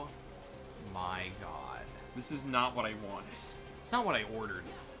 Oh my god. This is not what I wanted. It's not what I ordered.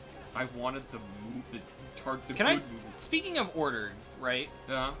 I wanted the move, the Can I? good movie. Speaking of ordered, right?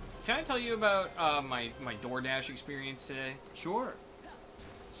 Yeah. Can I tell you about my DoorDash experience today? Sure.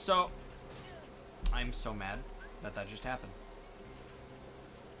 So, I'm so mad that just happened.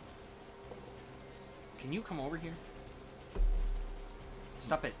 Can you come over here?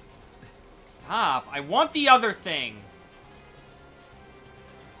 Stop it. Stop. I want the other thing.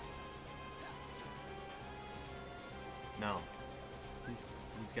 No. He's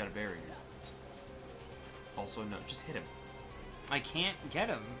got a barrier. Also, no. Just hit him. I can't get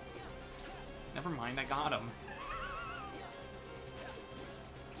him. Never mind, I got him.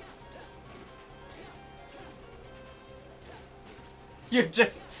 You're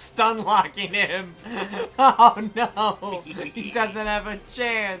just stun locking him. Oh no. He doesn't have a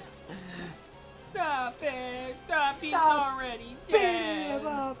chance. Stop it. Stop. He's Stop. already Beat dead. him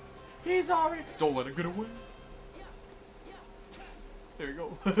up. He's already... Don't let him get away. There you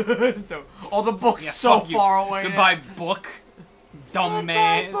go. Oh, the book's Yeah, so fuck you. far away. Goodbye, book.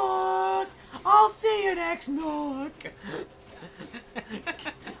 Dumbass. Goodbye, book. I'll see you next nook.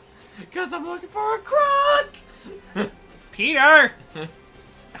 Because I'm looking for a crook. Peter!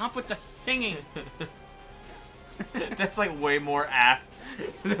 Stop with the singing. That's like way more apt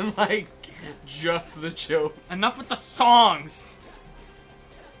than like just the joke. Enough with the songs.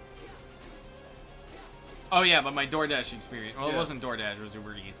 Oh yeah, but my DoorDash experience. Well, Yeah. it wasn't DoorDash, it was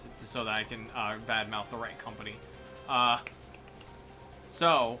Uber Eats, so that I can badmouth the right company.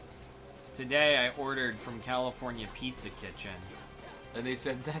 So, today I ordered from California Pizza Kitchen. And they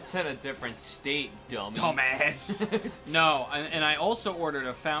said, that's in a different state, dummy. Dumbass. No, and I also ordered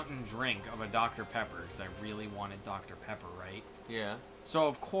a fountain drink of a Dr. Pepper, because I really wanted Dr. Pepper, right? Yeah. So,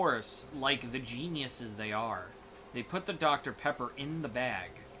 of course, like the geniuses they are, they put the Dr. Pepper in the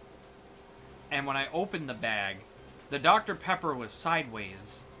bag. And when I opened the bag, the Dr. Pepper was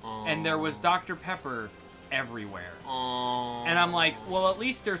sideways, and there was Dr. Pepper everywhere. And I'm like, well, at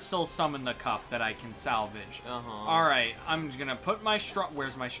least there's still some in the cup that I can salvage. All right, I'm just gonna put my straw.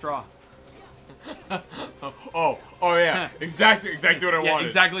 Where's my straw? oh yeah, exactly what I Yeah, wanted.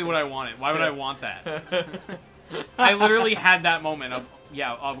 exactly what I wanted. Why would I want that? I literally had that moment of,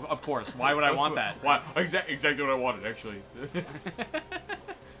 yeah, of course. Why would I want that? Why? Exactly what I wanted, actually.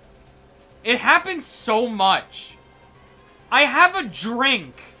 It happens so much. I have a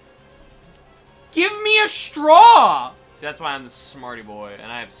drink. Give me a straw. See, that's why I'm the smarty boy,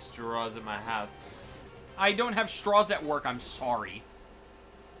 and I have straws at my house. I don't have straws at work. I'm sorry.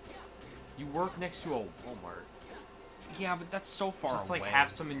 You work next to a Walmart. Yeah, but that's so far Just, away. like, have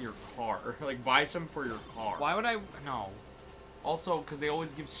some in your car. Like, buy some for your car. Why would I? No. Also, because they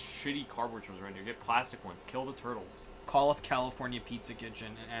always give shitty cardboard straws around here. Get plastic ones. Kill the turtles. Call up California Pizza Kitchen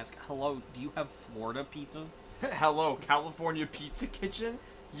and ask, hello, do you have Florida pizza? Hello, California Pizza Kitchen?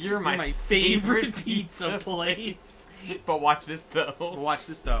 You're my favorite pizza place. But watch this, though. Watch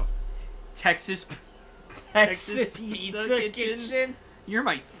this, though. Texas Pizza Kitchen. You're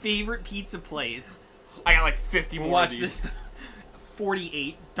my favorite pizza place. I got like 50 more Watch of these. this.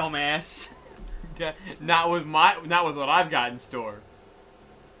 48, dumbass. Not with what I've got in store.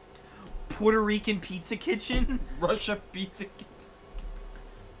 Puerto Rican Pizza Kitchen. Russia Pizza Kitchen.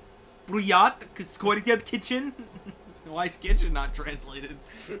 Bruyat Square Kitchen. Why is kitchen not translated?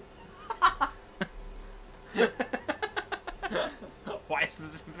 Why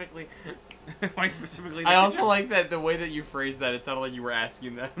specifically? Why specifically? I also like that the way that you phrased that. It sounded like you were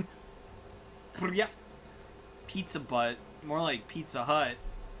asking them. Bruyat. Pizza butt. More like Pizza Hut.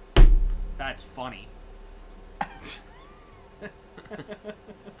 That's funny.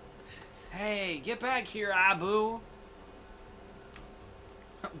 Hey, get back here, Abu.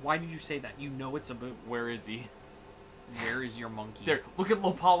 Why did you say that? You know it's Abu. Where is he? Where is your monkey? There, look at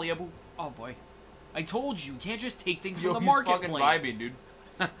Lopali, Abu. Oh boy. I told you, you can't just take things Yo, from the he's marketplace. fucking vibing,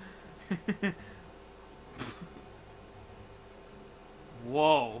 dude.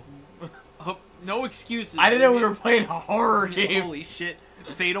 Whoa. No excuses. I didn't know we were playing a horror game. Holy shit.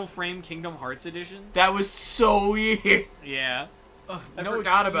 Fatal Frame Kingdom Hearts edition? That was so weird. Yeah. I no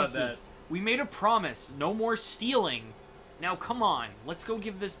forgot about excuses. that. We made a promise. No more stealing. Now come on. Let's go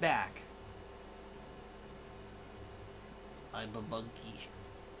give this back. I'm a monkey.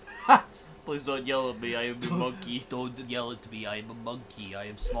 Please don't yell at me. I am the monkey. Don't yell at me. I'm a monkey. I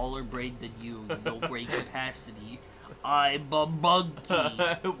have smaller brain than you. No brain capacity. I'm a monkey.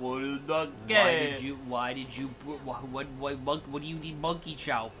 Why did you? What do you need monkey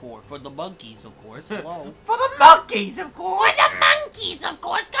chow for? For the monkeys, of course. Hello. For the monkeys, of course. For the monkeys, of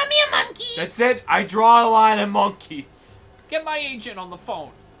course. Come here, monkey. That's it. I draw a line of monkeys. Get my agent on the phone.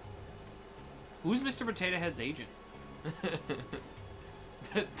 Who's Mr. Potato Head's agent?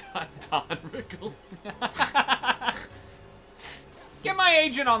 Don Rickles. Get my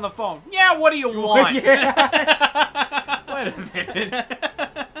agent on the phone. Yeah, what do you want? Wait a minute.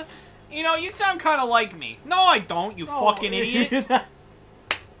 You know, you sound kind of like me. No, I don't, you fucking idiot.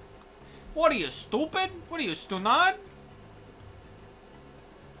 What are you, stupid? What are you, stunad?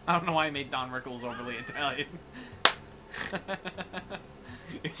 I don't know why I made Don Rickles overly Italian.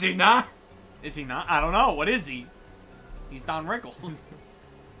 Is he not? Is he not? I don't know. What is he? He's Don Rickles.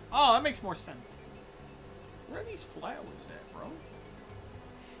 Oh, that makes more sense. Where are these flowers at, bro?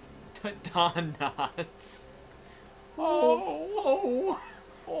 Don nods. Oh.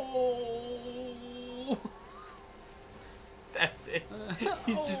 That's it.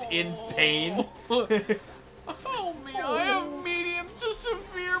 He's just in pain. Help me, I have medium to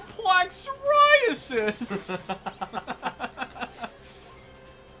severe plaque psoriasis.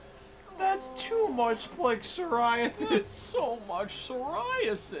 That's too much like psoriasis. That's so much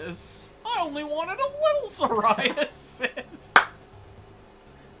psoriasis. I only wanted a little psoriasis.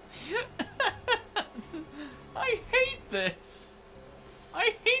 I hate this.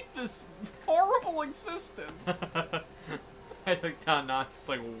 I hate this horrible existence. I think Don Knotts is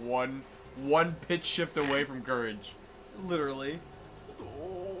like one pitch shift away from courage. Literally.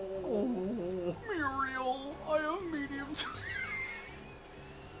 Oh, Muriel, I have medium to...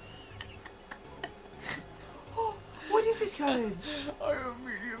 What is this courage? I have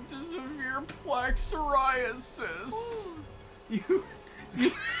medium to severe plaque psoriasis.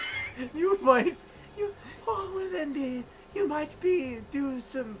 One of them did. You might do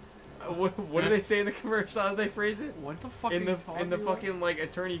some. What do they say in the commercial? How do they phrase it? What the fuck? In the fucking like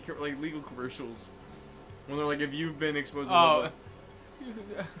attorney like legal commercials, when they're like, if you've been exposed to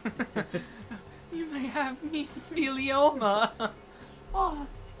You may have mesothelioma. Oh,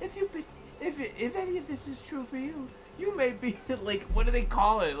 if any of this is true for you, you may be. like, what do they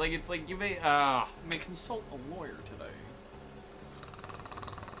call it? Like, it's like you may consult a lawyer today.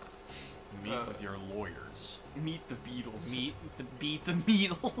 Meet with your lawyers. Meet the Beatles. Beat the Beatles.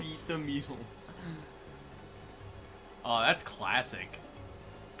 Beat the Beatles. Oh, that's classic.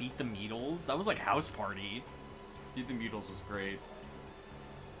 Beat the Beatles. That was like House Party. Beat the Beatles was great.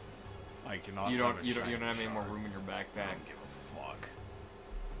 I cannot. You don't have any more room in your backpack. I don't give a fuck.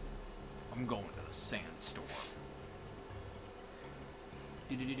 I'm going to the sandstorm.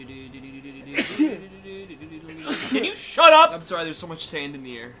 Can you shut up? I'm sorry. There's so much sand in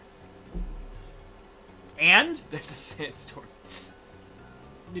the air. And There's a sandstorm.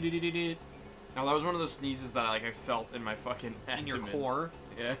 Now that was one of those sneezes that I felt in my fucking in your abdomen. core,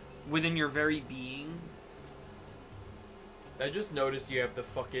 Yeah. within your very being. I just noticed you have the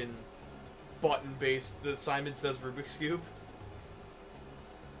fucking button-based, the Simon Says Rubik's Cube.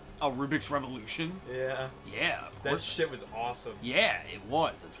 Oh, Rubik's Revolution? Yeah. Yeah, of That course. shit was awesome. Yeah, it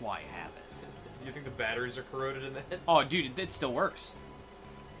was. That's why I have it. You think the batteries are corroded in that? Oh, dude, it still works.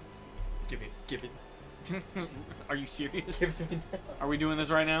 Give it. Are you serious? Give it to me now. Are we doing this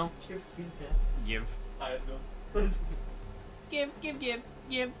right now? Give it to me now. Give. Alright, let's go. Give.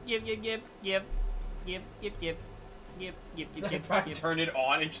 Turn it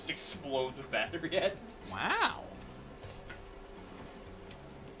on, it just explodes with battery acid. Wow.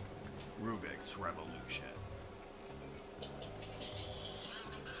 Rubik's Revolution.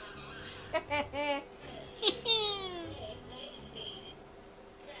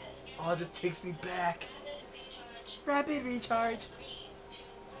 Oh, this takes me back. Rapid recharge.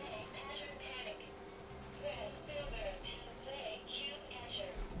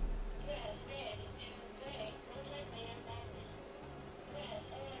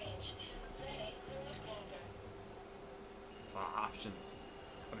 It's options.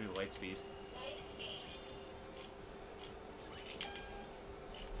 I'll do light speed.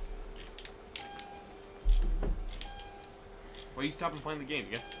 Well, you stopping playing the game,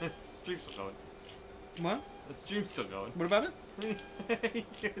 yeah? The stream's still going. What? The stream's still going. What about it?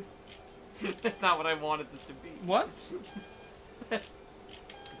 Dude, that's not what I wanted this to be. What? That's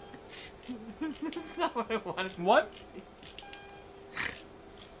not what I wanted. What?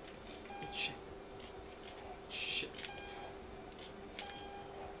 Shit. Shit.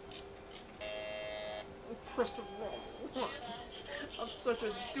 pressed it wrong. I'm such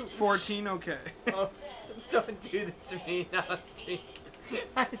a dude. 14, okay. Oh, don't do this to me now, stream.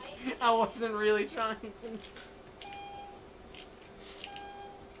 I wasn't really trying.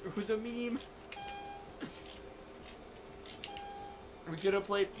 It was a meme. We could have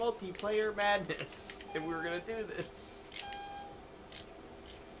played multiplayer madness if we were gonna do this.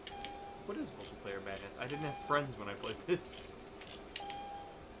 What is multiplayer madness? I didn't have friends when I played this.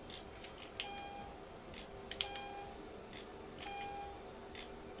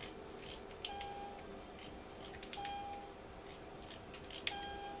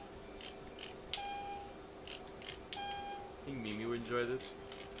 I think Mimi would enjoy this.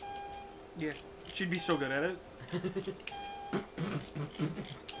 Yeah, she'd be so good at it.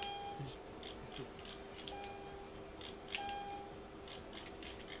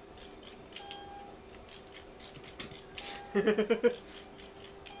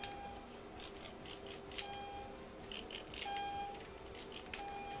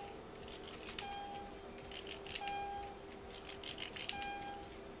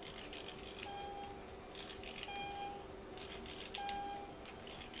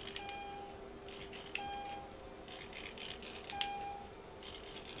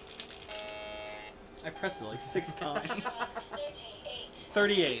 I pressed it like 6 times.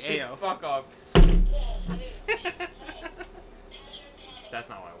 38, ayo. Fuck off. That's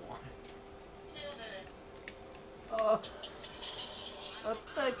not what I want. Oh,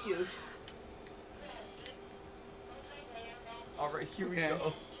 thank you. Alright, here we Okay.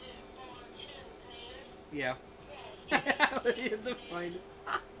 go. Yeah. You have to find it.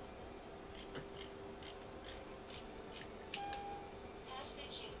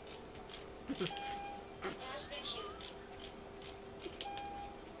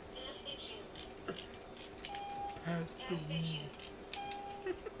 Pass the weed.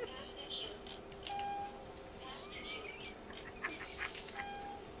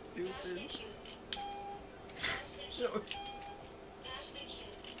 Stupid.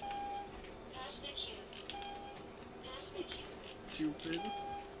 Stupid.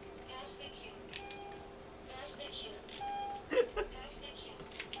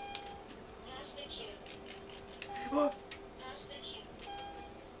 What?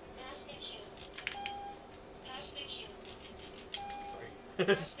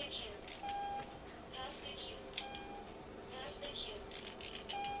 Sorry.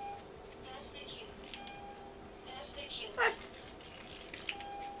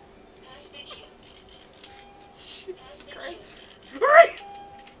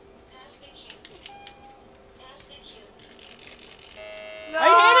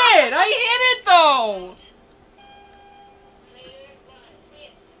 I hit it though!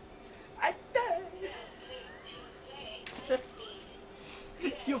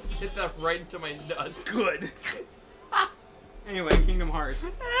 You almost hit that right into my nuts. Good. Anyway, Kingdom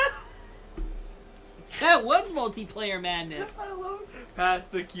Hearts. That was multiplayer madness. I love it. Pass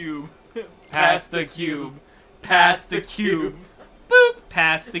the cube. Pass the cube. Pass the cube. Boop.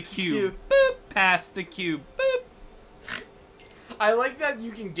 Pass the cube. Boop. Pass the cube. Boop. I like that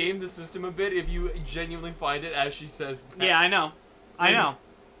you can game the system a bit if you genuinely find it as she says. Yeah, I know. I know.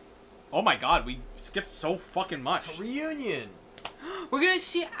 Oh my god, we skipped so fucking much. Reunion. We're gonna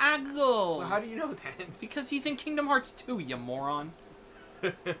see Axel. Well, how do you know that? Because he's in Kingdom Hearts 2, you moron.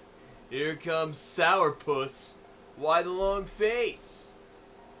 Here comes Sourpuss. Why the long face?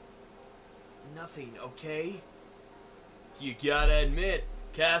 Nothing, okay? You gotta admit,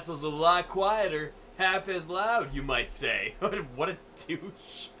 Castle's a lot quieter, half as loud, you might say. What a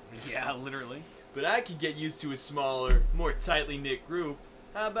douche. Yeah, literally. But I could get used to a smaller, more tightly knit group.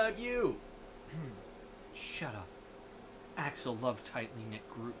 How about you? Shut up. Axel loved tightly knit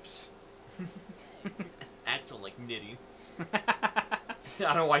groups. Axel like knitting. I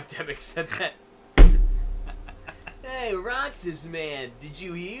don't know why Debek said that. Hey, Roxas, man, did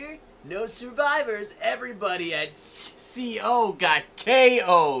you hear? No survivors. Everybody at CO got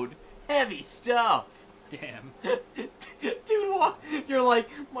KO'd. Heavy stuff. Damn. Dude, you're like,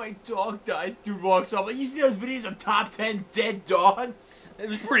 my dog died. Dude walks up. Like, you see those videos of top 10 dead dogs? It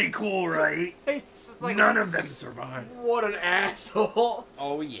was pretty cool, right? It's just like, None of them survived. what an asshole.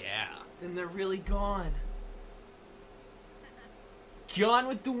 Oh, yeah. Then they're really gone. Gone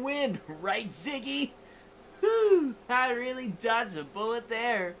with the wind, right, Ziggy? Whew, I really dodged a bullet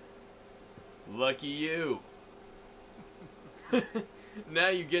there. Lucky you. Now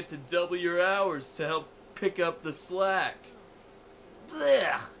you get to double your hours to help pick up the slack.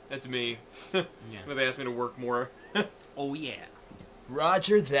 Blech. That's me. Yeah. They asked me to work more. Oh, yeah.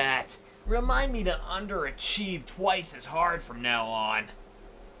 Roger that. Remind me to underachieve twice as hard from now on.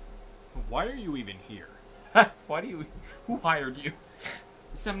 Why are you even here? Why do you? Who hired you?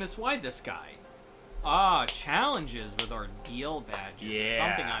 Semnus, why this guy? Ah, challenges with ordeal badges. Yeah.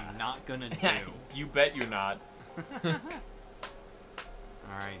 Something I'm not gonna do. You bet you're not. Alright,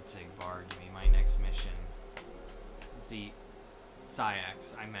 Zigbar, give me my next mission.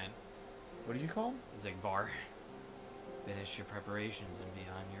 Syax, I meant. What did you call him? Zigbar. Finish your preparations and be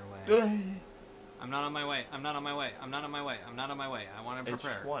on your way. I'm not on my way. I'm not on my way. I'm not on my way. I'm not on my way. I want to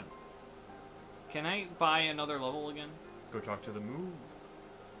prepare. H1. Can I buy another level again? Go talk to the moon.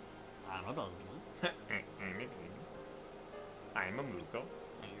 I don't know about I'm a Muko.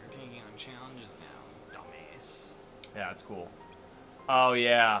 You're taking on challenges now, dumbass. Yeah, it's cool. Oh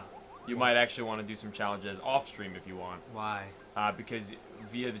yeah, you might actually want to do some challenges off stream if you want. Why? Because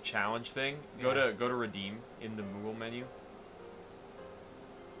via the challenge thing, go to redeem in the Moogle menu.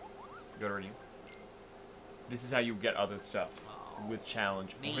 Go to redeem. This is how you get other stuff with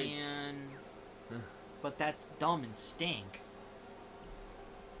challenge points. Man, but that's dumb and stink.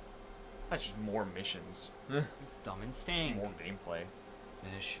 That's just more missions. It's dumb and stink. More gameplay.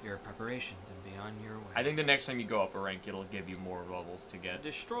 Finish your preparations and be on your way. I think the next time you go up a rank, it'll give you more levels to get.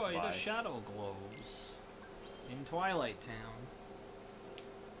 Destroy the shadow globes in Twilight Town.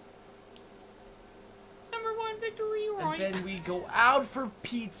 Number 1 victory, right? And then we go out for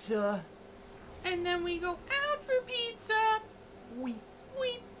pizza. And then we go out for pizza. Weep,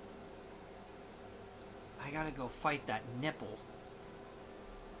 weep. I gotta go fight that nipple.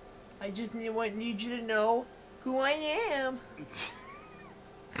 I just need you to know who I am.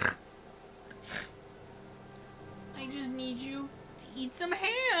 I just need you to eat some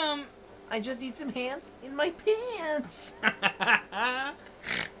ham. I just eat some hands in my pants.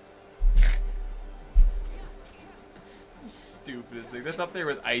 Stupidest thing. That's up there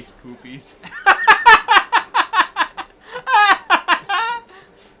with ice poopies.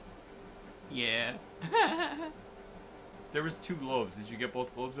 Yeah. There was 2 globes. Did you get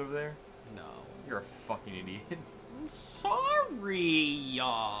both globes over there? No. You're a fucking idiot. I'm sorry.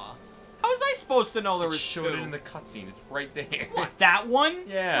 How was I supposed to know there was Showed 2? it in the cutscene. It's right there. What, that one?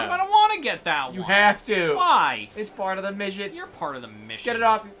 Yeah. What if I don't want to get that one? You have to. Why? It's part of the mission. You're part of the mission. Get it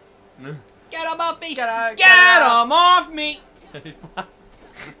off. Get him off me. Get him off me.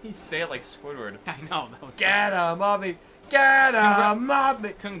 He say it like Squidward. I know. That was Get him off me. Get him off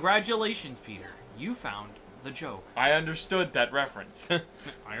me. Congratulations, Peter. You found the joke. I understood that reference.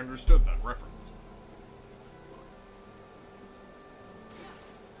 I understood that reference.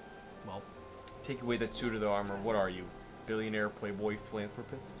 Well, take away that suit of the armor. What are you? Billionaire, playboy,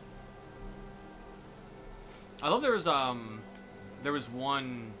 philanthropist? I love there was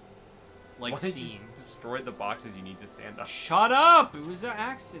one like Why did scene. you destroy the boxes you need to stand up? Shut up! It was an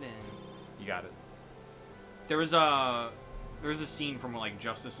accident. You got it. There was a scene from like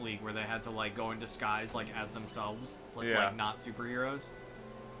Justice League where they had to like go in disguise like as themselves, like not superheroes.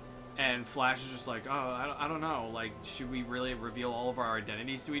 And Flash is just like, oh, I don't know, like, should we really reveal all of our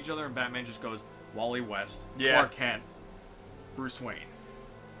identities to each other? And Batman just goes, Wally West, Clark Kent, Bruce Wayne.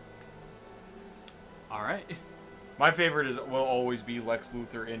 All right. My favorite will always be Lex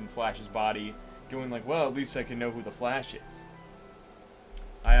Luthor in Flash's body, going like, well, at least I can know who the Flash is.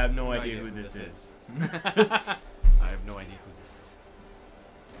 I have no idea who this is. I have no idea who this is.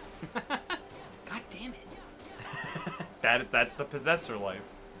 God damn it. That's the possessor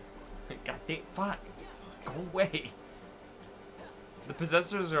life. God damn, fuck. Go away. The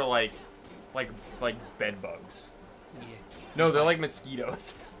possessors are like bed bugs. Yeah. No, they're like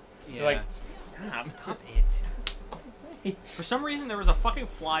mosquitoes. Yeah. They're like, stop. Stop it. Go away. For some reason, there was a fucking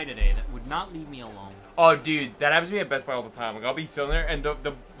fly today that would not leave me alone. Oh, dude, that happens to me at Best Buy all the time. Like, I'll be sitting there, and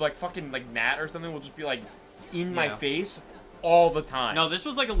the like fucking like gnat or something will just be like in my face all the time. No, this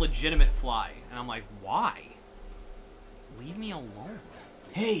was like a legitimate fly, and I'm like, why? Leave me alone.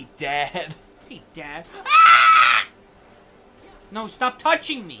 Hey, Dad. Hey, Dad. Ah! No, stop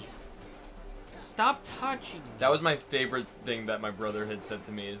touching me. Stop touching me. That was my favorite thing that my brother had said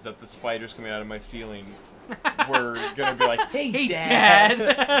to me, is that the spiders coming out of my ceiling were gonna be like, hey, Dad.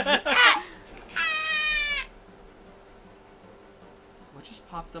 What just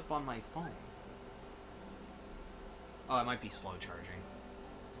popped up on my phone? Oh, it might be slow charging.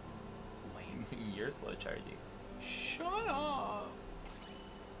 Lame. You're slow charging. Shut up.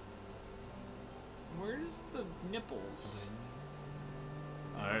 Where's the nipples?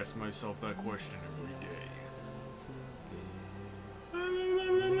 I ask myself that question every day.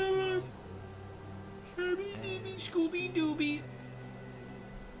 Scooby Dooby.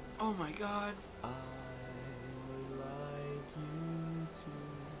 Oh my god. I would like you to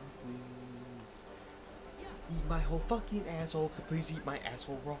please eat my whole fucking asshole. Please eat my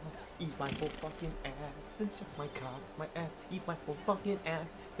asshole raw. Eat my whole fucking ass. Then suck my cock, my ass. Eat my whole fucking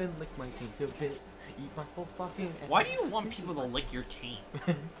ass. Then lick my taint a bit. Eat my whole fucking ass. Why do you want people to lick your taint?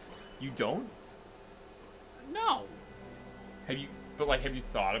 You don't? No. Have you? But like, have you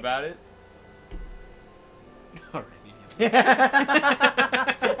thought about it? Alright,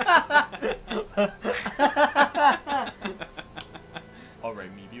 Alright,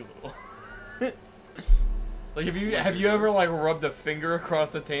 maybe a little. Like, have you ever like rubbed a finger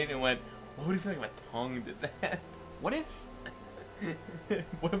across the taint and went, what would you think if my tongue did that? What if?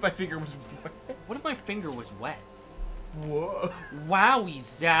 What if my finger was wet? What if my finger was wet? Whoa. Wowie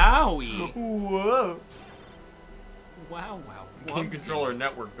zowie. Whoa. Wow, wow. Game Controller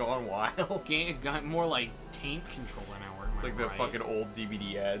Network gone wild. Got more like taint controller network. It's like the right? fucking old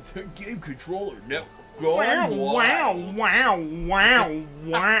DVD ads. Game Controller Network Wow, gone wow, wild. wow,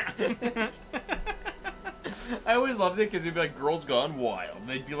 wow. I always loved it because it'd be like Girls Gone Wild.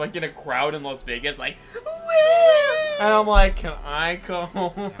 They'd be like in a crowd in Las Vegas, like, woo! And I'm like, can I come?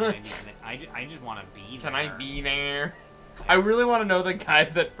 I just want to be there. Can I be there? I really want to know the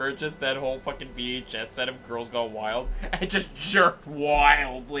guys that purchased that whole fucking VHS set of Girls Gone Wild and just jerked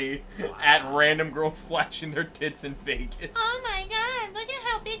wildly at random girls flashing their tits in Vegas. Oh my god, look at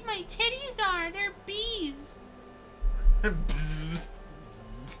how big my titties are. They're bees. Bzzz.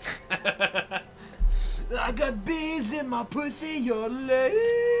 I got bees in my pussy, yodeling.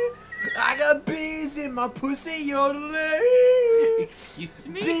 I got bees in my pussy, yodeling. Excuse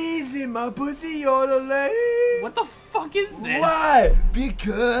me? Bees in my pussy, yodeling. What the fuck is this? Why?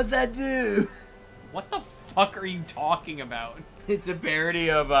 Because I do. What the fuck are you talking about? It's a parody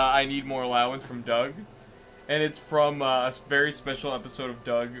of I Need More Allowance from Doug. And it's from a very special episode of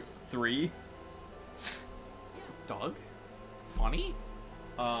Doug 3. Doug? Funny?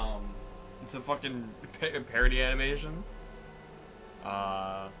 It's a fucking parody animation.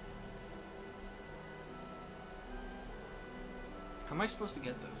 How am I supposed to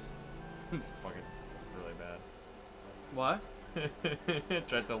get this? Fucking really bad. What?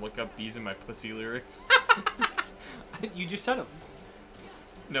 Tried to look up bees in my pussy lyrics. You just said them.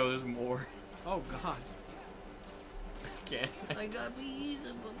 No, there's more. Oh god. Can't. I got bees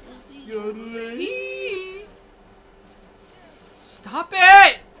in my pussy, Yodeling. Stop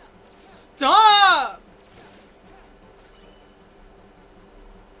it! Stop!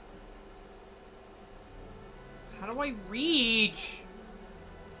 How do I reach?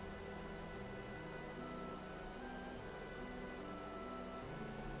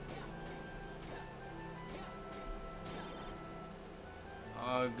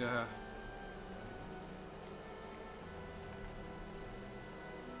 Ugh.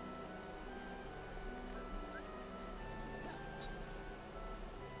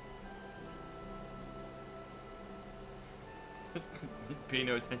 Pay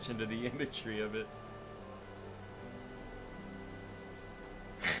no attention to the imagery of it.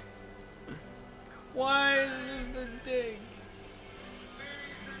 Why is this a dig?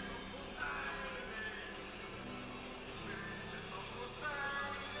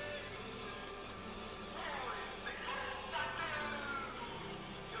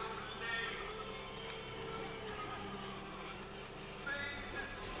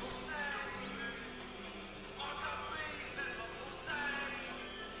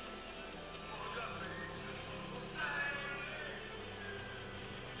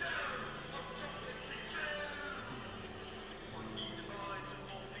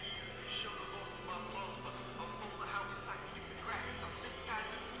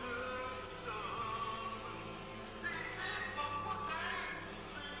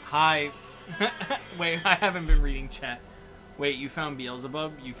 Hi. Wait, I haven't been reading chat. Wait, you found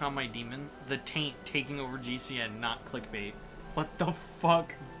Beelzebub? You found my demon? The taint taking over GCN, not clickbait. What the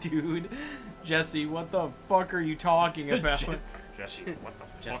fuck, dude? Jesse, what the fuck are you talking about? Jesse, what the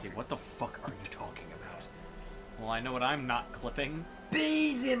fuck? Jesse, what the fuck are you talking about? Well, I know what I'm not clipping.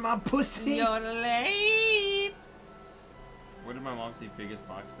 Bees in my pussy. Yodeling. Where did my mom say biggest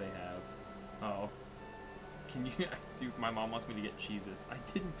box they have? Oh. Can you... Dude, my mom wants me to get Cheez-Its. I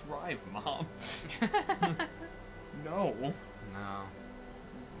didn't drive, Mom. No. No.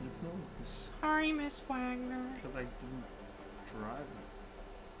 Sorry, Miss Wagner. Because I didn't drive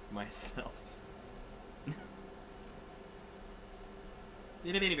myself.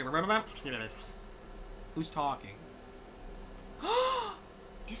 Who's talking?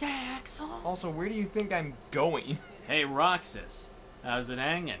 Is that Axel? Also, where do you think I'm going? Hey, Roxas. How's it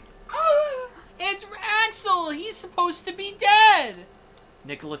hanging? It's Axel! He's supposed to be dead!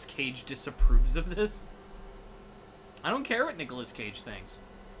 Nicolas Cage disapproves of this? I don't care what Nicolas Cage thinks.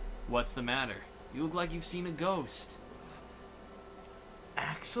 What's the matter? You look like you've seen a ghost.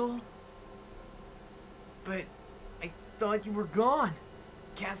 Axel? But I thought you were gone.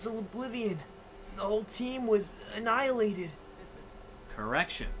 Castle Oblivion. The whole team was annihilated.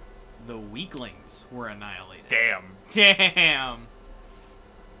 Correction. The weaklings were annihilated. Damn. Damn!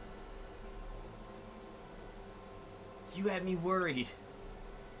 You had me worried.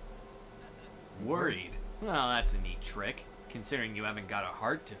 Worried? Well, that's a neat trick, considering you haven't got a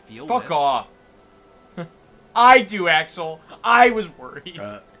heart to feel Fuck with. off. I do, Axel. I was worried.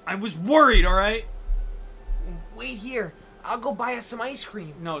 I was worried, alright? Wait here. I'll go buy us some ice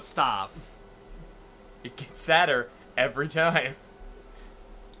cream. No, stop. It gets sadder every time.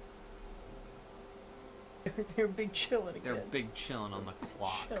 They're big chillin' again. They're big chillin' on the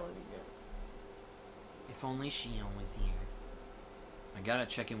clock. Chillin' again. If only Xion was here. I gotta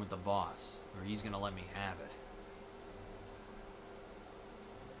check in with the boss, or he's gonna let me have it.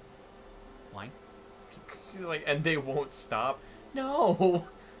 Line? She's like, and they won't stop. No,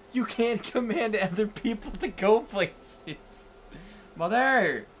 you can't command other people to go places.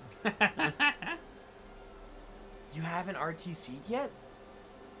 Mother. You haven't RTC'd yet?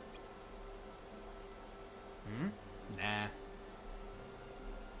 Hmm? Nah.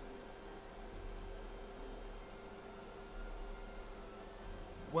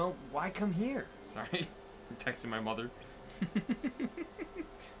 Well, why come here? Sorry, I'm texting my mother.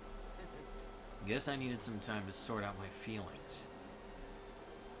 Guess I needed some time to sort out my feelings.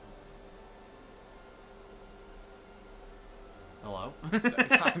 Hello?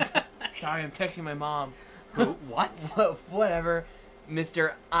 Sorry, I'm texting my mom. What? Whatever.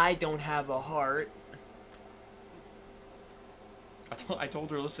 Mr. I don't have a heart. I told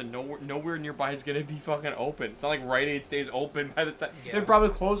her, listen, nowhere nearby is gonna be fucking open. It's not like Rite Aid stays open by the time. Yeah. They're probably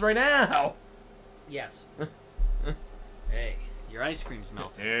closed right now. Yes. Hey, your ice cream's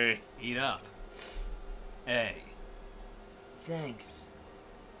melting. Hey. Eat up. Hey. Thanks.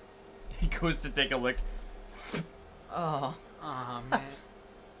 He goes to take a lick. Oh. Aw, man.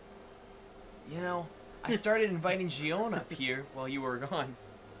 You know, I started inviting Xion up here while you were gone.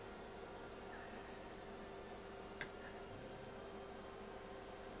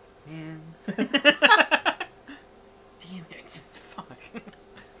 Man. Damn it. Fuck.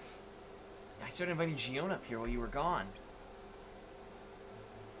 I started inviting Xion up here while you were gone.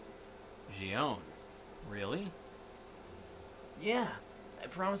 Xion. Really? Yeah. I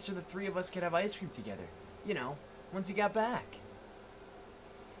promised her the three of us could have ice cream together. You know, once you got back.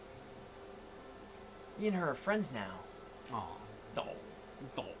 Me and her are friends now. Aw. Doll.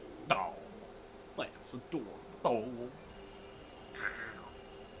 Doll. Doll. That's adorable. Doll.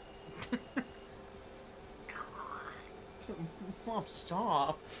 Mom,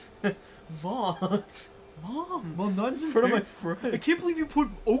 stop. Mom. Mom. Mom, not in front of my friend. I can't believe you put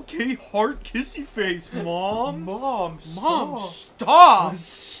okay heart kissy face, Mom. Mom, Stop! Stop!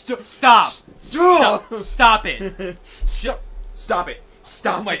 Stop it! Stop it.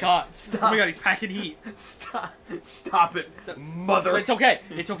 Stop. Oh my god. Stop. Oh my god, he's packing heat. Stop. Stop it. Mother. It's okay.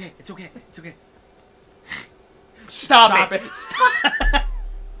 It's okay. It's okay. It's okay. Stop it. Stop.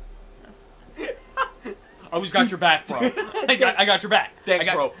 I always got your back, bro. I got your back. Thanks,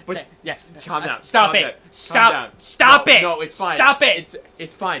 I got bro. But yes. calm down. Stop Calm it. down. Stop. Calm down. Stop No, it. No, it's fine. Stop it.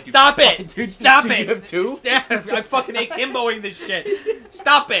 It's fine. Dude. Stop it. Dude, Stop do it. You have two? I fucking hate Kimboing this shit.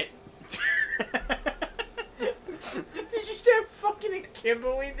 Stop it. Did you say I'm fucking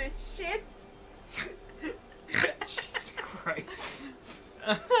akimboing this shit? Jesus Christ.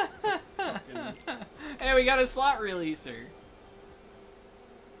 Hey, we got a slot releaser.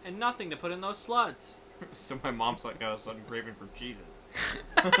 And nothing to put in those slots. So my mom's like got a sudden craving for Cheez-Its.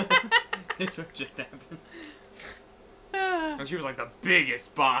 It's what just happened. And she was like, the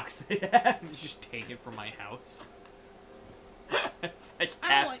biggest box they have. Just take it from my house. It's like I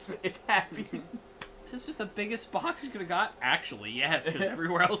half. don't like- It's happy. This is the biggest box you could have got? Actually, yes, because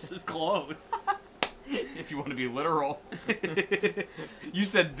everywhere else is closed. If you want to be literal. You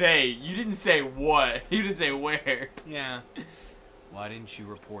said they. You didn't say what. You didn't say where. Yeah. Why didn't you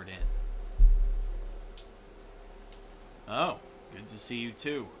report in? Oh, good to see you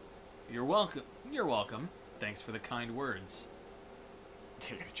too. You're welcome. You're welcome. Thanks for the kind words.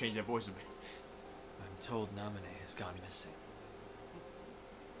 You gotta change that voice a bit. I'm told Namine has gone missing.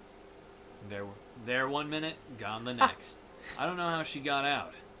 There 1 minute, gone the next. I don't know how she got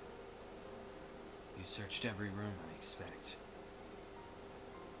out. You searched every room, I expect.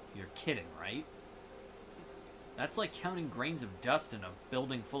 You're kidding, right? That's like counting grains of dust in a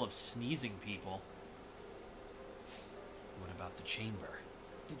building full of sneezing people. What about the chamber?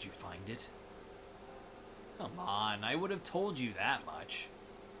 Did you find it? Come on, I would have told you that much.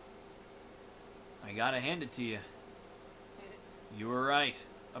 I gotta hand it to you. You were right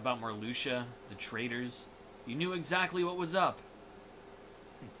about Marluxia, the traitors. You knew exactly what was up.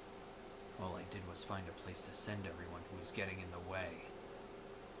 All I did was find a place to send everyone who was getting in the way.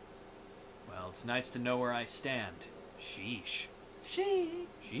 Well, it's nice to know where I stand. Sheesh. Sheesh.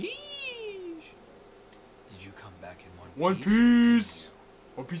 Sheesh. Did you come back in one One piece? Piece.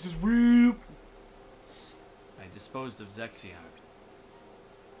 One Piece is real. I disposed of Xion.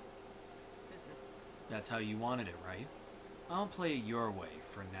 That's how you wanted it, right? I'll play it your way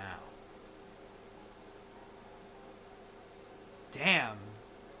for now. Damn.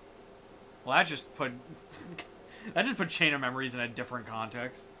 Well, that just put Chain of Memories in a different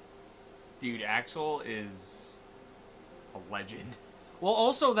context. Dude, Axel is a legend. Well,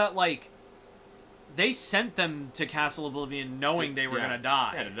 also that, like, they sent them to Castle Oblivion knowing they were gonna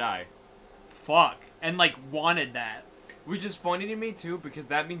die. Yeah, to die. Fuck. And, like, wanted that. Which is funny to me, too, because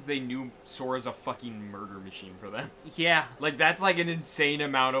that means they knew Sora's a fucking murder machine for them. Yeah. Like, that's, like, an insane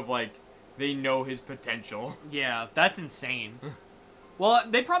amount of, like, they know his potential. Yeah, that's insane. Well,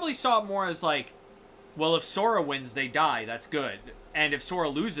 they probably saw it more as, like, well, if Sora wins, they die. That's good. And if Sora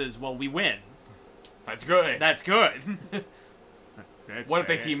loses, well, we win. That's good. That's good. What if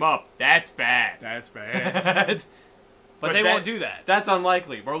they team up? That's bad. That's bad. But they won't do that. That's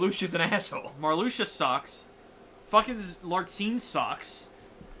unlikely. Marluxia's an asshole. Marluxia sucks. Fucking Larxene sucks.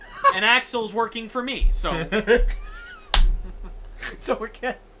 And Axel's working for me, so... So we're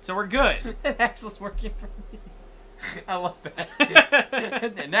good. So we're good. And Axel's working for me. I love that.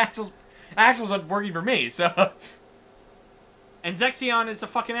 And Axel's working for me, so... And Xion is a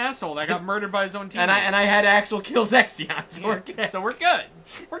fucking asshole that got murdered by his own team. And I had Axel kill Xion, so we're good. So we're good.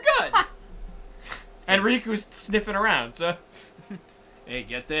 We're good. And Riku's sniffing around, so... Hey,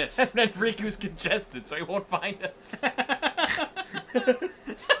 get this. And then Riku's congested, so he won't find us.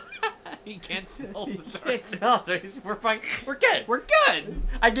 He can't smell the He dark. can't smell, so we're fine. We're good. We're good.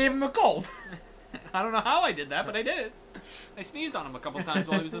 I gave him a cold. I don't know how I did that, but I did it. I sneezed on him a couple times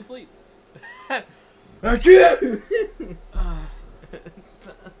while he was asleep.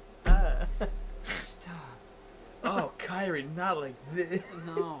 Stop. Oh, Kyrie, not like this.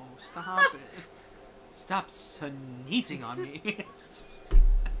 No, stop it. Stop sneezing on me.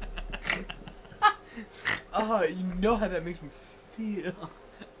 Oh, you know how that makes me feel.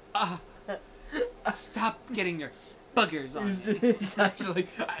 Stop getting your buggers on me. It's actually...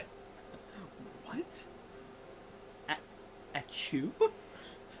 What? At you?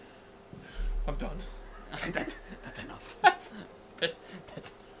 I'm done. That's enough. That's...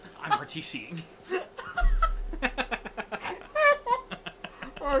 I'm RTCing.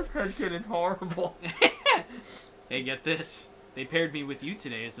 Oh, this headshot is horrible. Hey, get this. They paired me with you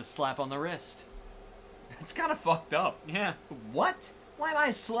today as a slap on the wrist. That's kind of fucked up. Yeah. What? Why am I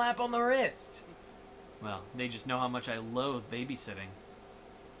a slap on the wrist? Well, they just know how much I loathe babysitting.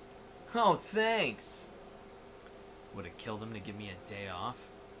 Oh, thanks. Would it kill them to give me a day off?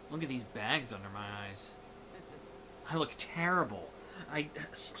 Look at these bags under my eyes. I look terrible.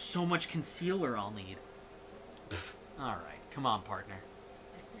 So much concealer I'll need. Alright, come on, partner.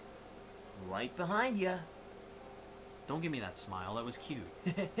 Right behind you. Don't give me that smile, that was cute.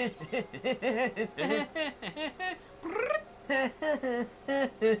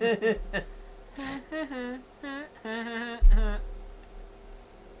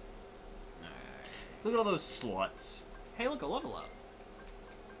 Look at all those sluts. Hey, look, a level up.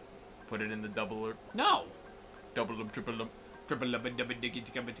 Put it in the double or No! double them, triple them.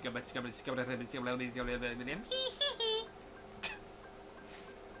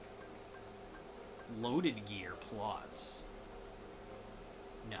 Loaded gear plus.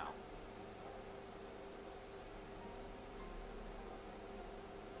 No.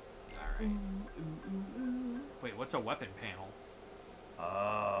 Alright. Wait, what's a weapon panel?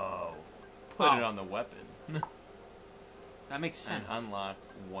 Oh. Put it on the weapon. That makes sense. And unlock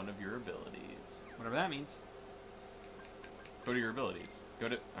one of your abilities. Whatever that means. Go to your abilities. Go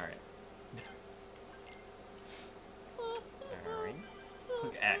to... Alright. Alright.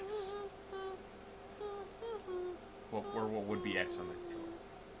 Click X. What would be X on the controller?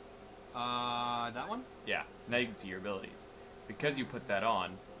 That one? Yeah. Now you can see your abilities. Because you put that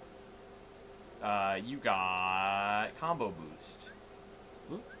on, you got Combo Boost.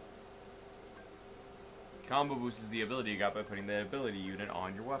 Ooh. Combo Boost is the ability you got by putting the ability unit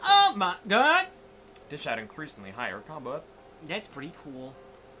on your weapon. Oh my god! Dish out increasingly higher combo. That's pretty cool.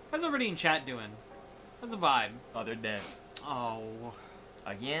 How's everybody in chat doing? How's the vibe? Oh, they're dead. Oh.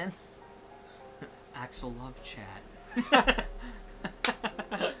 Again? Axel love chat.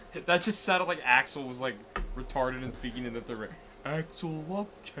 That just sounded like Axel was like retarded and speaking in the third. Axel love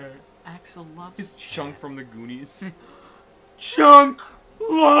chat. Axel loves His Chunk from the Goonies. Chunk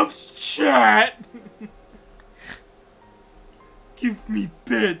loves chat. Give me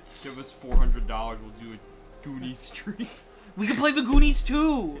bits. Give us $400, we'll do a Goonies stream. We can play the Goonies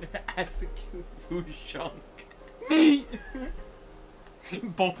too. As the Goonies Chunk. Me.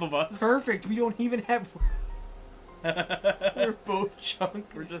 Both of us. Perfect. We don't even have. We're both Chunk.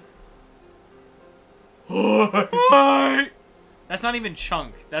 We're just. Hi. That's not even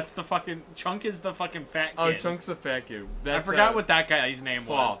Chunk. That's the fucking Chunk is the fucking fat kid. Oh, Chunk's a fat kid. I forgot what that guy's name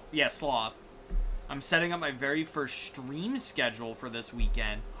Sloth. was. Yeah, Sloth. I'm setting up my very first stream schedule for this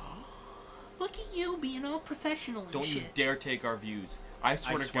weekend. Look at you being all professional and Don't shit. you dare take our views. I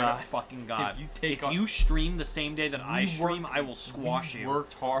swear I to swear God. to fucking God. If If you stream the same day that I stream, I will squash you.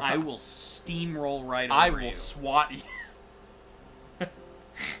 Worked hard. I will steamroll right over I you. will swat you.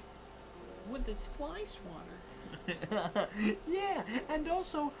 With this fly swatter. Yeah, and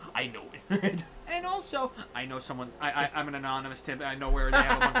also I know it. And also, I know someone. I'm an anonymous tip. I know where they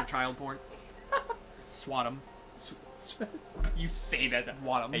have a bunch of child porn. Swat them. You say that.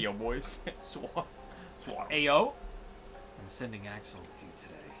 Swat 'em. Hey, yo, boys. Swat. Swat. Ayo. I'm sending Axel to you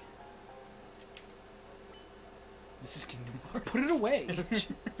today. This is Kingdom Hearts. Put it away.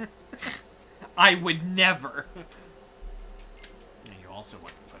 I would never. And you also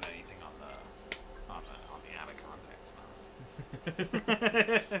wouldn't put anything on the out of context.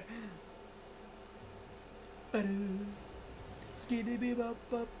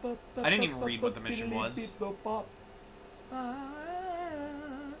 I didn't even read what the mission was.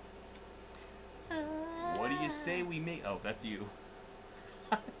 What do you say we make? Oh, that's you.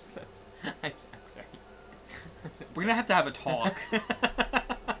 I'm sorry. We're gonna have to have a talk.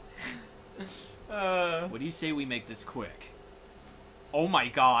 What do you say we make this quick? Oh my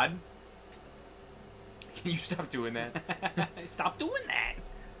God. Can you stop doing that? Stop doing that.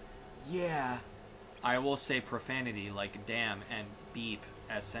 Yeah. I will say profanity like damn and beep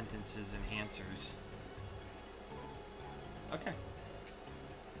as sentences and answers. Okay.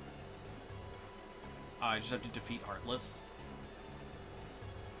 I just have to defeat Heartless.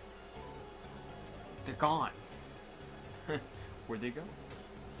 They're gone. Where'd they go?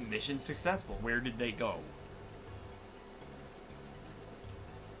 Mission successful. Where did they go?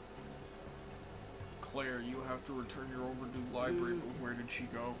 Claire, you have to return your overdue library, but where did she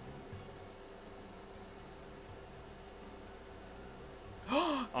go?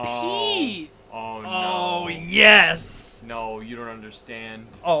 Pete! Oh no. Oh, yes! No, you don't understand.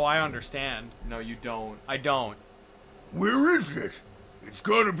 Oh, I understand. No, you don't. I don't. Where is it? It's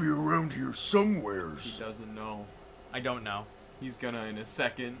gotta be around here He somewheres. doesn't know. I don't know. He's gonna in a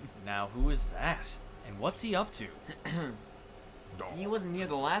second. Now, who is that? And what's he up to? He wasn't here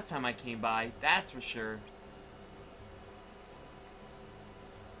the last time I came by, that's for sure.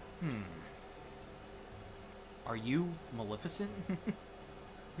 Are you Maleficent?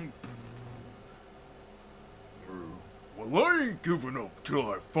 Well, I ain't giving up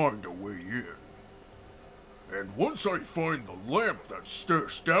till I find a way in. And once I find the lamp that's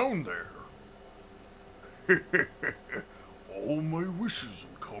stashed down there, all my wishes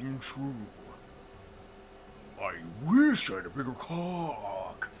will come true. I wish I had a bigger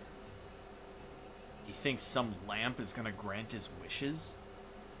cock. He thinks some lamp is gonna grant his wishes?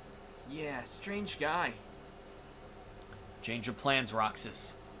 Yeah, strange guy. Change of plans,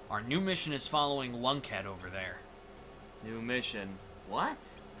 Roxas. Our new mission is following Lunkhead over there. New mission. What?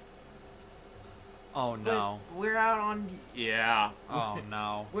 Oh no. But we're out on... Yeah. Oh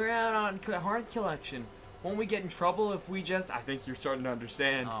no. We're out on Heart Collection. Won't we get in trouble if we just... I think you're starting to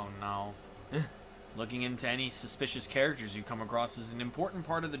understand. Oh no. Looking into any suspicious characters you come across is an important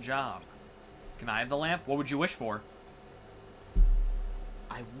part of the job. Can I have the lamp? What would you wish for?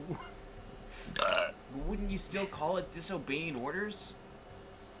 Wouldn't you still call it disobeying orders?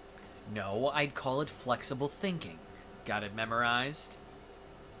 No, I'd call it flexible thinking. Got it memorized?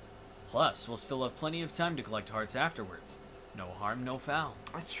 Plus, we'll still have plenty of time to collect hearts afterwards. No harm, no foul.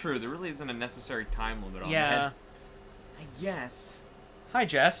 That's true. There really isn't a necessary time limit on Yeah. that. I guess. Hi,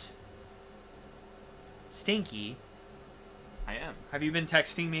 Jess. Stinky. I am. Have you been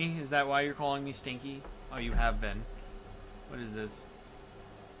texting me? Is that why you're calling me Stinky? Oh, you have been. What is this?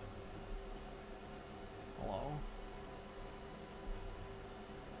 Hello?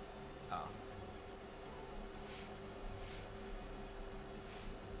 Oh.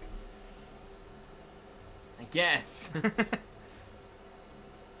 I guess.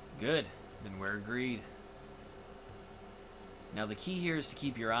 Good. Then we're agreed. Now the key here is to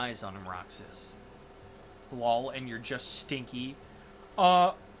keep your eyes on him, Roxas. Lol, and you're just Stinky.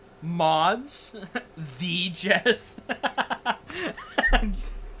 Mods? The Jess? I'm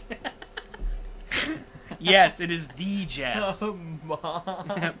just... Yes, it is the Jess.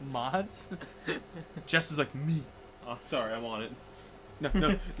 Mods. Mods? Jess is like me. Oh, sorry, I'm on it.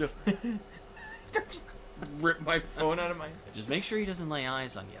 No. Rip my phone out of my. Just make sure he doesn't lay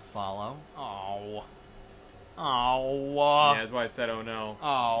eyes on you. Follow? Oh. Yeah, that's why I said, oh no.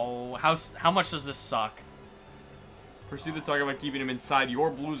 Oh. How much does this suck? Pursue the target by keeping him inside your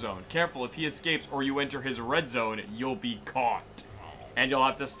blue zone. Careful, if he escapes or you enter his red zone, you'll be caught. And you'll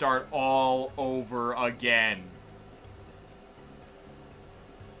have to start all over again.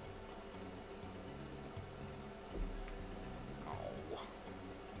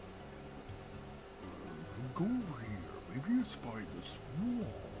 Go over here. Maybe it's by this wall.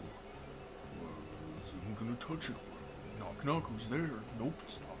 I'm gonna touch it for you. Knock, knock. Who's there? Nope,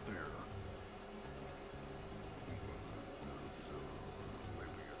 it's not there.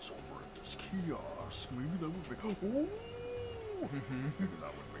 Maybe it's over at this kiosk. Maybe that would be. Oh! Maybe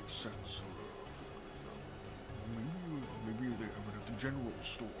that would make sense. Maybe they have it at the general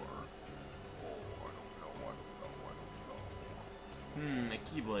store. Oh, I don't know. A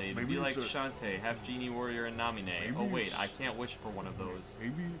Keyblade. Maybe Be like it's a- Shantae, half Genie Warrior and Namine. Maybe Oh wait, it's- I can't wish for one of those.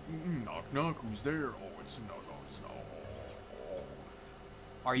 Maybe knock, knock. Who's there? Oh, it's no, it's no.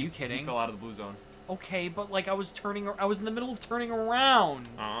 Are you He kidding? fell out of the blue zone. Okay, but like I was in the middle of turning around.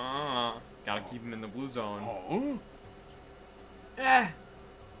 Gotta keep him in the blue zone. Huh?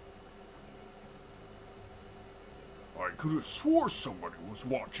 I could have swore somebody was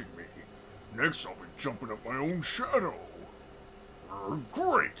watching me. Next, I'll be jumping at my own shadow.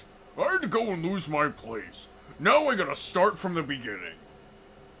 Great! I had to go and lose my place. Now I gotta start from the beginning.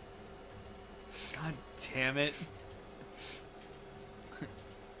 God damn it.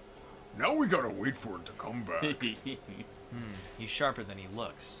 Now we gotta wait for it to come back. He's sharper than he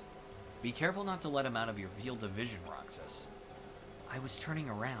looks. Be careful not to let him out of your field of vision, Roxas. I was turning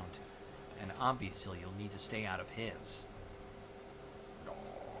around, and obviously you'll need to stay out of his.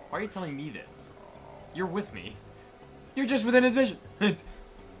 Why are you telling me this? You're with me. You're just within his vision. Maybe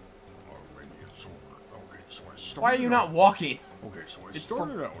it's over. Okay, so I started. Why are you not walking? Okay, so I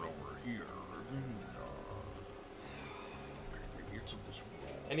started out over here. Okay, maybe it's this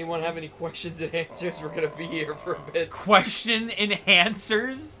wall. Anyone have any questions and answers? We're gonna be here for a bit. Question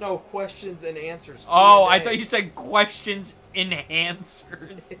enhancers? No, questions and answers. Oh, Q&A. I thought you said questions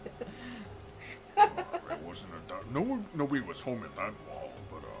enhancers. It wasn't a nobody was home at that wall,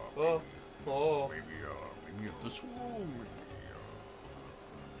 but maybe at this wall. Maybe,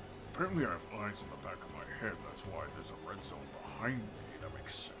 apparently, I have eyes in the back of my head. That's why there's a red zone behind me. That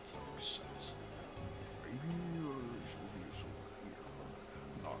makes sense. Maybe it's over here.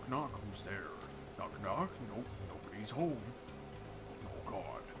 Knock, knock. Who's there? Knock, knock. Nope, nobody's home. Oh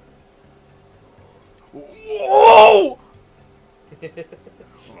God. Whoa!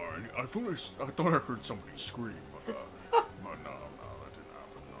 I thought I heard somebody scream, but no, that didn't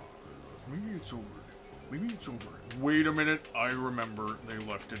happen. No, maybe it's over. Maybe it's over. Wait a minute, I remember they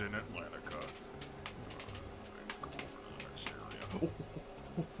left it in Atlantica. Go over to the next area.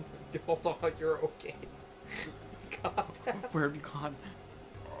 Hold on, you're okay. God. Where have you gone?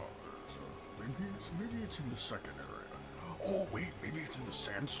 Maybe it's in the second area. Oh wait, maybe it's in the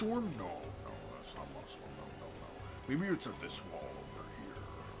sandstorm. No, that's not possible. No. Maybe it's at this wall over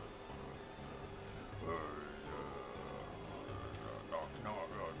here.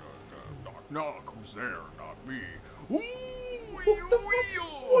 Knock, knock. Who's there? Not me. Ooh,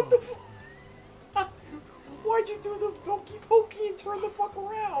 What the fuck? Why'd you do the hokey pokey and turn the fuck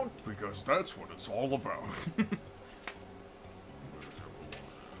around? Because that's what it's all about.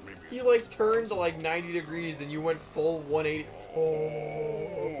 He like turned to like 90 degrees and you went full 180.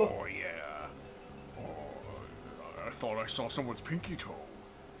 Oh yeah. I thought I saw someone's pinky toe.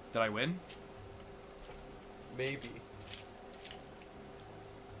 Did I win? Maybe.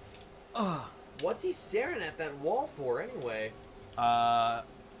 What's he staring at that wall for anyway?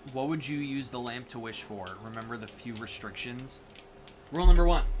 What would you use the lamp to wish for? Remember the few restrictions? Rule number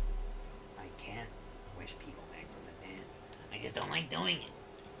 1. I can't wish people back from the dead. I just don't like doing it.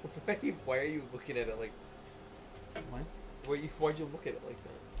 Why are you looking at it like? What? Why'd you look at it like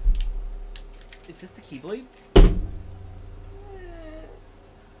that? Is this the Keyblade?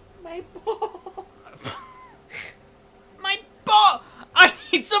 My ball. My ball! I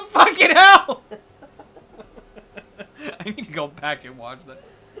need some fucking help! I need to go back and watch that.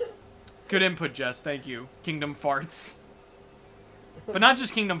 Good input, Jess. Thank you. Kingdom Farts. But not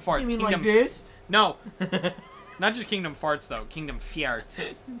just Kingdom Farts. You mean Kingdom... like this? No. Not just Kingdom Farts, though. Kingdom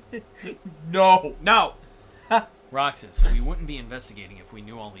Fierts. No. No! Roxas, we wouldn't be investigating if we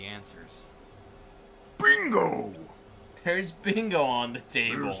knew all the answers. Bingo! There's bingo on the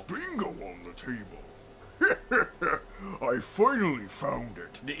table. There's bingo on the table. I finally found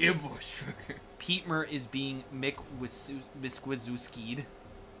it. The ambush trucker. Petemer is being Mick Wiswizuski'd.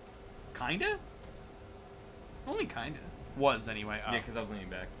 Kinda? Only kinda. Was, anyway. Oh. Yeah, because I was leaning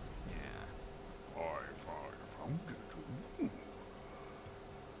back. Yeah. I found it. Ooh.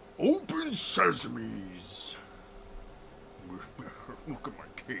 Open sesames. Look at my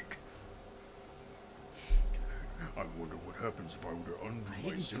cake. I wonder what happens if I were to undo A my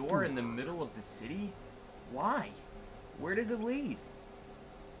hidden zipper. door in the middle of the city? Why? Where does it lead?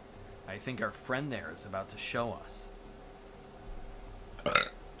 I think our friend there is about to show us.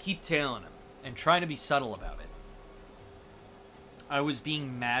 Keep tailing him, and try to be subtle about it. I was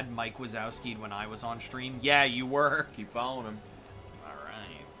being mad Mike Wazowski'd when I was on stream. Yeah, you were. Keep following him.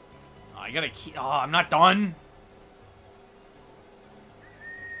 Alright. I gotta keep... Oh, I'm not done.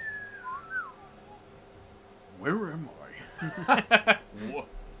 Where am I?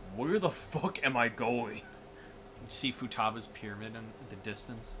 Where the fuck am I going? You see Futaba's pyramid in the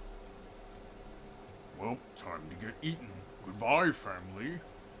distance? Well, time to get eaten. Goodbye, family.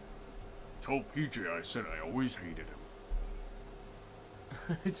 Tell PJ I said I always hated him.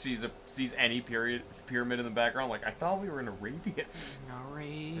 sees any pyramid in the background. Like, I thought we were in Arabia.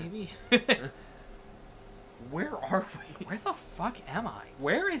 Arabia. Where are we? Where the fuck am I?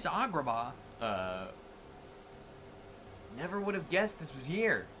 Where is Agrabah? Never would have guessed this was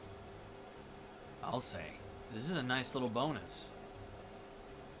here. I'll say. This is a nice little bonus.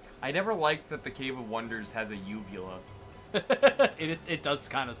 I never liked that the Cave of Wonders has a uvula. it does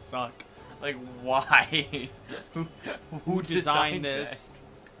kind of suck. Like, why? Who designed this?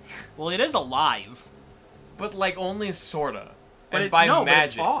 Well, it is alive. But, like, only sorta. But And by no,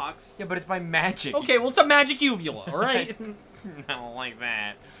 magic. But it talks. Yeah, but it's by magic. Okay, well, it's a magic uvula, alright? I don't like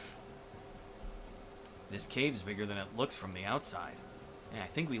that. This cave's bigger than it looks from the outside. Yeah, I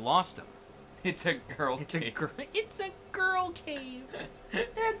think we lost him. It's a girl cave. It's a girl cave.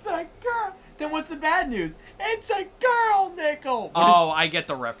 It's a girl. Then what's the bad news? It's a girl, Nickel. Oh, I get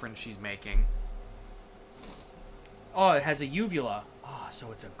the reference she's making. Oh, it has a uvula. Oh,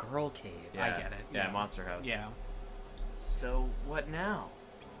 so it's a girl cave. Yeah. I get it. Yeah, Monster House. Yeah. So, what now?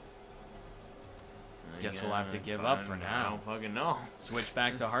 Guess we'll have to give up for I now. don't fucking know. Switch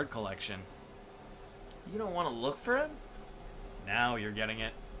back to Heart Collection. You don't want to look for him? Now you're getting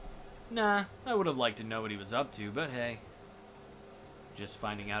it. Nah, I would have liked to know what he was up to, but hey. Just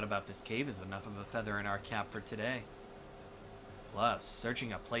finding out about this cave is enough of a feather in our cap for today. Plus,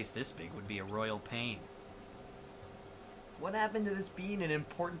 searching a place this big would be a royal pain. What happened to this being an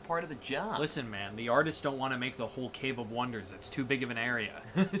important part of the job? Listen, man, the artists don't want to make the whole Cave of Wonders. It's too big of an area.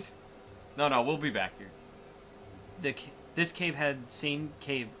 No, we'll be back here. This cave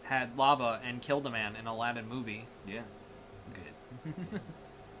had lava and killed a man in Aladdin movie. Yeah. Good.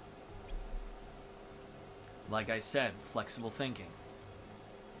 Like I said, flexible thinking.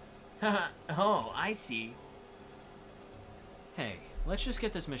 Oh, I see. Hey, let's just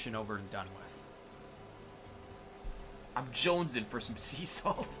get this mission over and done with. I'm jonesing for some sea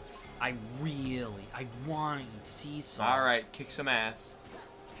salt. I want to eat sea salt. Alright, kick some ass.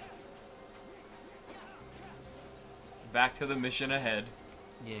 Back to the mission ahead.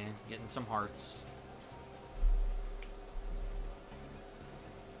 Yeah, getting some hearts.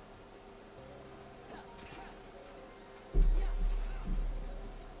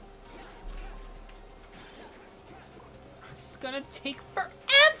 It's gonna take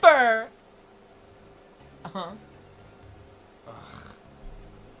forever! Uh-huh. Ugh.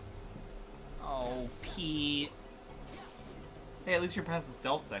 Oh, Pete. Hey, at least you're past the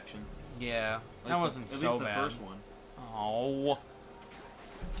stealth section. Yeah, At that least wasn't at so least the bad. first one. Oh.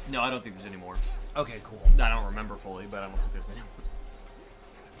 No, I don't think there's any more. Okay, cool. I don't remember fully, but I don't think there's any more.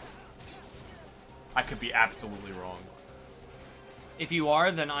 I could be absolutely wrong. If you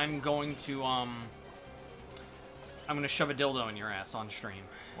are, then I'm going to, I'm gonna shove a dildo in your ass on stream.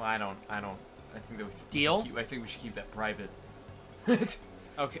 Well, I think that we should, Deal? I think we should keep that private.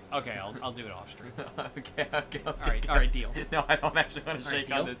 Okay, I'll do it off stream. Okay. All right, deal. No, I don't actually want to All right,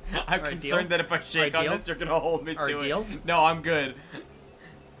 shake on deal? this. I'm All right, concerned deal? that if I shake All right, on deal? this, you're gonna hold me All right, to deal? it. No, I'm good.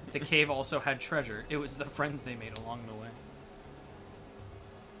 The cave also had treasure. It was the friends they made along the way.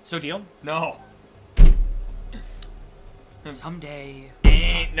 So deal? No. Someday.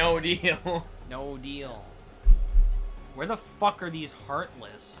 Ain't no deal. No deal. Where the fuck are these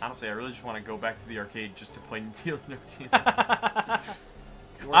heartless? Honestly, I really just want to go back to the arcade just to play Deal or No Deal.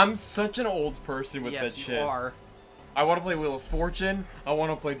 I'm such an old person with yes, that shit. you are. I want to play Wheel of Fortune. I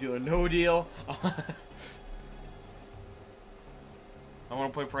want to play Deal or No Deal. I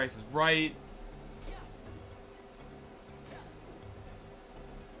want to play Price is Right.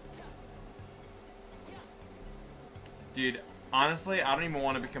 Dude, honestly, I don't even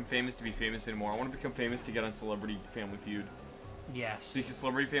want to become famous to be famous anymore. I want to become famous to get on Celebrity Family Feud. Yes. Because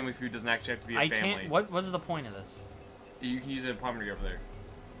Celebrity Family Feud doesn't actually have to be a family. What's the point of this? You can use a poverty over there.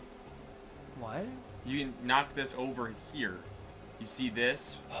 What? You can knock this over here. You see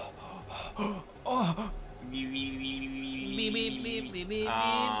this?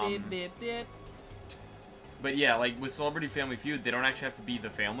 But yeah, like with Celebrity Family Feud, they don't actually have to be the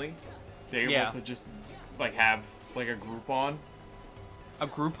family. They're able to just like have like a Groupon. A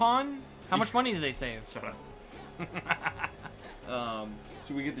Groupon? How much money do they save? Shut up.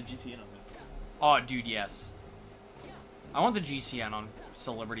 So we get the GCN on it. Oh, dude, yes. I want the GCN on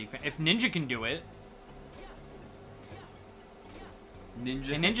Celebrity. If Ninja can do it.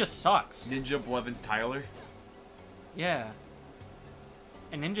 Ninja. And Ninja sucks. Ninja Blevins Tyler. Yeah.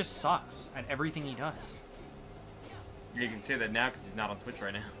 And Ninja sucks at everything he does. You can say that now because he's not on Twitch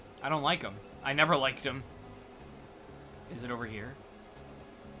right now. I don't like him. I never liked him. Is it over here?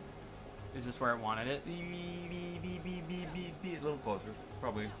 Is this where it wanted it? A little closer,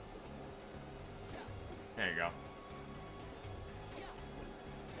 probably. There you go.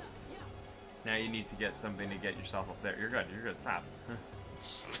 Now you need to get something to get yourself up there. You're good. You're good. Stop.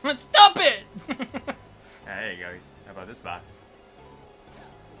 Stop it! Yeah, there you go. How about this box?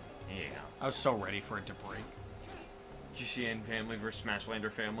 There you go. I was so ready for it to break. GCN family versus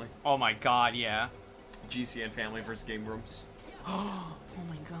Smashlander family. Oh my god, yeah. GCN family versus Game Grumps. Oh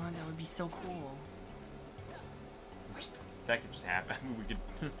my god, that would be so cool. That could just happen. We could.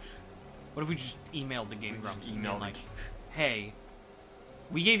 What if we just emailed the Game Grumps and emailed been like, hey,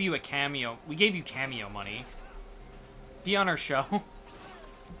 we gave you a cameo. We gave you cameo money. Be on our show.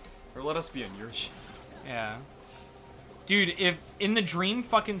 Or let us be on your show. Yeah. Dude, if in the dream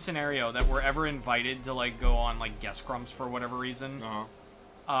fucking scenario that we're ever invited to like go on like guest crumbs for whatever reason,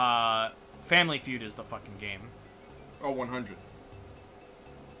 Family Feud is the fucking game. Oh, 100.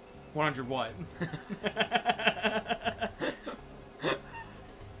 100 what?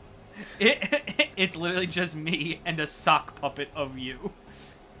 It's literally just me and a sock puppet of you.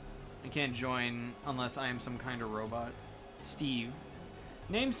 I can't join unless I am some kind of robot. Steve,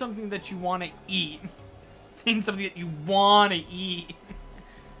 name something that you want to eat. Name something that you want to eat.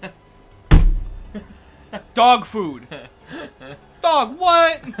 Dog food. Dog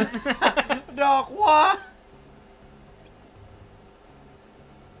what? Dog what?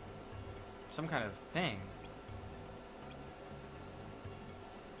 Some kind of thing.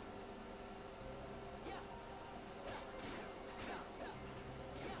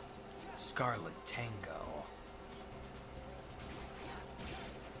 Scarlet Tango.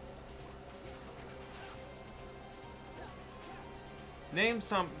 Name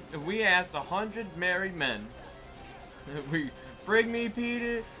some. We asked 100 married men. We bring me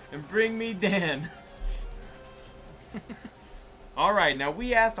Peter and bring me Dan. All right, now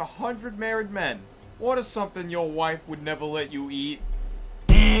we asked 100 married men. What is something your wife would never let you eat?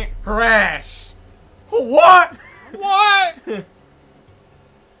 Her ass. What? What?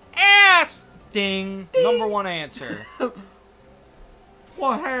 Ass. Ding. Number one answer.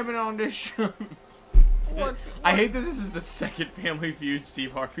 What happened on this show? What? I hate that this is the second Family Feud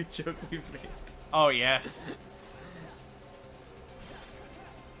Steve Harvey joke we've made. Oh, yes.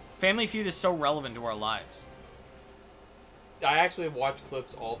 Family Feud is so relevant to our lives. I actually watch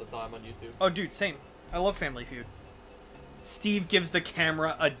clips all the time on YouTube. Oh, dude, same. I love Family Feud. Steve gives the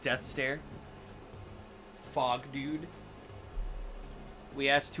camera a death stare. Fog, dude. We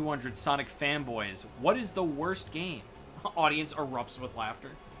asked 200 Sonic fanboys, what is the worst game? Audience erupts with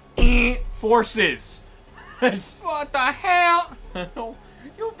laughter. Forces. What the hell?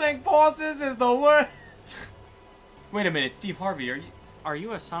 You think Forces is the worst? Wait a minute, Steve Harvey, are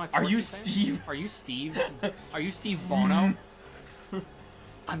you a Sonic Are Forces you fan? Steve? Are you Steve? Are you Steve Bono?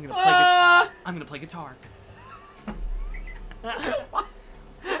 I'm gonna play guitar.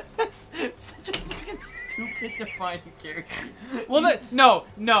 That's such a fucking stupid defining character. Well, no.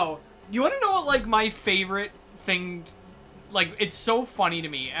 You want to know what, like, my favorite thing... Like, it's so funny to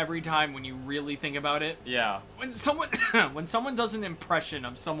me every time when you really think about it. Yeah. When someone does an impression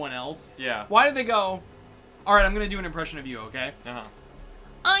of someone else, yeah. Why do they go, all right, I'm going to do an impression of you, okay? Uh-huh.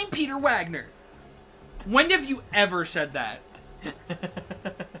 I'm Peter Wagner. When have you ever said that?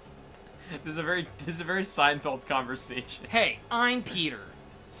 This is a very Seinfeld conversation. Hey, I'm Peter.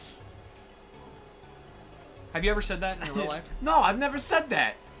 Have you ever said that in real life? No, I've never said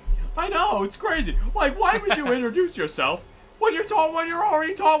that. I know, it's crazy. Like, why would you introduce yourself when you're when they're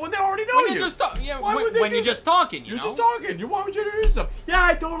already know when you? You're just when you're just talking, you're just talking. Why would you introduce them? Yeah,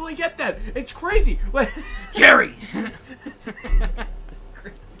 I totally get that. It's crazy. Like,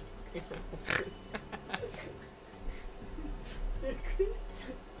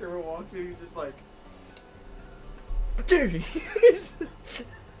 Tomohiro walks in, he's just like, Dirty.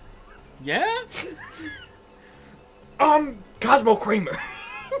 Yeah? Cosmo Kramer.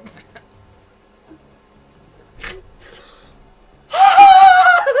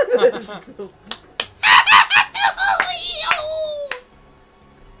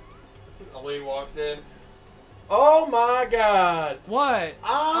 Elaine walks in. Oh my god. What?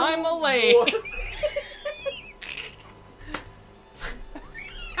 I'm Elaine. What?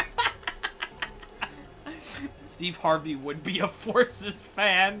 Steve Harvey would be a Forces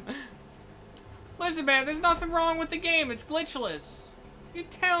fan. Listen, man, there's nothing wrong with the game. It's glitchless. You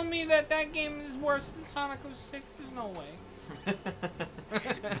tell me that game is worse than Sonic 06? There's no way.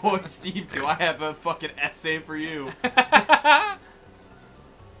 Boy, Steve, do I have a fucking essay for you. I'm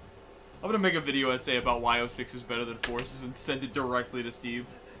gonna make a video essay about why 06 is better than Forces and send it directly to Steve.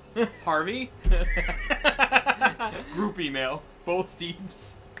 Harvey? Group email. Both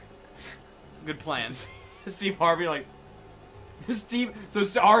Steves. Good plan. Steve Harvey, like... Steve... So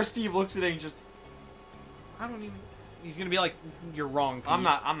our Steve looks at it and just... I don't even... He's gonna be like, you're wrong, Pete. I'm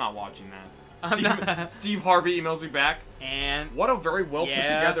not watching that. Steve Harvey emails me back. And... What a very well put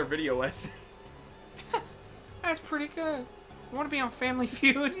together video essay. That's pretty good. You wanna be on Family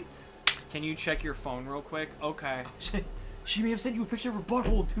Feud? Can you check your phone real quick? Okay. She may have sent you a picture of her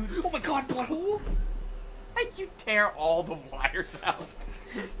butthole, dude. Oh my god, butthole! You tear all the wires out.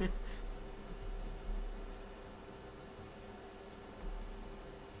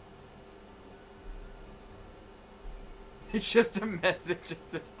 It's just a message that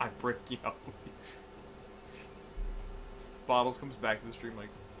says, I break you up. Bottles comes back to the stream like,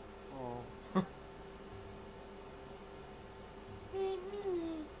 oh.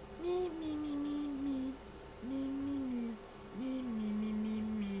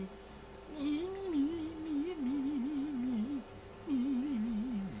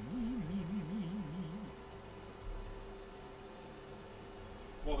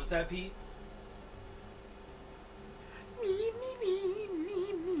 What was that, Pete?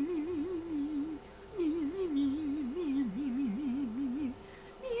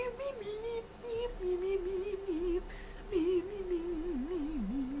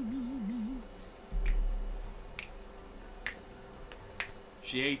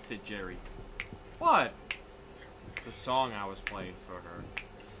 She hates it, Jerry. What? The song I was playing for her.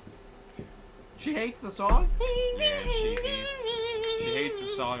 She hates the song? Yeah, she hates the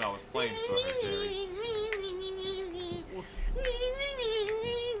song I was playing for her, Jerry.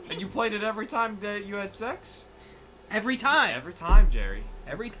 And you played it every time that you had sex? Every time. Every time, Jerry.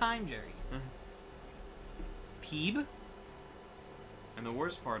 Every time, Jerry. Peeb? And the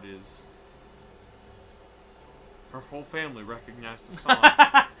worst part is, her whole family recognized the song.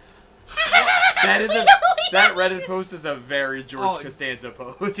 That Reddit post is a very George Costanza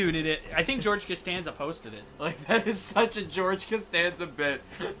post. Dude, I think George Costanza posted it. Like, that is such a George Costanza bit.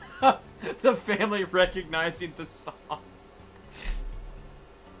 The family recognizing the song.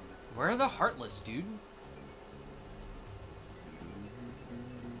 Where are the Heartless, dude?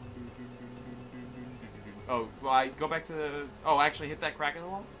 Oh, well, I go back to the... Oh, actually hit that crack in the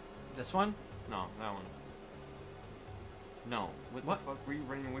wall? This one? No, that one. No. What the fuck were you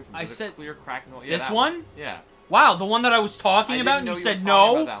running away from? I said... A clear crack in the wall? Yeah, this one? one? Yeah. Wow, the one that I was talking about and you said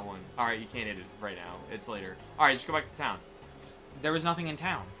no? About that one. Alright, you can't hit it right now. It's later. Alright, just go back to town. There was nothing in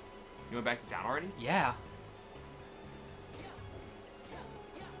town. You went back to town already? Yeah.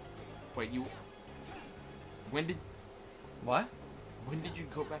 Wait, you... When did... What? When did you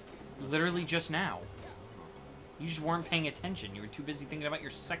go back? Literally just now. You just weren't paying attention. You were too busy thinking about your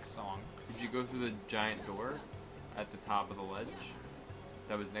sex song. Did you go through the giant door at the top of the ledge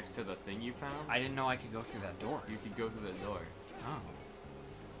that was next to the thing you found? I didn't know I could go through that door. You could go through the door. Oh.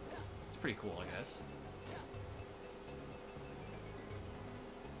 It's pretty cool, I guess.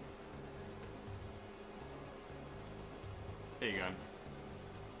 There you go.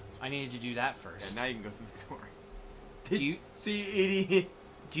 I needed to do that first. Yeah, now you can go through the door. Do you see, idiot?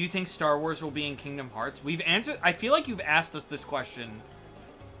 Do you think Star Wars will be in Kingdom Hearts? We've answered... I feel like you've asked us this question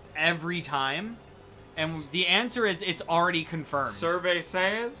every time. And the answer is it's already confirmed. Survey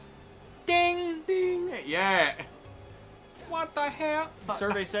says... Ding! Ding! Yeah! What the hell?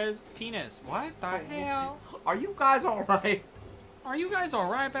 Survey says penis. What the hell? Are you guys alright? Are you guys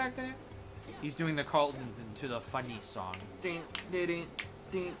alright back there? He's doing the Carlton to the funny song. Ding, ding,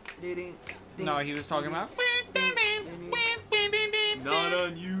 ding, ding, ding. No, he was talking about... Not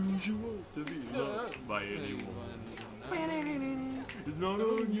unusual to be loved by anyone. It's not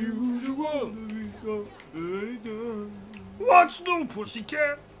unusual to be loved by anyone. What's new,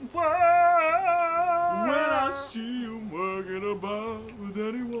 pussycat? When I see you working about with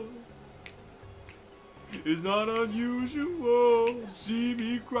anyone. It's not unusual to see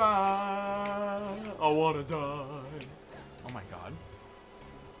me cry. I wanna die. Oh my god.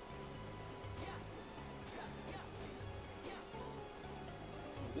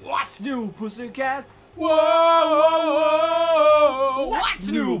 What's new, pussycat? Whoa, whoa, whoa. What's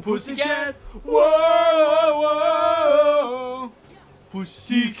new, pussycat? Whoa, whoa.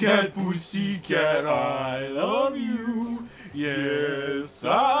 Pussycat, pussycat, I love you. Yes,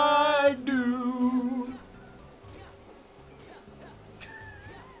 I do.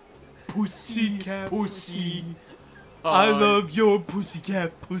 Pussycat, pussy. I love your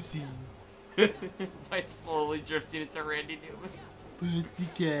pussycat pussy. By slowly drifting into Randy Newman.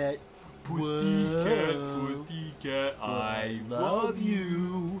 Pussycat. Pussycat, pussycat, I love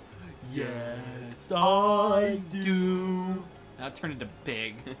you. Yes, I do. Now turn into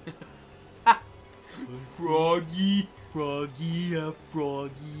Big. Froggy, froggy,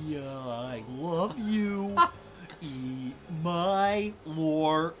 froggy, I love you. Eat my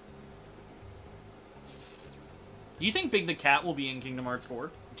lore. Do you think Big the Cat will be in Kingdom Hearts 4?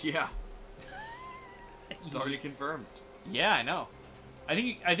 Yeah. It's already confirmed. Yeah, I know. I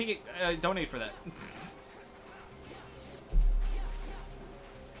think donate for that.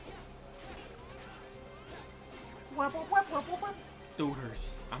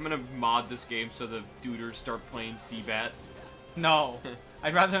 Duders. I'm gonna mod this game so the duders start playing Seabat. No.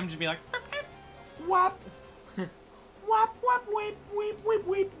 I'd rather them just be like, Whop. Whop, whop, whip, whip, whip,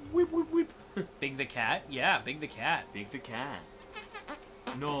 whip, whip, whip, whip. Big the Cat? Yeah, Big the Cat. Big the cat.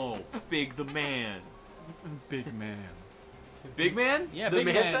 No, Big the man. Big man. Big man? Yeah, the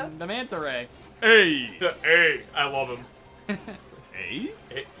Big Manta? Man. The Manta Ray. Hey, hey, I love him. Hey?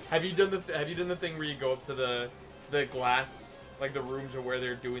 Hey, have you done the thing where you go up to the glass, like the rooms or where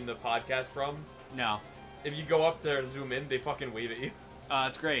they're doing the podcast from? No. If you go up there and zoom in, they fucking wave at you.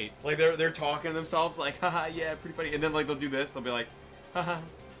 It's great. Like they're talking to themselves, like, haha, yeah, pretty funny. And then like they'll do this, they'll be like, haha.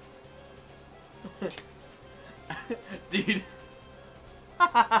 Dude.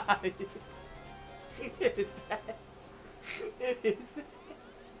 It is that. It is that.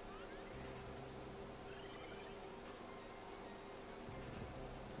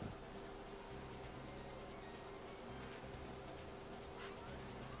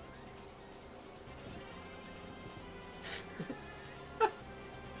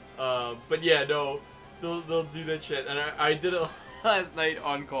 But yeah, no, they'll do that shit, and I did it last night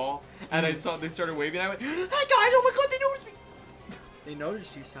on call, and I saw they started waving. And I went, "Hi guys! Oh my god, they noticed me!" They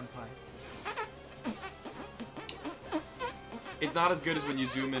noticed you, senpai. It's not as good as when you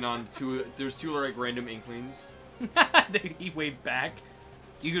zoom in on two. There's two like random inklings. He waved back.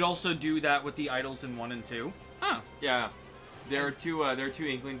 You could also do that with the idols in 1 and 2. Huh. Yeah. There are two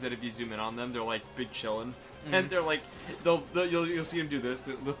inklings that if you zoom in on them, they're like big chillin', and they're like you'll see them do this.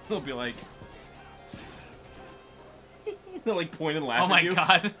 They'll be like. They'll like point and laugh Oh my at you.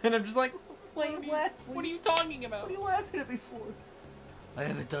 god. And I'm just like, What are you talking about? what are you laughing at me for? I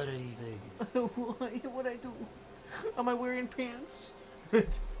haven't done anything. What'd I do? Am I wearing pants?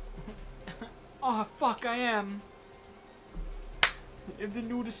 Oh, fuck, I am. In the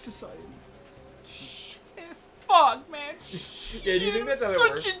nudist society. Fuck, man. Yeah, do you think that's how it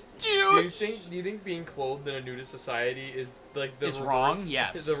works? Such a Do douche. you think being clothed in a nudist society is like the Is reverse, wrong?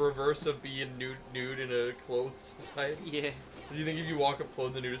 Yes. The reverse of being nude in a clothed society? Yeah. Do you think if you walk up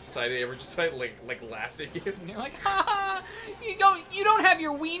clothed in a nudist society, everyone just like laughs at you? And you're like, ha ha, you don't have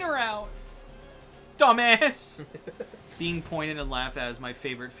your wiener out. Dumbass. Being pointed and laughed at is my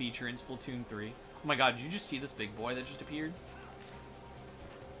favorite feature in Splatoon 3. Oh my god, did you just see this big boy that just appeared?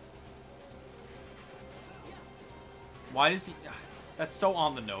 Why does he... That's so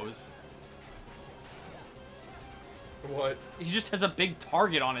on the nose. What? He just has a big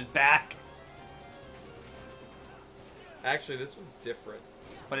target on his back. Actually, this one's different.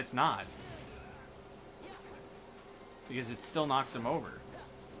 But it's not. Because it still knocks him over.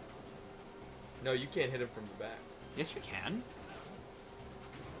 No, you can't hit him from the back. Yes, you can.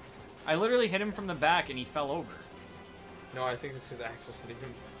 I literally hit him from the back and he fell over. No, I think it's because Axel's hitting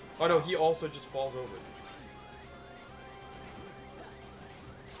him. Oh no, he also just falls over.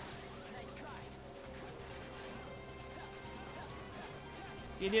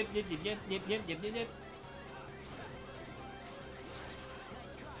 There you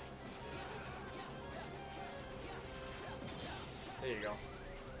go.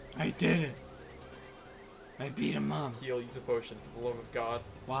 I did it. I beat him up. Heal, use a potion for the love of God.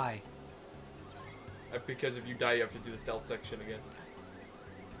 Why? Because if you die, you have to do the stealth section again.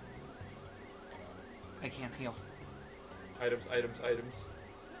 I can't heal. Items, items, items.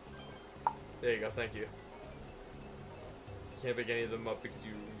 There you go, thank you. can't pick any of them up because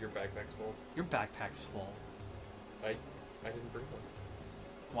your backpack's full. Your backpack's full. I didn't bring one.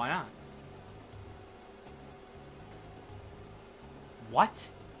 Why not? What?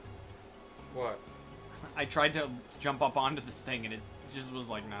 What? I tried to jump up onto this thing and it just was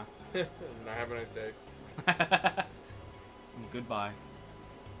like, nah. Nah, have a nice day. Goodbye.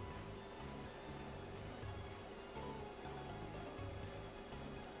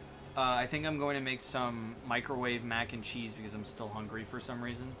 I think I'm going to make some microwave mac and cheese because I'm still hungry for some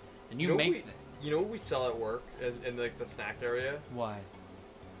reason. And you make that. You know what we sell at work in like the snack area? What?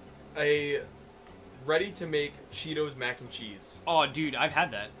 A ready-to-make Cheetos mac and cheese. Oh, dude, I've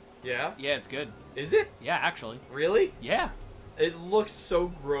had that. Yeah? Yeah, it's good. Is it? Yeah, actually. Really? Yeah. It looks so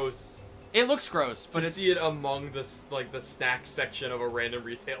gross. It looks gross, but to see it among the snack section of a random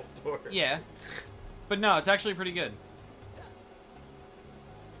retail store. Yeah. But no, it's actually pretty good.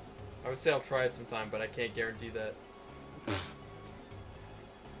 I would say I'll try it sometime, but I can't guarantee that.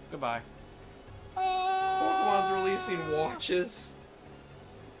 Goodbye. Pokemon's releasing watches.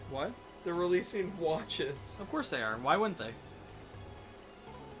 What? They're releasing watches. Of course they are. Why wouldn't they?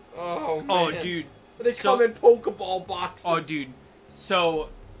 Oh, man. Oh, dude. They come in Pokeball boxes. Oh, dude. So,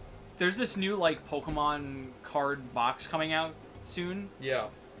 there's this new, like, Pokemon card box coming out soon. Yeah.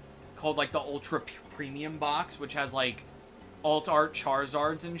 Called, like, the Ultra Premium box, which has, like, alt art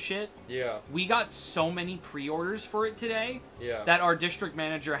Charizards and shit. Yeah. We got so many pre-orders for it today. Yeah. That our district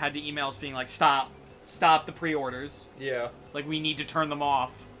manager had to email us being like, stop the pre-orders. Yeah. Like, we need to turn them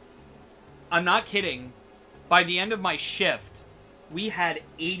off. I'm not kidding. By the end of my shift, we had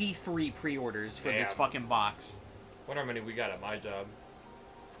 83 pre-orders for this fucking box. Wonder how many we got at my job.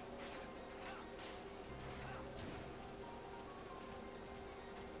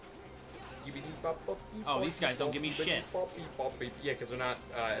 Oh, these guys don't give me shit. Yeah, because they're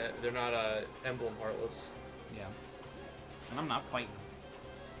not emblem heartless. Yeah. And I'm not fighting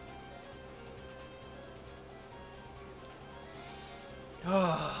them.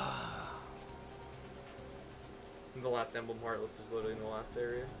 The last emblem heartless is literally in the last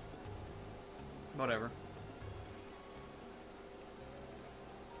area. Whatever.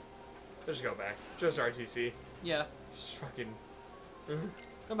 Just go back. Just RTC. Yeah. Just fucking...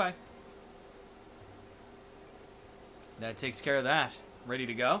 Goodbye. That takes care of that. Ready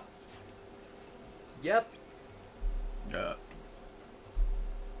to go? Yep. Yeah.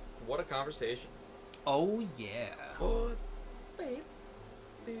 What a conversation. Oh, yeah. Oh, babe.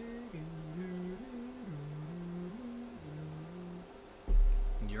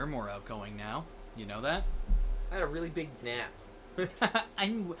 You're more outgoing now. You know that? I had a really big nap.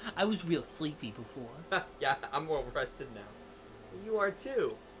 I was real sleepy before. Yeah, I'm well rested now. You are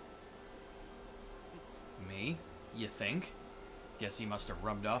too. Me? You think? Guess he must have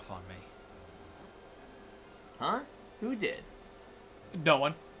rubbed off on me. Huh? Who did? No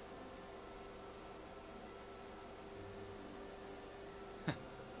one.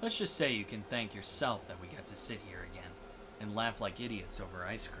 Let's just say you can thank yourself that we got to sit here again and laugh like idiots over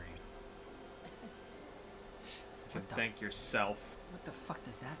ice cream. You can thank yourself. What the fuck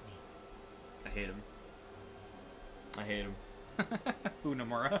does that mean? I hate him. I hate him. Who,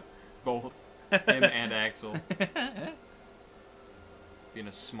 Nomura? Both. Him and Axel. Being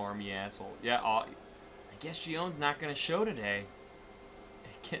a smarmy asshole. Yeah, I guess Xion's not gonna show today.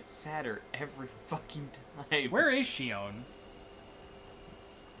 It gets sadder every fucking time. Where is Xion?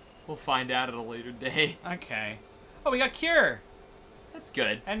 We'll find out at a later day. Okay. Oh, we got Cure! That's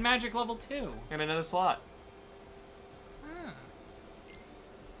good. And Magic level 2. And another slot. Ah.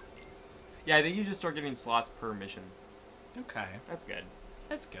 Yeah, I think you just start getting slots per mission. Okay. That's good.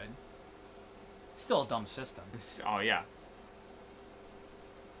 That's good. Still a dumb system. Oh, yeah.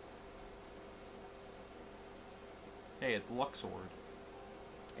 Hey, it's Luxord.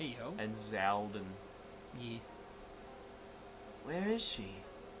 Hey, yo. And Zaldin. Yeah. Where is she?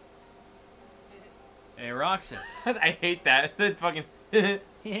 Hey, Roxas. I hate that. That fucking...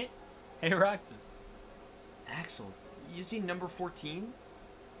 Hey, Roxas. Axel, you see number 14?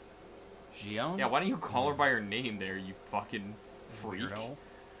 Xion? Yeah, why don't you call her by her name there, you fucking freak? Weirdo.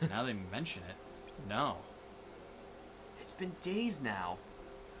 Now they mention it. No. It's been days now.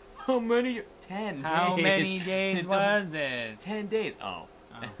 How many? 10 How days. many days was it? 10 days. Oh.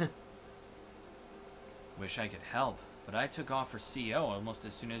 Wish I could help, but I took off for CO almost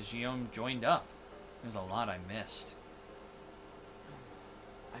as soon as Xion joined up. There's a lot I missed.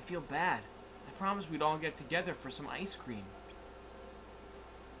 I feel bad. I promised we'd all get together for some ice cream.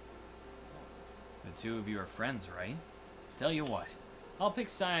 The two of you are friends, right? Tell you what, I'll pick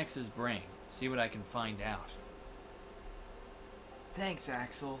Saix's brain, see what I can find out. Thanks,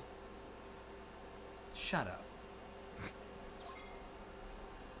 Axel. Shut up.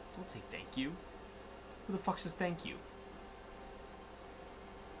 Say thank you? Who the fuck says thank you?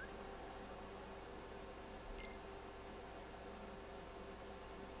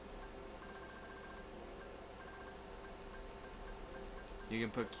 You can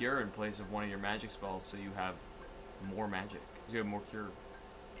put cure in place of one of your magic spells so you have more magic. You have more cure.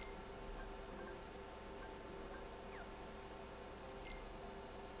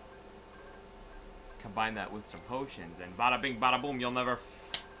 Combine that with some potions and bada bing bada boom, you'll never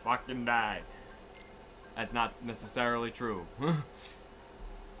fucking die. That's not necessarily true. Oh,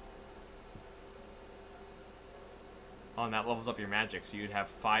 and that levels up your magic, so you'd have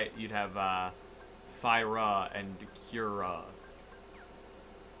Fyra and Cura.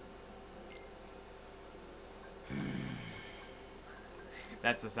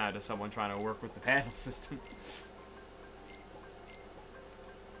 That's the sound of someone trying to work with the panel system.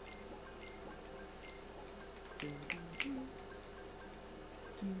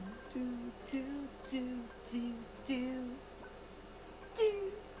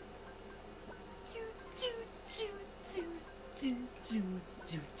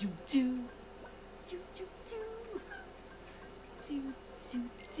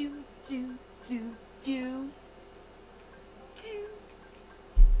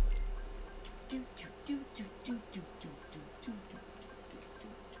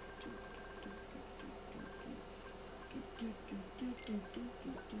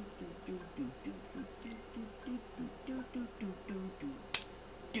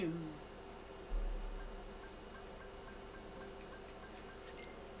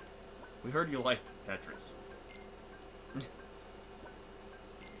 We heard you liked Tetris.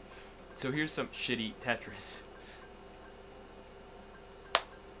 So here's some shitty Tetris.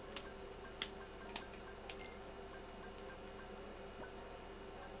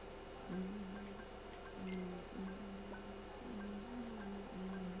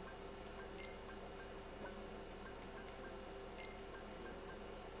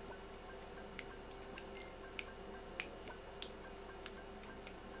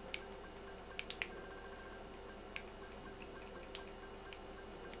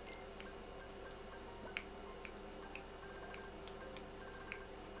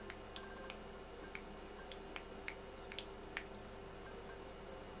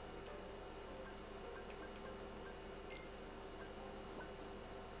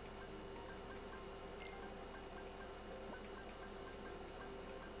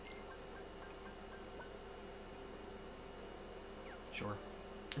 Sure.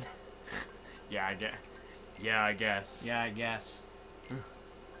 Yeah, I guess. Yeah, I guess. Yeah, I guess.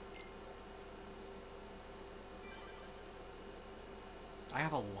 I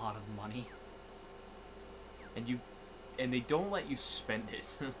have a lot of money. And they don't let you spend it.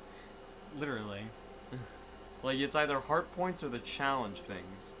 Literally. Like, it's either heart points or the challenge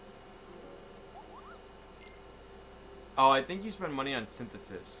things. Oh, I think you spend money on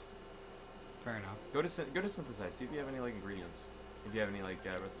synthesis. Fair enough. Go to synthesize. See if you have any like ingredients. If you have any like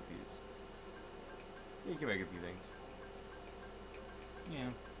recipes. You can make a few things. Yeah.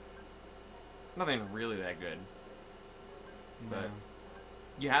 Nothing really that good. But No.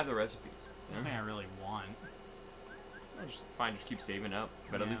 you have the recipes. Nothing I really want. Just fine, just keep saving up.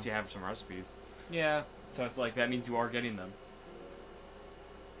 But at Yeah. least you have some recipes. Yeah. So it's like that means you are getting them.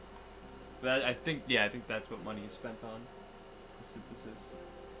 But I think that's what money is spent on. The synthesis.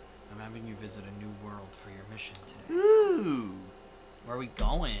 I'm having you visit a new world for your mission today. Ooh. Where are we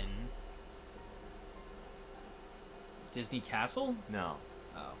going? Disney Castle? No.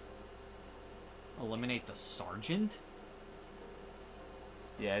 Oh. Eliminate the sergeant?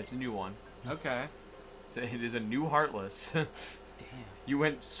 Yeah, it's a new one. Okay. It is a new Heartless. Damn. You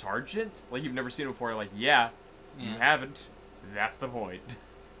went Sergeant? Like you've never seen him before? Like, yeah. You haven't. That's the point.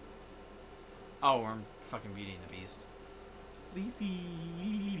 Oh, we're fucking beating the beast.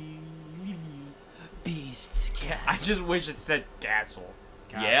 Beast's castle. I just wish it said castle.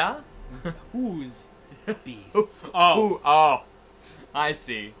 Castle. Yeah? Who's beasts? Oh. I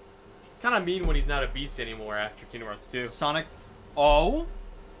see. Kind of mean when he's not a beast anymore after Kingdom Hearts 2. Sonic. Oh?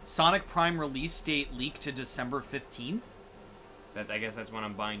 Sonic Prime release date leaked to December 15th? I guess that's when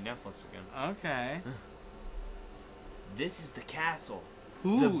I'm buying Netflix again. Okay. This is the castle.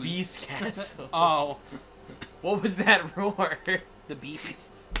 Who's? The Beast Castle. Oh. What was that roar? The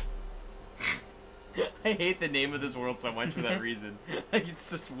Beast. I hate the name of this world so much for that reason. Like, it's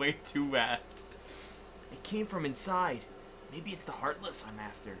just way too apt. It came from inside. Maybe it's the Heartless I'm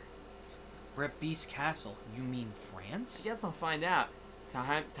after. We're at Beast Castle. You mean France? I guess I'll find out.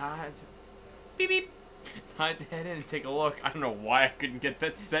 Beep beep. Time to head in and take a look. I don't know why I couldn't get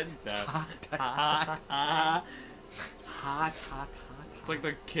that sentence out. Hot, hot, hot, hot, hot, It's like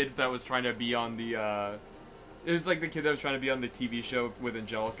the kid that was trying to be on the, it was like the kid that was trying to be on the TV show with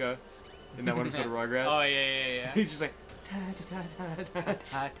Angelica in that one episode of Rugrats. Oh, yeah. He's just like,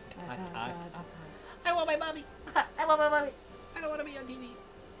 I want my mommy. I want my mommy. I don't want to be on TV.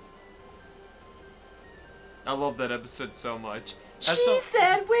 I love that episode so much. She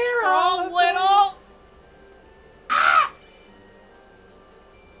said we're all little.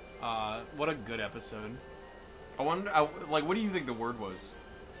 What a good episode. I wonder, like, what do you think the word was?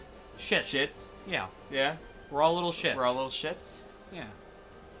 Shits. Shits? Yeah. Yeah? We're all little shits. We're all little shits? Yeah.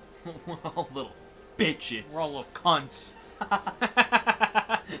 We're all little bitches. We're all little cunts.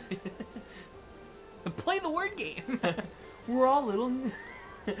 Play the word game. We're all little...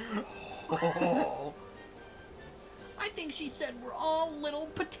 Oh. I think she said we're all little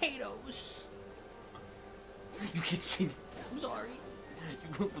potatoes. You can see... I'm sorry.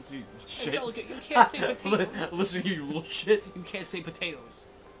 You listen, you shit. Angelica, you can't say potatoes. Listen, you little shit. You can't say potatoes.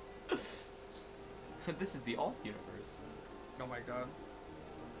 This is the alt universe. Oh my god.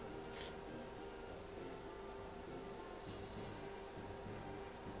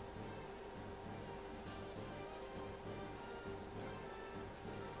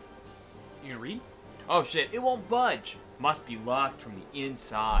 You gonna read? Oh shit, it won't budge. Must be locked from the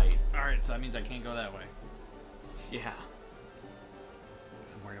inside. Alright, so that means I can't go that way. Yeah.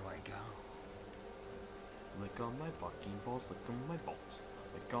 Where do I go? Lick on my fucking balls, lick on my balls.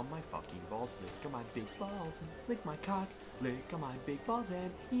 Lick on my fucking balls, lick on my big balls, and lick my cock. Lick on my big balls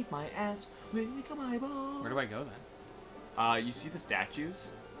and eat my ass. Lick on my balls. Where do I go then? You see the statues?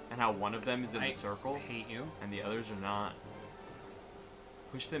 And how one of them is in the circle? I hate you. And the others are not.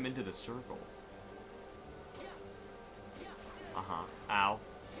 Push them into the circle. Uh-huh. Ow.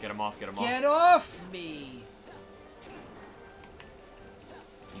 Get him off, get him off. Get off me!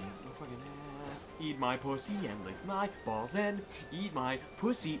 Eat my fucking ass. Eat my pussy and lick my balls and eat my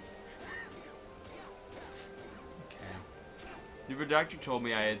pussy. Okay. If a doctor told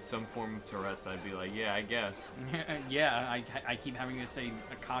me I had some form of Tourette's, I'd be like, yeah, I guess. Yeah, I keep having to say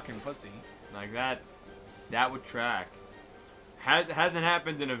a cock and pussy. Like that would track. Hasn't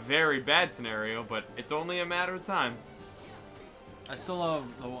happened in a very bad scenario, but it's only a matter of time. I still love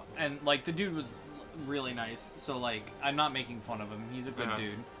the one, and like the dude was really nice, so like I'm not making fun of him. He's a good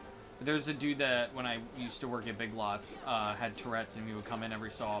dude. But there's a dude that when I used to work at Big Lots had Tourette's, and he would come in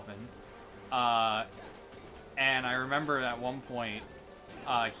every so often. And I remember at one point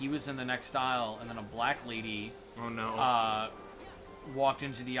he was in the next aisle, and then a black lady walked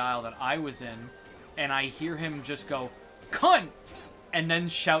into the aisle that I was in, and I hear him just go, "Cunt!" and then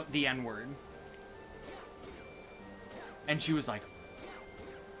shout the N-word. And she was like,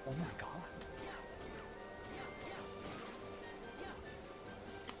 "Oh my god."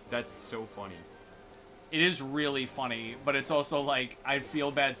 That's so funny. It is really funny, but it's also like, I feel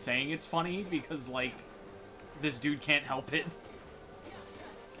bad saying it's funny because, like, this dude can't help it.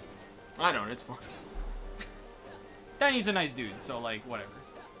 I don't, it's fun. Danny's a nice dude, so, like, whatever.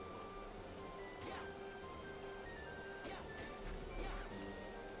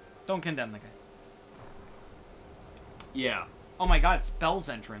 Don't condemn the guy. Yeah. Oh my god, it's Belle's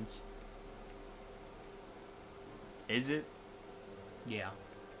entrance. Is it? Yeah.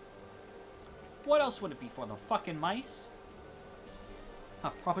 What else would it be for? The fucking mice?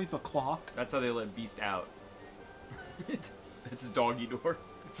 Probably the clock. That's how they let Beast out. That's his doggy door.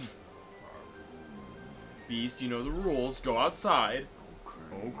 Beast, you know the rules. Go outside.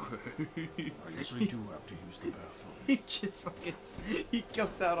 Okay. I guess I do have to use the bathroom. He just fucking... He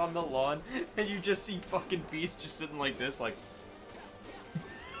goes out on the lawn, and you just see fucking Beast just sitting like this, like...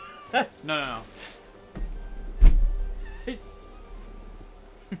 No.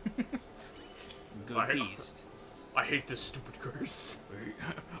 Good Beast. I hate this stupid curse. I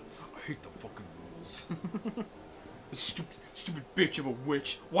hate the fucking rules. Stupid bitch of a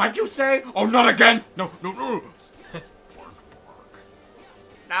witch. Why'd you say? Oh, not again! No. Bark.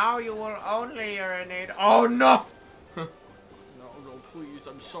 Now you will only urinate. Oh, no! No, please.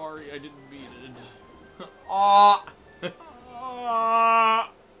 I'm sorry. I didn't mean it.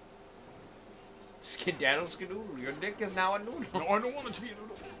 Skedaddle skedoodle. Your dick is now a noodle. No, I don't want it to be a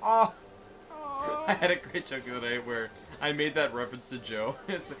noodle. I had a great joke the other day where I made that reference to Joe.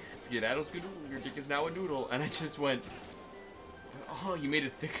 It's like, skedaddle skedoodle. Your dick is now a noodle. And I just went, oh, you made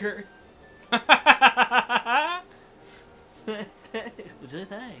it thicker? Thanks.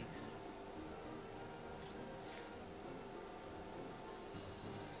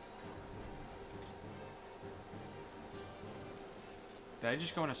 Did I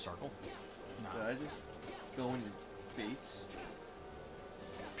just go in a circle? Did I just go in your face?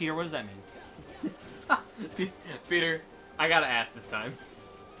 Peter, what does that mean? Peter, I gotta ask this time.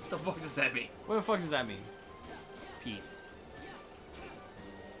 What the fuck does that mean? What the fuck does that mean? Pete.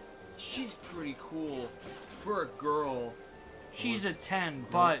 She's pretty cool for a girl. She's a 10,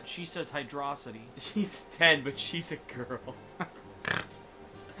 but she says hydrosity. She's a 10, but she's a girl.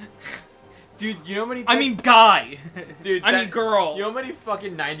 Dude, you know how many... I mean, guy. Dude, I mean, girl. You know how many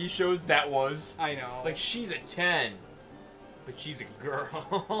fucking 90s shows that was? I know. Like, she's a 10, but she's a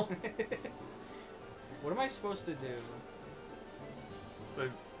girl. What am I supposed to do? Like,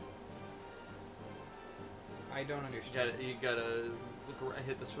 I don't understand. you gotta look around,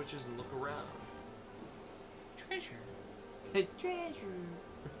 hit the switches and look around. Treasure. Treasure.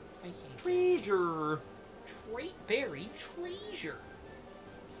 I can't. Treasure. Berry treasure.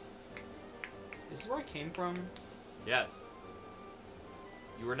 Is this where I came from? Yes.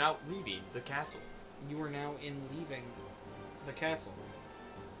 You are now leaving the castle. You are now in leaving the castle.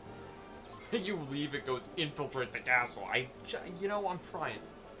 You leave, it goes infiltrate the castle. You know, I'm trying.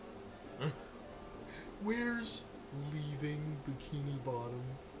 Where's leaving Bikini Bottom?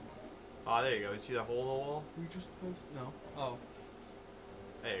 Oh, there you go. You see that hole in the wall? We just passed. No. Oh.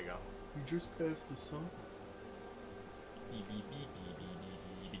 There you go. We just passed the sun. Beep, beep, beep, beep,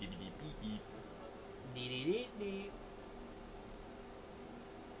 beep, beep, beep, beep, beep, beep. Dee-dee-dee-dee.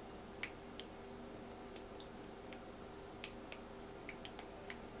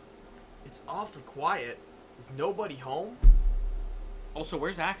 It's awfully quiet. Is nobody home? Also,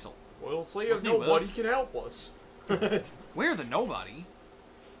 where's Axel? Well, say if Wasn't he with nobody us? can help us. Where the nobody?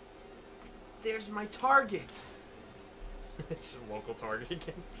 There's my Target. It's a local Target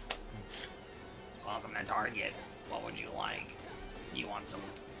again. Welcome to Target. What would you like? You want some?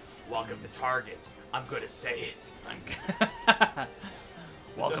 Welcome to Target. I'm gonna say it.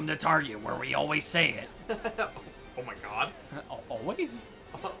 Welcome to Target, where we always say it. Oh my god. Always?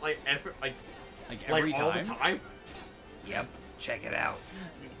 Like every Every all the time? Yep, check it out.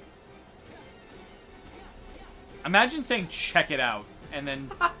 Imagine saying check it out and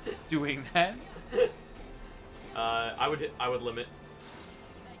then doing that. I would limit.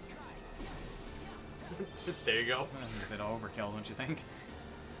 There you go. That's a bit overkill, don't you think?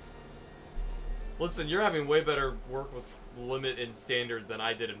 Listen, you're having way better work with limit and standard than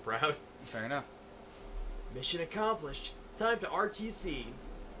I did in Proud. Fair enough. Mission accomplished. Time to RTC.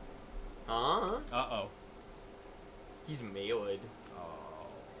 Uh-oh. He's meleeed. Oh.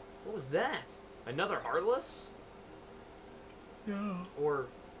 What was that? Another Heartless? Yeah. Or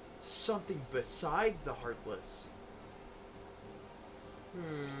something besides the Heartless?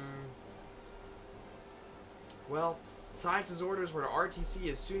 Well, Sykes' orders were to RTC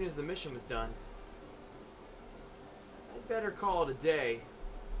as soon as the mission was done. I'd better call it a day.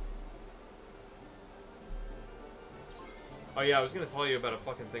 Oh yeah, I was gonna tell you about a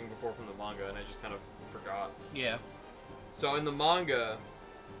fucking thing before from the manga, and I just kind of forgot. Yeah. So in the manga,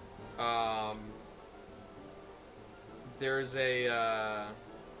 there's a,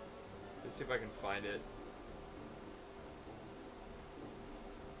 let's see if I can find it.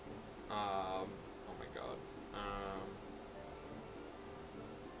 Oh my god.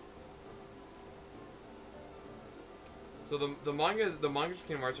 So the mangas for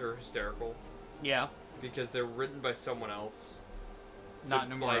Kingdom Hearts are hysterical Yeah. because they're written by someone else. Not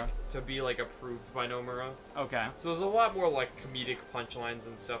Nomura. To be like approved by Nomura. Okay. So there's a lot more like comedic punchlines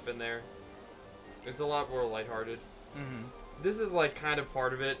and stuff in there. It's a lot more lighthearted. Mm-hmm. This is like kind of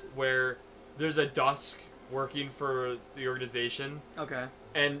part of it where there's a Dusk working for the organization, Okay.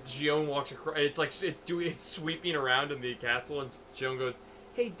 and Xion walks across. It's like it's sweeping around in the castle, and Xion goes,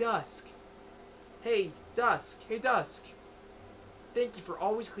 "Hey Dusk, hey Dusk, hey Dusk. Thank you for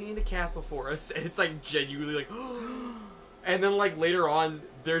always cleaning the castle for us." And it's like genuinely like, and then like later on,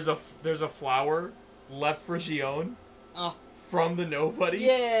 there's a flower left for Xion. Oh. From the nobody.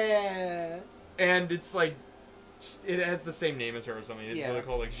 Yeah. And it's like, it has the same name as her or something. It's Yeah. really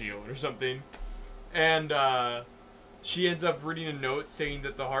called like Xion or something. And she ends up reading a note saying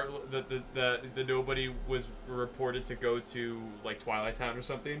that the nobody was reported to go to like Twilight Town or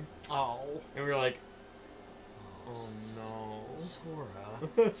something. Oh. And we were like, oh no.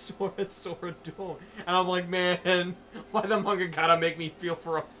 Sora, don't. And I'm like, man, why the manga gotta make me feel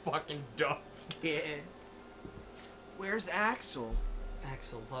for a fucking Dusk? Yeah. Where's Axel?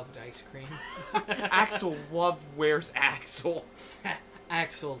 Axel loved ice cream. Axel loved Where's Axel?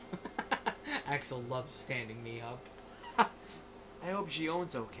 Axel loves standing me up. I hope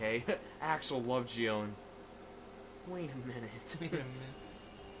Gion's okay. Axel loved Xion. Wait a minute. Wait a minute.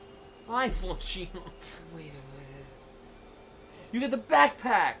 I love Xion. Wait a minute. You get the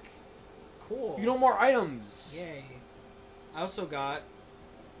backpack! Cool. You get more items! Yay. I also got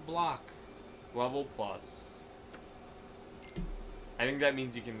block. Level plus. I think that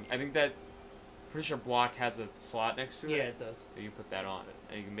means you can. I think that. Pretty sure block has a slot next to it. Yeah, it does. So you put that on it,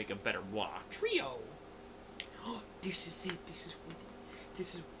 and you can make a better block. Trio. This is it. This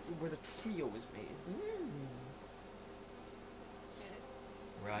is where the trio is made.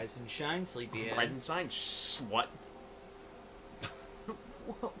 Rise and shine, sleepyhead. Rise and shine, slut.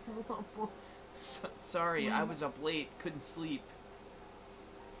 Sorry, I was up late. Couldn't sleep.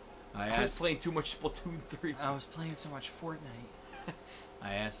 I was playing too much Splatoon 3. I was playing so much Fortnite.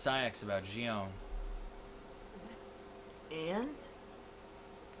 I asked Syax about Xion. And?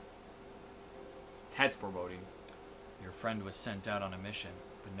 That's foreboding. Your friend was sent out on a mission,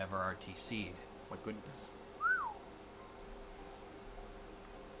 but never RTC'd. My goodness.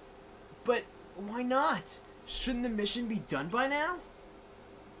 But why not? Shouldn't the mission be done by now?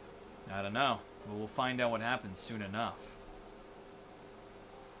 I don't know, but we'll find out what happens soon enough.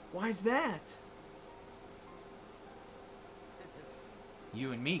 Why's that?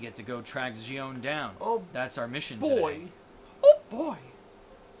 You and me get to go track Xion down. Oh, that's our mission boy. today. Oh boy.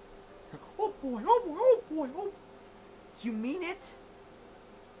 Oh boy. Oh boy. Oh boy. Oh. You mean it?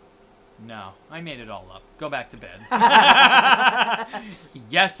 No, I made it all up. Go back to bed.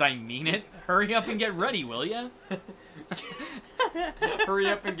 Yes, I mean it. Hurry up and get ready, will ya? Hurry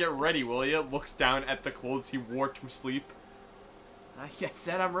up and get ready, will ya? Looks down at the clothes he wore to sleep. I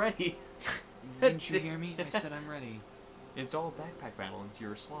said I'm ready. Didn't you hear me? I said I'm ready. Install a backpack panel into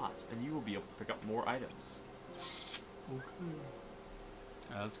your slots, and you will be able to pick up more items.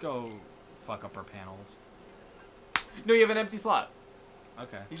 Let's go fuck up our panels. No, you have an empty slot.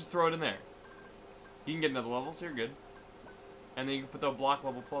 Okay. You just throw it in there. You can get another level, so you're good. And then you can put the block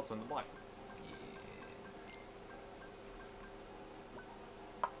level plus on the block.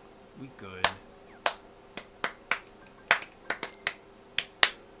 We good.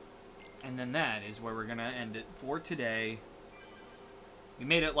 And then that is where we're gonna end it for today. We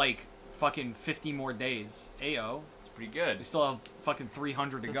made it like fucking 50 more days. Ayo. It's pretty good. We still have fucking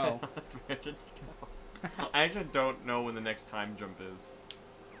 300 to go. I actually don't know when the next time jump is.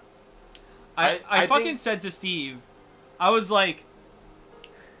 I fucking said to Steve, I was like,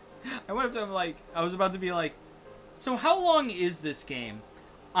 I went up to him like, I was about to be like, so how long is this game?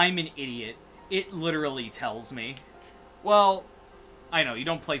 I'm an idiot. It literally tells me. Well, I know, you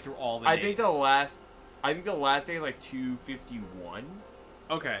don't play through all the days. I think the last day is like 251.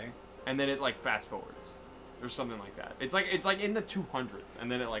 Okay. And then it like fast forwards. Or something like that. It's like in the 200s,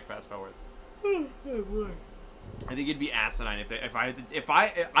 and then it like fast forwards. I think it'd be asinine if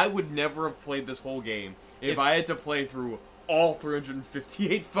I would never have played this whole game if I had to play through all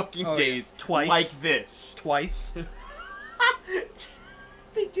 358 fucking days twice like this. Twice.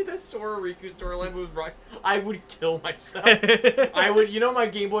 They did that Sora Riku storyline with Rock. I would kill myself. I would, you know, my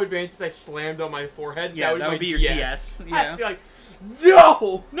Game Boy Advance I slammed on my forehead. Yeah, that would be your DS. Yeah. I'd be like,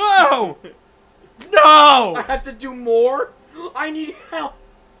 no, no, no. I have to do more. I need help.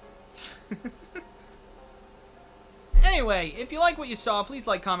 Anyway, if you like what you saw, please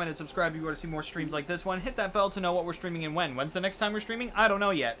like, comment, and subscribe if you want to see more streams like this one. Hit that bell to know what we're streaming and when. When's the next time we're streaming? I don't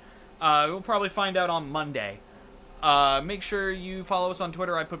know yet. We'll probably find out on Monday. Make sure you follow us on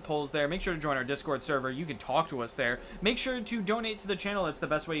Twitter. I put polls there. Make sure to join our Discord server. You can talk to us there. Make sure to donate to the channel. That's the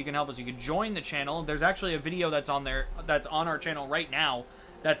best way you can help us. You can join the channel. There's actually a video that's on there, that's on our channel right now.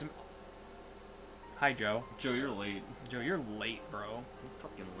 That's... Hi, Joe. Joe, you're late. Joe, you're late, bro. You're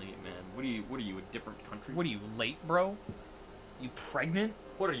fucking late, man. What are you, a different country? What are you, late, bro? You pregnant?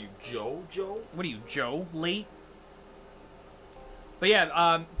 What are you, Joe? What are you, Joe? Late? But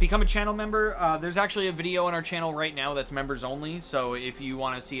yeah, become a channel member. There's actually a video on our channel right now that's members only, so if you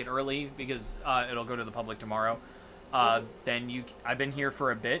want to see it early, because it'll go to the public tomorrow, then I've been here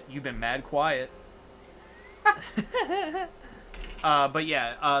for a bit. You've been mad quiet. But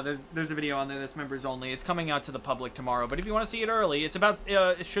yeah, there's a video on there that's members only. It's coming out to the public tomorrow, but if you want to see it early, it's about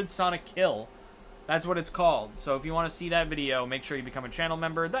Should Sonic Kill? That's what it's called. So if you want to see that video, make sure you become a channel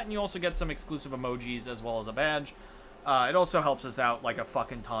member. That, and you also get some exclusive emojis as well as a badge. It also helps us out like a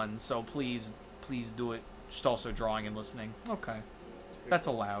fucking ton, so please do it. Just also drawing and listening. Okay. That's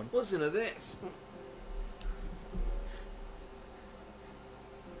allowed. Listen to this.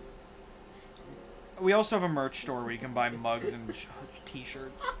 We also have a merch store where you can buy mugs and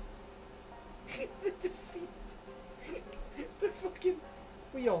t-shirts. The defeat. The fucking...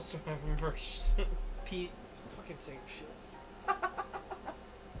 We also have a merch. Pete. Fucking same shit.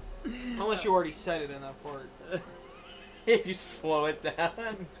 Unless you already said it in that fart. If you slow it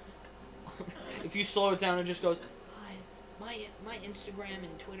down. If you slow it down, it just goes, My Instagram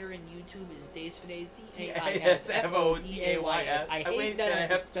and Twitter and YouTube is Days for Days, D-A-I-S-F-O-D-A-Y-S. I hate that I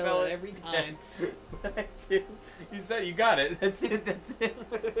have to spell it every time. You said you got it. That's it. That's it.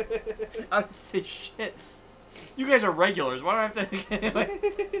 I don't say shit. You guys are regulars. Why do I have to? I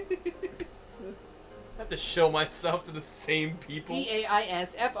have to show myself to the same people.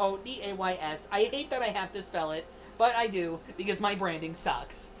 D-A-I-S-F-O-D-A-Y-S. I hate that I have to spell it, but I do because my branding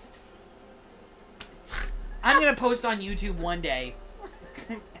sucks. I'm gonna post on YouTube one day,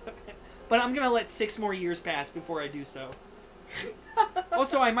 but I'm gonna let 6 more years pass before I do so.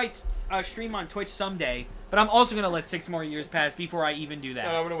 Also, I might stream on Twitch someday, but I'm also gonna let 6 more years pass before I even do that.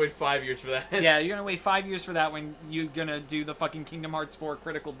 No, I'm gonna wait 5 years for that. Yeah, you're gonna wait 5 years for that when you're gonna do the fucking Kingdom Hearts 4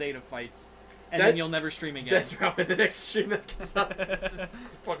 critical data fights, and then you'll never stream again. That's probably the next stream that comes out.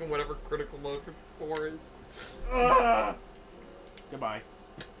 Fucking whatever critical mode for 4 is. Goodbye.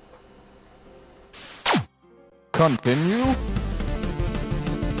 Continue.